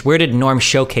cringe. Where did Norm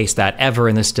showcase that ever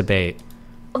in this debate?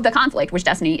 Of the conflict, which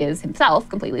Destiny is himself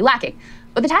completely lacking.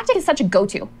 But the tactic is such a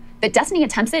go-to that Destiny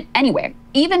attempts it anyway,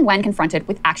 even when confronted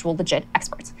with actual legit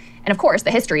experts. And of course,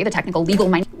 the history, the technical, legal...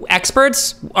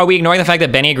 Experts? Are we ignoring the fact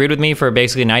that Benny agreed with me for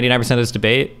basically 99% of this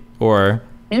debate? Or...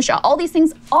 Minutia, all these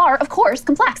things are, of course,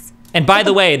 complex. And by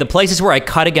the way, the places where I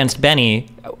cut against Benny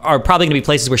are probably gonna be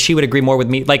places where she would agree more with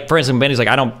me. Like, for instance, Benny's like,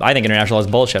 I think international law is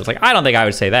bullshit. It's like, I don't think I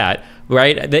would say that,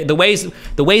 right? The ways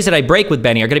that I break with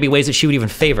Benny are gonna be ways that she would even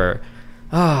favor.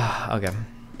 Ah, okay.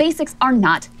 basics are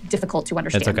not difficult to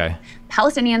understand. It's okay.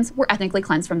 Palestinians were ethnically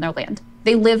cleansed from their land.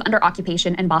 They live under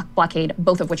occupation and blockade,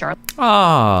 both of which are...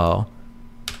 Oh.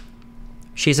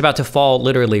 She's about to fall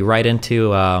literally right into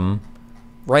one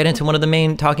of the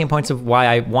main talking points of why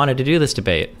I wanted to do this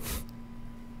debate.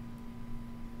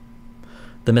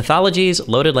 The mythologies,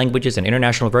 loaded languages, and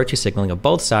international virtue signaling of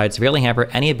both sides severely hamper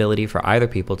any ability for either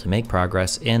people to make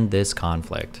progress in this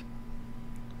conflict.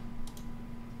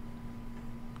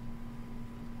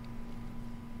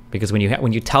 Because when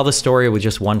you tell the story with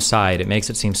just one side, it makes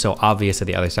it seem so obvious that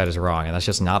the other side is wrong, and that's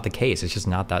just not the case. It's just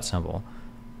not that simple.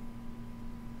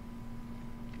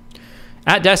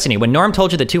 At Destiny, when Norm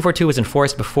told you that 242 was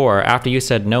enforced before, after you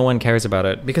said no one cares about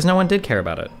it, because no one did care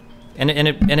about it. And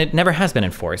it never has been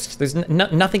enforced. There's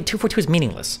nothing, 242 is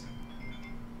meaningless.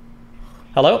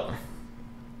 Hello?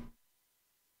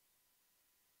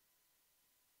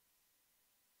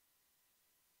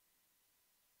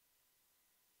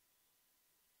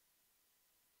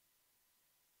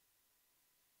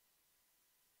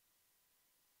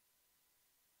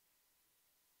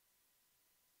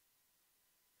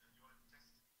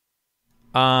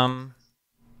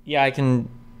 Yeah,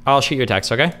 I'll shoot you a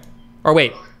text, okay? Or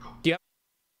wait, do you have...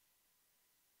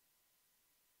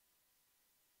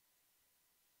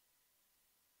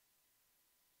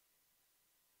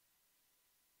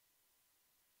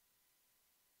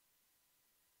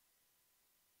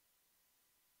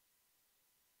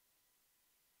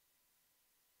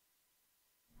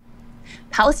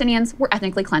 Palestinians were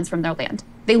ethnically cleansed from their land.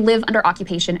 They live under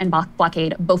occupation and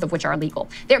blockade, both of which are illegal.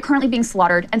 They're currently being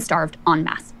slaughtered and starved en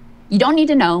masse. You don't need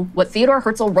to know what Theodore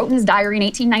Herzl wrote in his diary in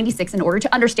 1896 in order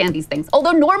to understand these things,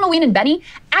 although Norm, Ween, and Benny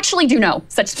actually do know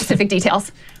such specific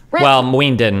details. Well,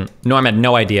 Ween didn't. Norm had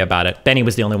no idea about it. Benny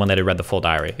was the only one that had read the full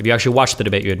diary. If you actually watched the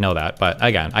debate, you'd know that. But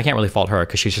again, I can't really fault her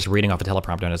because she's just reading off a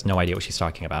teleprompter and has no idea what she's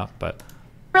talking about. But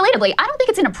Relatably, I don't think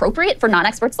it's inappropriate for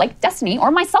non-experts like Destiny,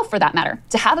 or myself for that matter,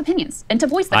 to have opinions and to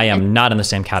voice them. I am not in the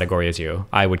same category as you.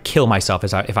 I would kill myself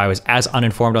if I was as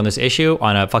uninformed on this issue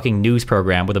on a fucking news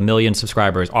program with 1 million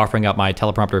subscribers offering up my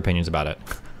teleprompter opinions about it.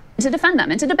 To defend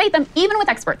them and to debate them, even with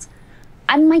experts.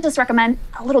 I might just recommend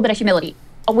a little bit of humility,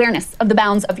 awareness of the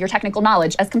bounds of your technical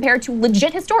knowledge as compared to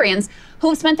legit historians who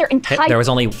have spent their entire... There was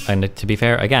only, and to be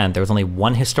fair, again, there was only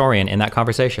one historian in that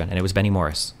conversation, and it was Benny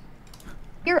Morris.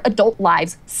 Your adult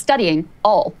lives studying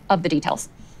all of the details.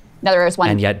 Now there is one...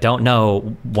 And yet don't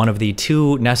know one of the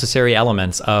 2 necessary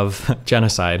elements of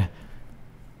genocide,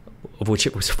 of which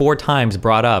it was 4 times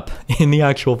brought up in the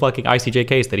actual fucking ICJ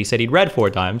case that he said he'd read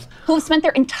 4 times. Who have spent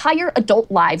their entire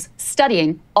adult lives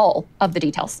studying all of the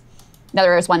details. Now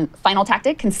there is one final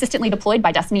tactic consistently deployed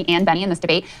by Destiny and Benny in this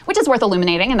debate, which is worth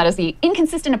illuminating, and that is the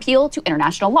inconsistent appeal to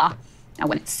international law. Now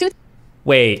when it suits...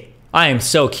 Wait. I am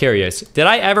so curious. Did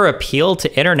I ever appeal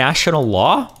to international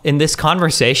law in this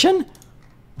conversation?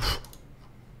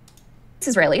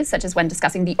 Israelis, such as when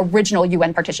discussing the original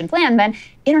UN partition plan, then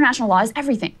international law is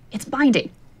everything. It's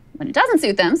binding. When it doesn't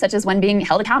suit them, such as when being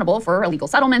held accountable for illegal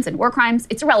settlements and war crimes,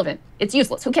 it's irrelevant. It's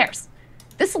useless. Who cares?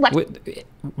 This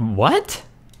What?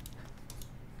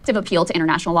 appeal to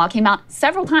international law came out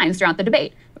several times throughout the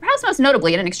debate, but perhaps most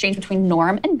notably in an exchange between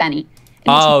Norm and Benny.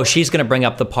 Oh, she's going to bring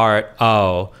up the part,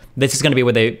 this is going to be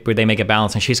where they make a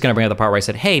balance, and she's going to bring up the part where I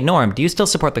said, hey, Norm, do you still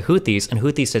support the Houthis? And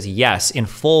Houthi says yes, in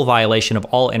full violation of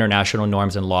all international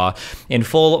norms and law, in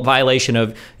full violation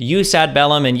of jus ad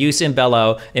bellum and jus in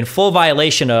bello, in full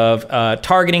violation of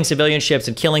targeting civilian ships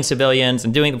and killing civilians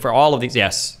and doing for all of these.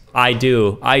 Yes, I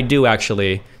do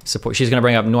actually support. She's going to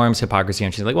bring up Norm's hypocrisy,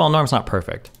 and she's like, well, Norm's not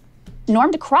perfect.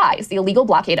 Norm decries the illegal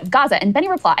blockade of Gaza, and Benny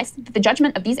replies that the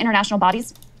judgment of these international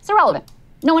bodies is irrelevant.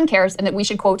 No one cares, and that we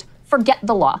should, quote, forget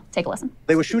the law. Take a listen.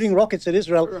 They were shooting rockets at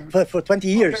Israel for 20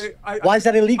 years. Okay, why is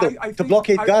that illegal to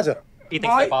blockade Gaza?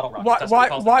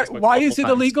 Why is it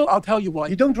illegal? I'll tell you why.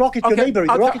 You don't rocket your neighbor.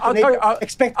 You rocket your neighbor.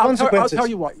 Expect consequences. I'll tell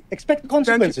you why. Expect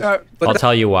consequences. I'll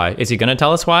tell you why. Is he going to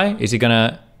tell us why? Is he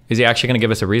actually going to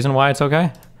give us a reason why it's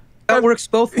okay? That works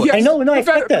both ways. Yes, I know, I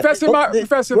expect that.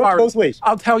 Professor Myers, both ways.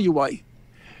 I'll tell you why.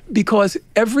 Because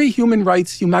every human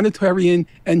rights, humanitarian,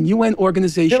 and UN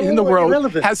organization in the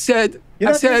world has said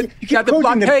that the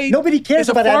blockade Nobody cares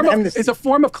about amnesty. is a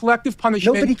form of collective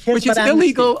punishment, which is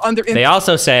illegal under... They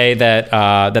also say that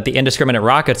that the indiscriminate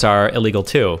rockets are illegal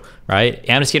too, right?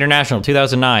 Amnesty International,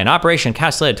 2009, Operation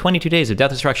Cast Lead, 22 days of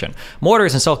death destruction.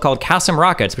 Mortars and so-called Qassam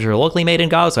rockets, which are locally made in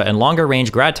Gaza, and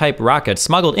longer-range Grad-type rockets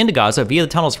smuggled into Gaza via the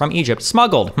tunnels from Egypt,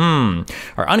 are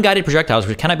unguided projectiles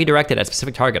which cannot be directed at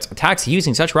specific targets. Attacks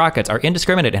using such rockets are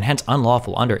indiscriminate and hence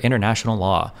unlawful under international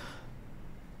law.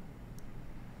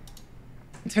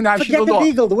 International law.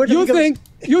 Illegal. The word you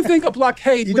think a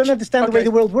blockade? You don't understand the way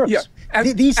the world works. Yeah.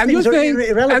 These things are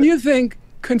irrelevant. And you think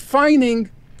confining,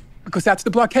 because that's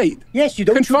the blockade. Yes, you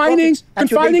don't confining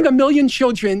a million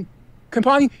children,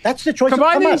 that's the choice of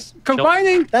Hamas.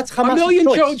 Combining that's a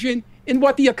million children in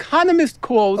what the Economist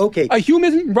called a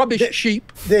human rubbish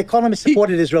sheep. The Economist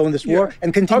supported Israel in this war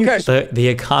and continues to. The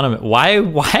Economist. Why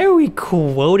are we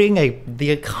quoting the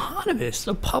Economist?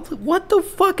 A public. What the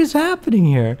fuck is happening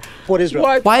here? Support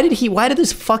Israel. Why did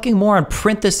this fucking moron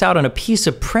print this out on a piece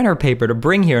of printer paper to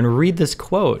bring here and read this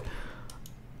quote?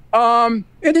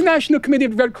 International Committee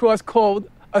of the Red Cross called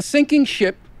a sinking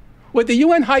ship, what the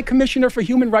UN High Commissioner for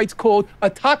Human Rights called a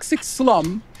toxic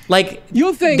slum. Like,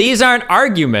 you think these aren't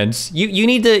arguments. You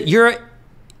need to.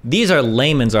 These are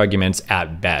layman's arguments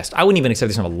at best. I wouldn't even accept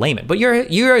this from a layman. But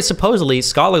you're supposedly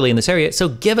scholarly in this area, so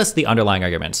give us the underlying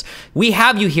arguments. We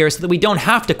have you here so that we don't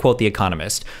have to quote The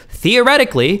Economist.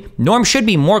 Theoretically, Norm should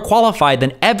be more qualified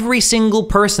than every single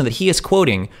person that he is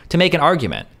quoting to make an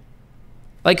argument.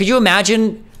 Like, could you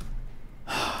imagine?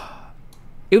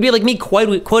 It would be like me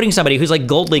quoting somebody who's like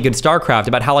Gold League and StarCraft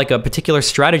about how like a particular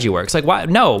strategy works. Like, why?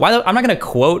 No, I'm not gonna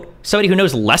quote somebody who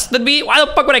knows less than me. Why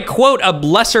the fuck would I quote a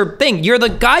lesser thing? You're the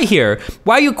guy here.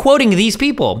 Why are you quoting these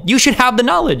people? You should have the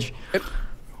knowledge.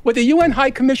 What the UN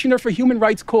High Commissioner for Human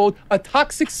Rights called a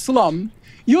toxic slum.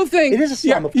 You think it is a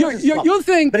slum? You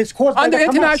think, but it's caused by under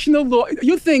international law.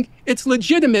 You think it's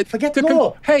legitimate. Forget the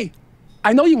law. Hey.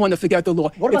 I know you want to forget the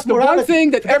law. It's the one thing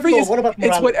that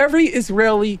it's what every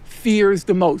Israeli fears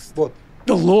the most. What?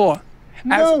 The law.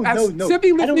 No.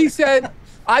 Sibi Livni said,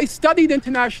 I studied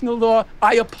international law.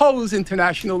 I oppose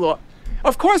international law.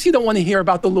 Of course you don't want to hear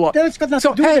about the law. Then it's got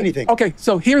nothing to do with anything. Okay,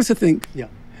 so here's the thing. Yeah.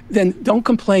 Then don't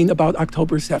complain about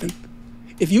October 7th.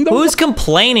 If you don't. Who's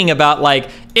complaining about, like,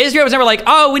 Israel was never like,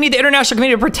 oh, we need the international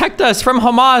community to protect us from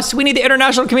Hamas. We need the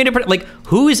international community to like,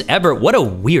 who's ever, what a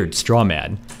weird straw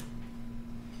man.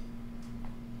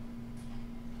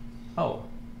 Oh.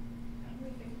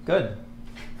 Good.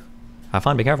 Have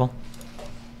fun, be careful.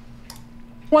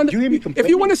 If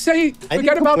you want to say,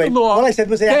 forget about the law, all I said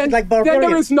was they acted like then barbarians.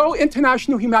 there is no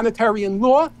international humanitarian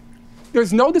law.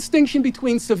 There's no distinction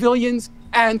between civilians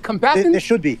and combatants. There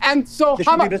should be. And so,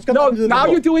 now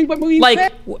you're doing what we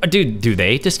like, do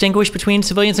they distinguish between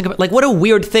civilians and like? What a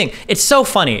weird thing! It's so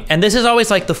funny, and this is always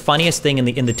like the funniest thing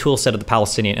in the tool set of the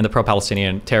Palestinian and the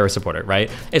pro-Palestinian terror supporter, right?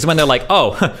 Is when they're like,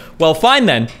 oh, well, fine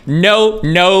then, no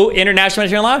international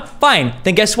humanitarian law, fine.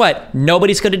 Then guess what?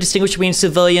 Nobody's going to distinguish between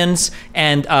civilians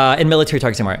and military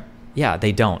targets anymore. Yeah,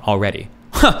 they don't already.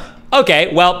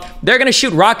 Okay, well, they're going to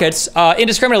shoot rockets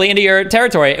indiscriminately into your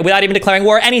territory without even declaring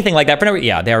war or anything like that.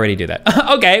 Yeah, they already do that.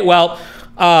 Okay, well,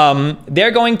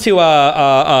 they're going to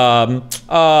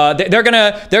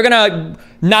they're gonna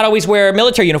not always wear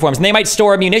military uniforms, and they might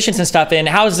store munitions and stuff in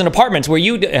houses and apartments where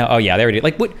you. Oh yeah, they already do.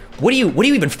 Like, what are you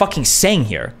even fucking saying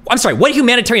here? I'm sorry. What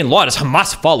humanitarian law does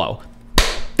Hamas follow?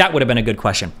 That would have been a good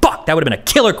question. Fuck, that would have been a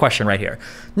killer question right here.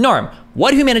 Norm,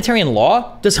 what humanitarian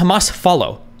law does Hamas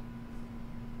follow?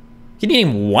 Can you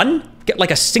name one? Get like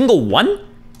a single one?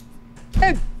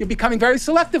 Ed, you're becoming very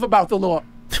selective about the law.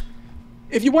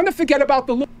 If you want to forget about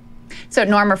the law. So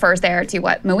Norm refers there to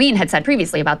what Mouin had said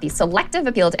previously about the selective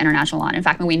appeal to international law. And in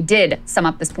fact, Mouin did sum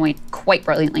up this point quite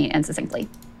brilliantly and succinctly.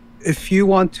 If you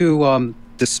want to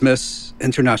dismiss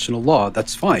international law,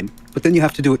 that's fine. But then you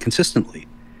have to do it consistently.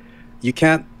 You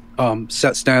can't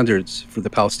set standards for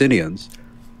the Palestinians.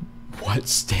 What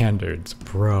standards,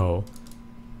 bro?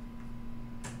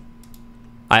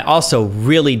 I also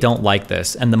really don't like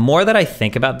this. And the more that I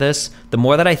think about this, the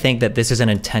more that I think that this is an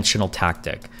intentional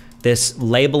tactic. This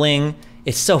labeling,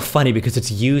 it's so funny because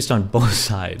it's used on both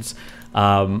sides.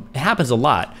 It happens a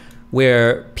lot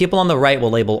where people on the right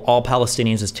will label all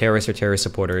Palestinians as terrorists or terrorist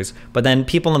supporters, but then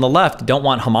people on the left don't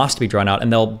want Hamas to be drawn out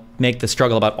and they'll make the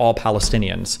struggle about all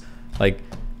Palestinians. Like,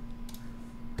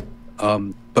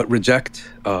 but reject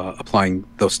applying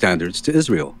those standards to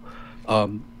Israel.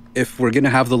 If we're going to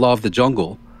have the law of the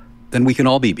jungle, then we can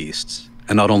all be beasts,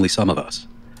 and not only some of us.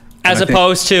 As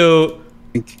opposed to...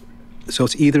 So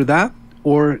it's either that,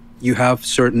 or you have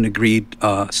certain agreed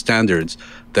standards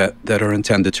that are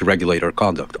intended to regulate our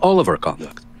conduct, all of our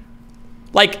conduct.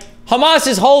 Like, Hamas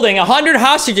is holding 100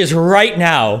 hostages right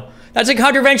now. That's a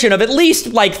contravention of at least,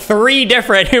 like, 3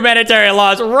 different humanitarian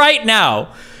laws right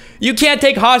now. You can't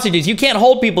take hostages. You can't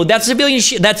hold people. That's civilian.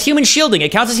 That's human shielding.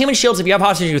 It counts as human shields if you have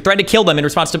hostages. You threaten to kill them in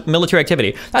response to military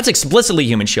activity. That's explicitly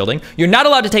human shielding. You're not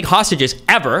allowed to take hostages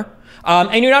ever,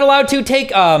 and you're not allowed to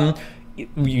take.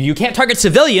 You can't target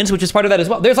civilians, which is part of that as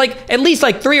well. There's like at least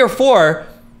like 3 or 4.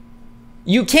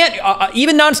 You can't.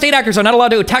 Even non-state actors are not allowed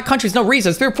to attack countries. No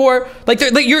reasons. 3 or 4. Like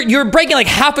you're breaking like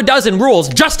half a dozen rules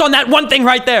just on that one thing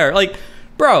right there. Like,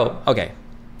 bro. Okay.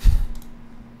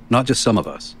 not just some of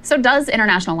us. So does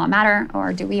international law matter,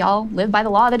 or do we all live by the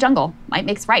law of the jungle? Might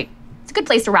makes right. It's a good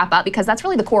place to wrap up because that's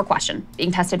really the core question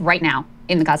being tested right now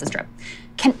in the Gaza Strip.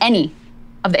 Can any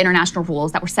of the international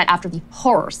rules that were set after the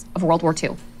horrors of World War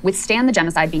II withstand the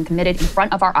genocide being committed in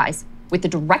front of our eyes with the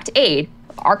direct aid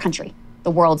of our country,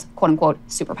 the world's quote-unquote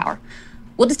superpower?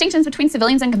 Will distinctions between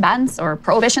civilians and combatants or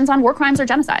prohibitions on war crimes or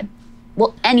genocide,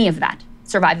 will any of that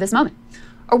survive this moment?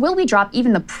 Or will we drop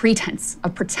even the pretense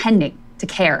of pretending to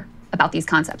care about these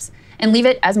concepts and leave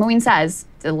it, as Moeen says,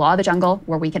 to the law of the jungle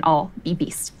where we can all be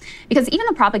beasts? Because even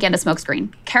the propaganda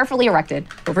smokescreen, carefully erected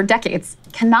over decades,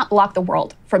 cannot block the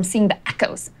world from seeing the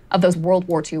echoes of those World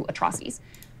War II atrocities.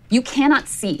 You cannot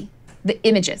see the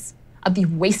images of the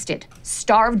wasted,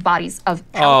 starved bodies of...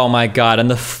 Oh my God, and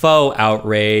the faux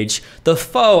outrage. The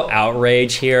faux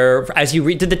outrage here. As you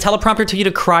read, did the teleprompter tell you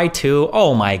to cry too?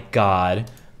 Oh my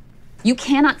God. You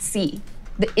cannot see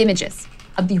the images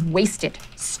of the wasted,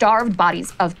 starved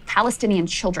bodies of Palestinian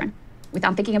children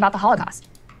without thinking about the Holocaust.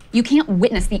 You can't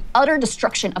witness the utter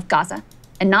destruction of Gaza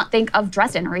and not think of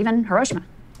Dresden or even Hiroshima.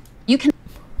 You can...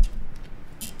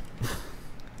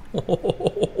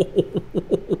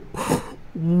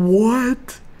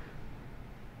 What?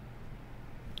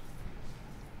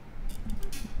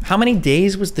 How many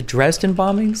days was the Dresden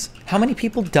bombings? How many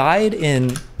people died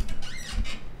in...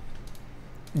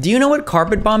 Do you know what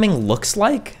carpet bombing looks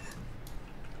like?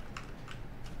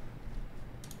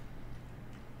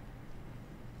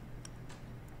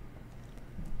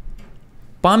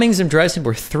 Bombings in Dresden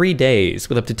were 3 days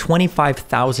with up to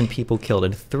 25,000 people killed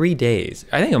in 3 days.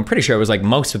 I'm pretty sure it was like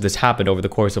most of this happened over the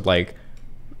course of like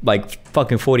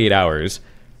fucking 48 hours.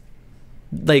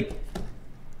 Like,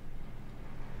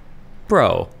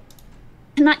 bro.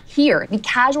 Cannot hear the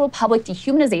casual public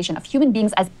dehumanization of human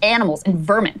beings as animals and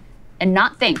vermin and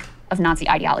not think of Nazi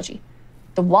ideology.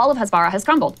 The wall of Hezbollah has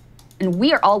crumbled, and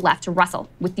we are all left to wrestle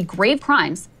with the grave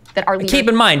crimes that our leaders... Keep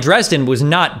in mind, Dresden was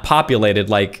not populated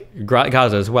like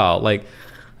Gaza as well. Like,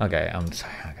 okay, I'm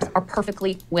sorry. Okay. Are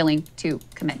perfectly willing to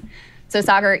commit. So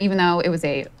Sagar, even though it was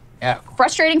a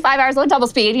frustrating 5 hours on double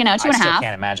speed, 2.5. I still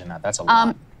can't imagine that. That's a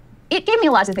lot. It gave me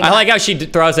a lot to think I about. like how she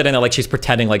throws it in there like she's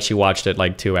pretending like she watched it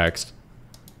like 2x.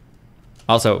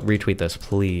 Also, retweet this,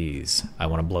 please. I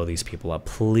want to blow these people up.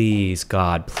 Please,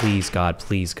 God, please, God,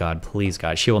 please, God, please,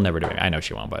 God. She will never do it. I know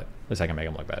she won't, but at least I can make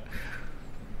him look bad.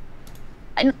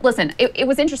 And listen, it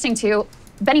was interesting too.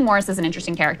 Benny Morris is an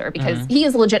interesting character because he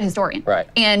is a legit historian. Right.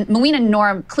 And Moeen and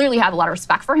Norm clearly have a lot of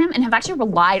respect for him and have actually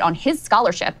relied on his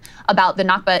scholarship about the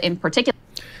Nakba in particular.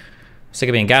 Sick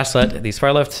of being gaslit. These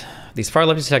far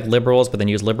leftists attack liberals, but then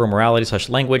use liberal morality /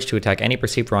 language to attack any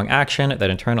perceived wrong action that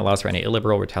in turn allows for any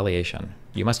illiberal retaliation.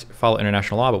 You must follow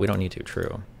international law, but we don't need to.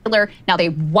 True. Now they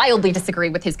wildly disagree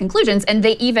with his conclusions, and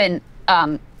they even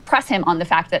press him on the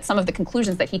fact that some of the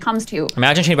conclusions that he comes to...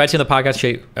 Imagine she invites you to the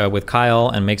podcast with Kyle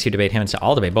and makes you debate him and say,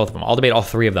 I'll debate both of them. I'll debate all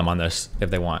three of them on this if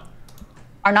they want.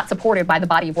 Are not supported by the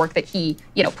body of work that he,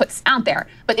 puts out there.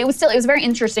 But it was a very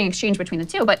interesting exchange between the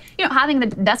two. But, having the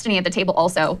Destiny at the table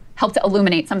also helped to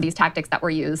illuminate some of these tactics that were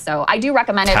used. So I do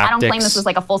recommend it. I don't claim this was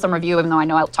like a fulsome review, even though I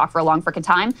know I'll talk for a long freaking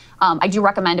time. I do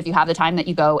recommend if you have the time that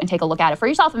you go and take a look at it for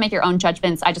yourself and make your own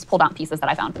judgments. I just pulled out pieces that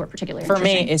I found were particularly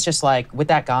interesting. For me, it's just like, with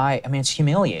that guy, it's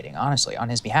humiliating, honestly, on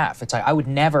his behalf. It's like, I would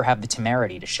never have the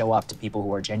temerity to show up to people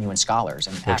who are genuine scholars.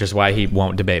 Which is why he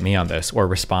won't debate me on this or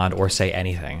respond or say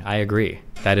anything. I agree.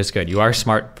 That is good. You are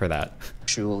smart for that.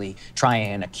 Actually try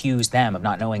and accuse them of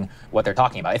not knowing what they're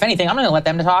talking about. If anything, I'm going to let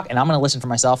them talk, and I'm going to listen for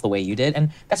myself the way you did,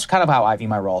 and that's kind of how I view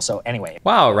my role. So anyway.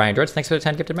 Wow, Ryan George, thanks for the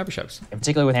 10 gifted memberships. In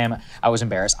particular with him, I was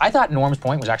embarrassed. I thought Norm's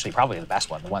point was actually probably the best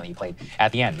one, the one that you played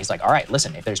at the end. He's like, all right,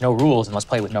 listen, if there's no rules, then let's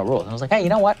play with no rules. And I was like, hey, you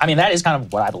know what? That is kind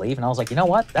of what I believe. And I was like, you know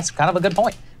what? That's kind of a good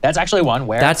point. That's actually one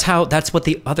where... That's what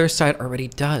the other side already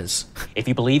does. If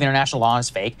you believe international law is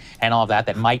fake and all of that,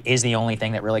 that might is the only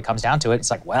thing that really comes down to it. It's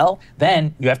like, well,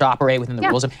 then you have to operate within the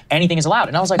rules of anything is allowed.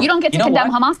 And I was like, you don't get to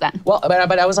condemn Hamas then. Well,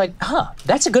 but I was like,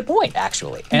 that's a good point,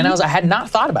 actually. And I had not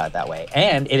thought about it that way.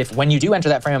 And when you do enter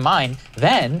that frame of mind,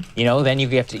 then, then you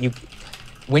have to,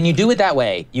 when you do it that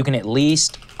way, you can at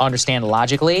least understand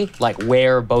logically, like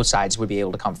where both sides would be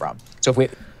able to come from. So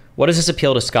what does this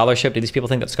appeal to scholarship? Do these people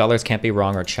think that scholars can't be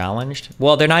wrong or challenged?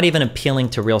 Well, they're not even appealing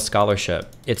to real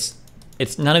scholarship. It's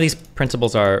none of these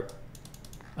principles are,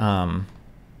 none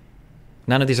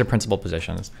of these are principled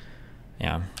positions.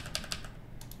 Yeah.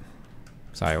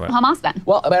 Sorry, what? Hamas then.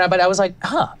 Well, but I was like,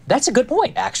 that's a good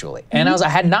point, actually. And I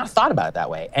had not thought about it that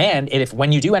way. And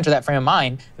when you do enter that frame of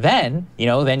mind, then,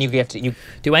 then you have to...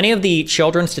 Do any of the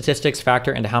children's statistics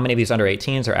factor into how many of these under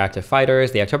 18s are active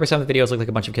fighters? The October 7th videos look like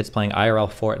a bunch of kids playing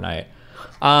IRL Fortnite.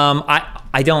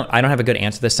 I don't have a good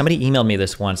answer to this. Somebody emailed me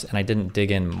this once and I didn't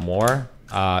dig in more.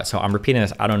 So I'm repeating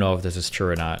this. I don't know if this is true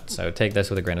or not. So take this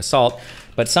with a grain of salt.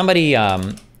 But somebody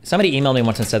emailed me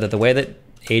once and said that the way that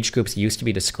age groups used to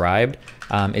be described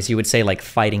is you would say like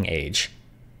fighting age.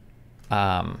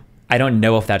 I don't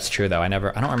know if that's true though. I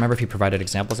don't remember if he provided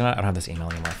examples or not. I don't have this email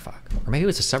anymore. Fuck. Or maybe it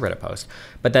was a subreddit post.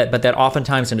 But that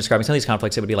oftentimes in describing some of these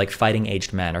conflicts, it would be like fighting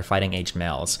aged men or fighting aged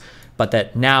males. But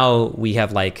that now we've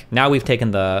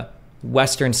taken the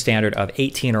Western standard of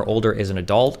 18 or older is an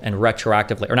adult and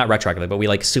retroactively, or not retroactively, but we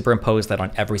like superimpose that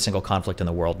on every single conflict in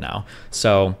the world now.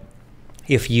 So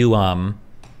if you're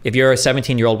a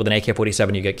 17-year-old with an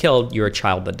AK-47, you get killed, you're a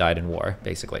child that died in war,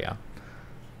 basically, yeah.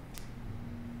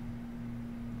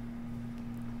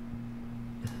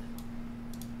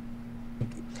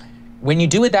 When you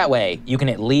do it that way, you can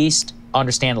at least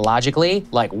understand logically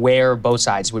like where both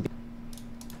sides would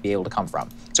be able to come from.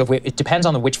 So it depends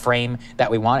on which frame that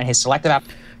we want, and his selective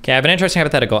Okay, I have an interesting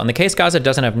hypothetical. In the case Gaza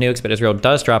doesn't have nukes, but Israel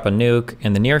does drop a nuke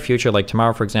in the near future, like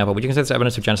tomorrow, for example, would you consider this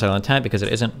evidence of genocidal intent because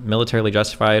it isn't militarily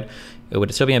justified?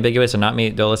 Would it still be ambiguous and not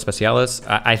meet dolus specialis?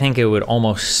 I think it would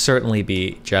almost certainly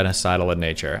be genocidal in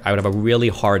nature. I would have a really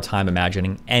hard time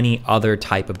imagining any other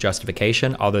type of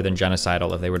justification other than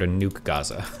genocidal if they were to nuke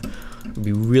Gaza. It would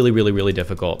be really, really, really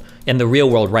difficult in the real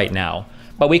world right now.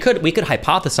 But we could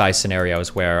hypothesize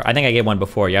scenarios where, I think I gave one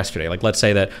before yesterday. Like, let's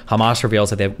say that Hamas reveals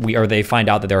that they find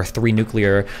out that there are 3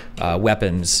 nuclear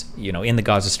weapons, in the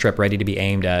Gaza Strip ready to be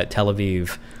aimed at Tel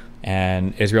Aviv,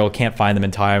 and Israel can't find them in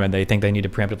time, and they think they need to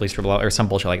preemptively strip out or some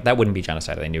bullshit like that. Wouldn't be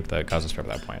genocide. They nuke the Gaza Strip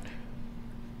at that point.